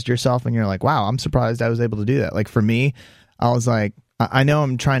surprised yourself and you're like, wow, I'm surprised I was able to do that? Like for me, I was like, I know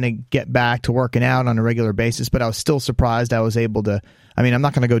I'm trying to get back to working out on a regular basis, but I was still surprised I was able to. I mean, I'm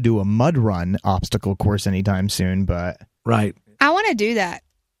not going to go do a mud run obstacle course anytime soon, but. Right. I want to do that.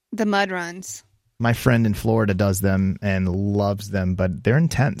 The mud runs. My friend in Florida does them and loves them, but they're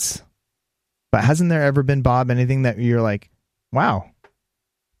intense. But hasn't there ever been, Bob, anything that you're like, wow,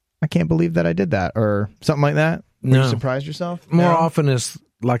 I can't believe that I did that, or something like that? Where No. you surprised yourself? More often it's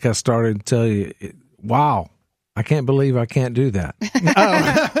like I started to tell you, wow, I can't believe I can't do that.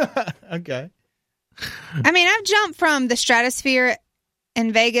 Oh, okay. I mean, I've jumped from the stratosphere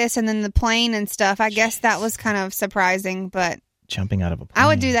in Vegas and then the plane and stuff. I guess that was kind of surprising, but jumping out of a plane. I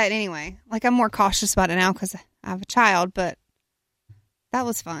would do that anyway. Like, I'm more cautious about it now because I have a child, but that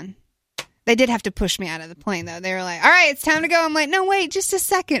was fun. They did have to push me out of the plane, though. They were like, all right, it's time to go. I'm like, no, wait, just a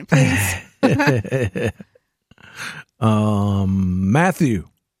second, please. Matthew.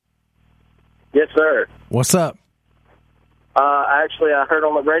 Yes, sir. What's up? Actually, I heard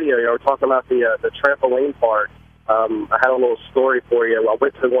on the radio you were talking about the trampoline park. I had a little story for you. I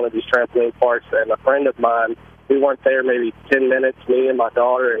went to one of these trampoline parks, and a friend of mine, we weren't there maybe 10 minutes, me and my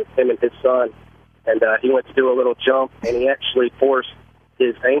daughter and him and his son, and he went to do a little jump, and he actually forced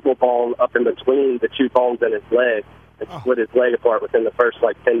his ankle bone up in between the two bones in his leg and split his leg apart within the first,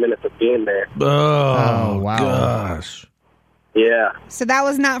 10 minutes of being there. Oh, wow. Gosh. Yeah. So that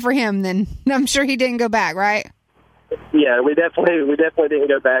was not for him then. I'm sure he didn't go back, right? Yeah, we definitely didn't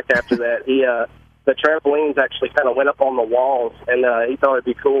go back after that. The trampolines actually kind of went up on the walls, and he thought it'd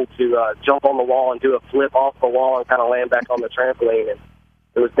be cool to jump on the wall and do a flip off the wall and kind of land back on the trampoline. And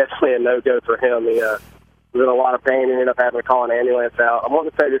it was definitely a no-go for him. He was in a lot of pain and ended up having to call an ambulance out. I want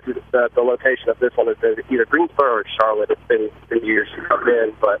to say this is the location of this one is either Greensboro or Charlotte. It's been years since I've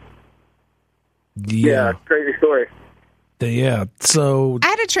been, but yeah, crazy story. Yeah, so I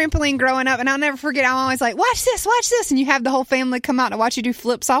had a trampoline growing up, and I'll never forget. I'm always like, watch this, and you have the whole family come out to watch you do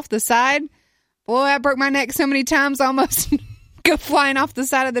flips off the side. Boy, I broke my neck so many times, I almost go flying off the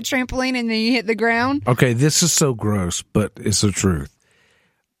side of the trampoline, and then you hit the ground. Okay, this is so gross, but it's the truth.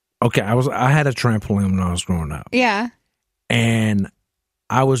 Okay, I had a trampoline when I was growing up. Yeah. And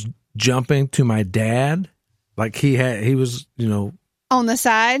I was jumping to my dad. Like he was, on the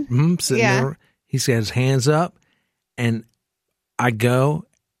side. Sitting there. He's got his hands up, and I go,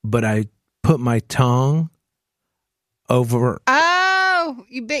 but I put my tongue over. Oh,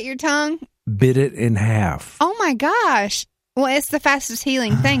 you bit your tongue? Bit it in half. Oh my gosh. Well, it's the fastest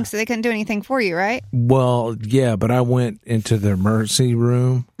healing thing, so they couldn't do anything for you, right? Well, yeah, but I went into the emergency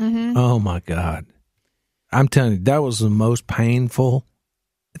room. Mm-hmm. Oh my God. I'm telling you, that was the most painful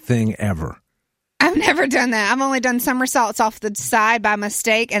thing ever. I've never done that. I've only done somersaults off the side by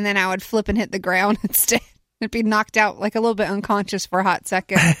mistake, and then I would flip and hit the ground instead. I'd be knocked out like a little bit unconscious for a hot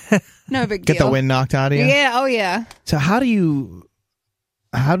second. No big deal. Get the wind knocked out of you? Yeah, oh yeah. So how do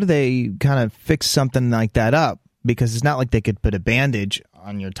they kind of fix something like that up? Because it's not like they could put a bandage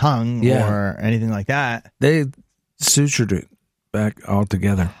on your tongue or anything like that. They sutured it back all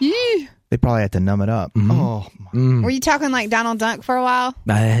together. Yeah. They probably had to numb it up. Mm-hmm. Oh, Were you talking like Donald Duck for a while?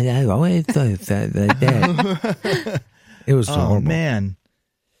 I always thought that like that. It was horrible. Man.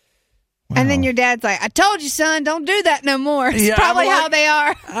 Wow. And then your dad's like, I told you, son, don't do that no more. It's probably how they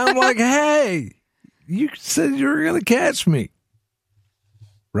are. I'm like, hey, you said you were going to catch me.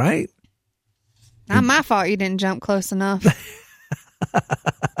 Right? Not my fault you didn't jump close enough.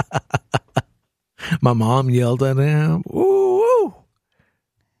 My mom yelled at him. Ooh.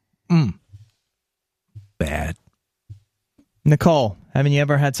 Bad. Nicole, haven't you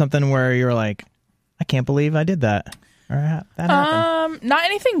ever had something where you're like, I can't believe I did that? Or that happened? Not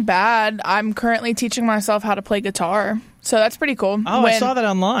anything bad. I'm currently teaching myself how to play guitar. So that's pretty cool. Oh, I saw that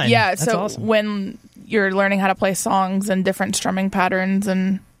online. Yeah, that's so awesome. when you're learning how to play songs and different strumming patterns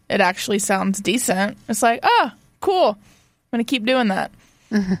and it actually sounds decent, it's like, cool. I'm going to keep doing that.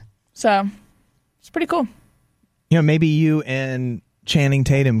 So it's pretty cool. Maybe you and Channing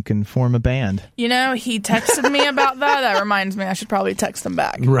Tatum can form a band. He texted me about that. That reminds me I should probably text him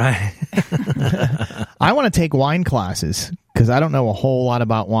back. Right. I want to take wine classes because I don't know a whole lot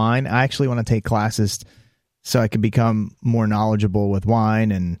about wine. I actually want to take classes so I can become more knowledgeable with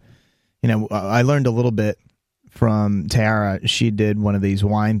wine. And, I learned a little bit from Tara. She did one of these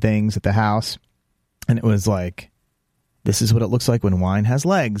wine things at the house, and it was like, this is what it looks like when wine has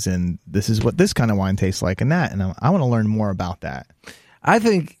legs, and this is what this kind of wine tastes like, and that. And I want to learn more about that. I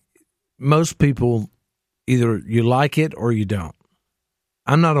think most people, either you like it or you don't.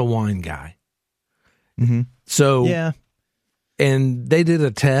 I'm not a wine guy. Mm-hmm. So, yeah. And they did a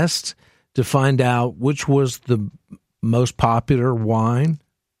test to find out which was the most popular wine.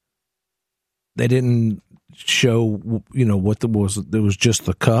 They didn't show, what there was just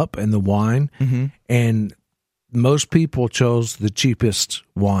the cup and the wine. Mm-hmm. And most people chose the cheapest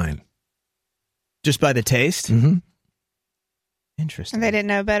wine. Just by the taste? Mm-hmm. Interesting. And they didn't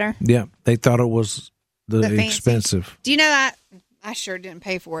know better? Yeah, they thought it was the fancy. expensive. Do you know that? I sure didn't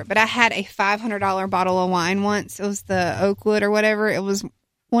pay for it, but I had a $500 bottle of wine once. It was the Oakwood or whatever. It was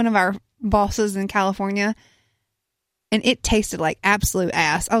one of our bosses in California, and it tasted like absolute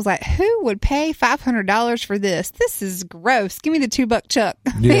ass. I was like, who would pay $500 for this? This is gross. Give me the $2 chuck.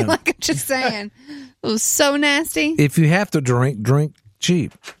 Yeah. I'm just saying. It was so nasty. If you have to drink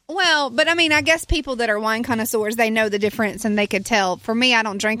cheap. Well, but I guess people that are wine connoisseurs, they know the difference and they could tell. For me, I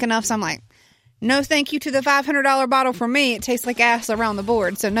don't drink enough, so I'm like, no thank you to the $500 bottle for me. It tastes like ass around the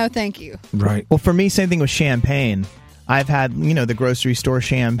board, so no thank you. Right. Well, for me, same thing with champagne. I've had, the grocery store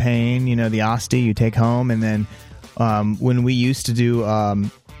champagne, the Asti you take home, and then when we used to do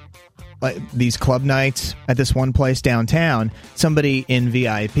like these club nights at this one place downtown, somebody in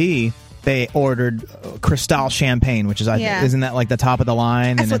VIP, they ordered Cristal champagne, which is isn't that like the top of the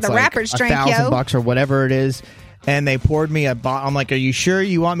line? That's and what it's the like rappers drink, yo. $1,000 or whatever it is. And they poured me a bottle. I'm like, are you sure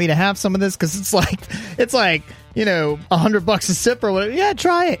you want me to have some of this? Because it's like $100 a sip or whatever. Yeah,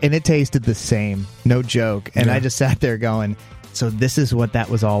 try it. And it tasted the same. No joke. And I just sat there going, so this is what that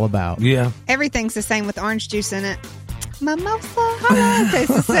was all about. Yeah. Everything's the same with orange juice in it. Mimosa, it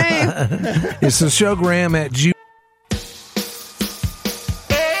tastes the same. It's the Showgram at G.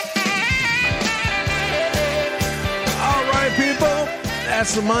 All right, people.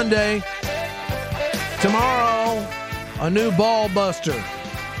 That's the Monday. Tomorrow, a new ball buster.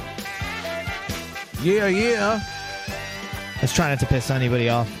 Yeah. Let's try not to piss anybody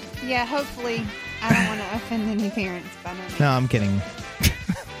off. Yeah, hopefully. I don't want to offend any parents by no means. No, I'm kidding.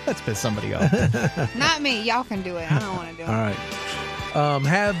 Let's piss somebody off. Not me. Y'all can do it. I don't want to do it. All right.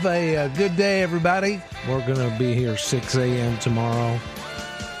 Have a good day, everybody. We're going to be here 6 a.m. tomorrow.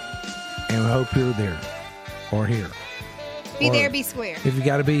 And we hope you're there or here. Be there, be square. If you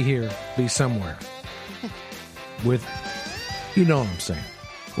got to be here, be somewhere. With, you know what I'm saying.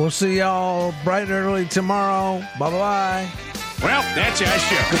 We'll see y'all bright and early tomorrow. Bye-bye. Well, that's our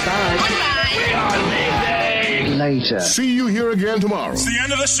show. Goodbye. We are leaving. Later. See you here again tomorrow. It's the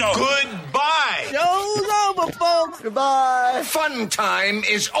end of the show. Goodbye. Show's over, folks. Goodbye. Fun time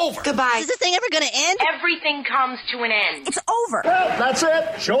is over. Goodbye. Is this thing ever going to end? Everything comes to an end. It's over. Well, that's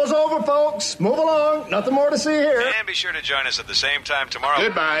it. Show's over, folks. Move along. Nothing more to see here. And be sure to join us at the same time tomorrow.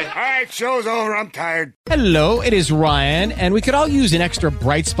 Goodbye. All right, show's over. I'm tired. Hello, it is Ryan, and we could all use an extra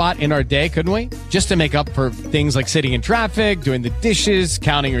bright spot in our day, couldn't we? Just to make up for things like sitting in traffic, doing the dishes,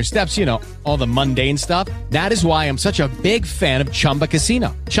 counting your steps, you know, all the mundane stuff. That is why I'm such a big fan of Chumba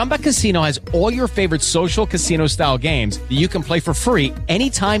Casino. Chumba Casino has all your favorite social casino-style games that you can play for free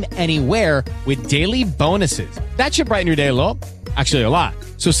anytime, anywhere with daily bonuses. That should brighten your day a little. Actually, a lot.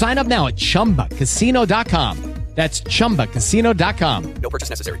 So sign up now at ChumbaCasino.com. That's ChumbaCasino.com. No purchase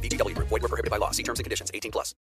necessary. VGW Group. Void where prohibited by law. See terms and conditions. 18+.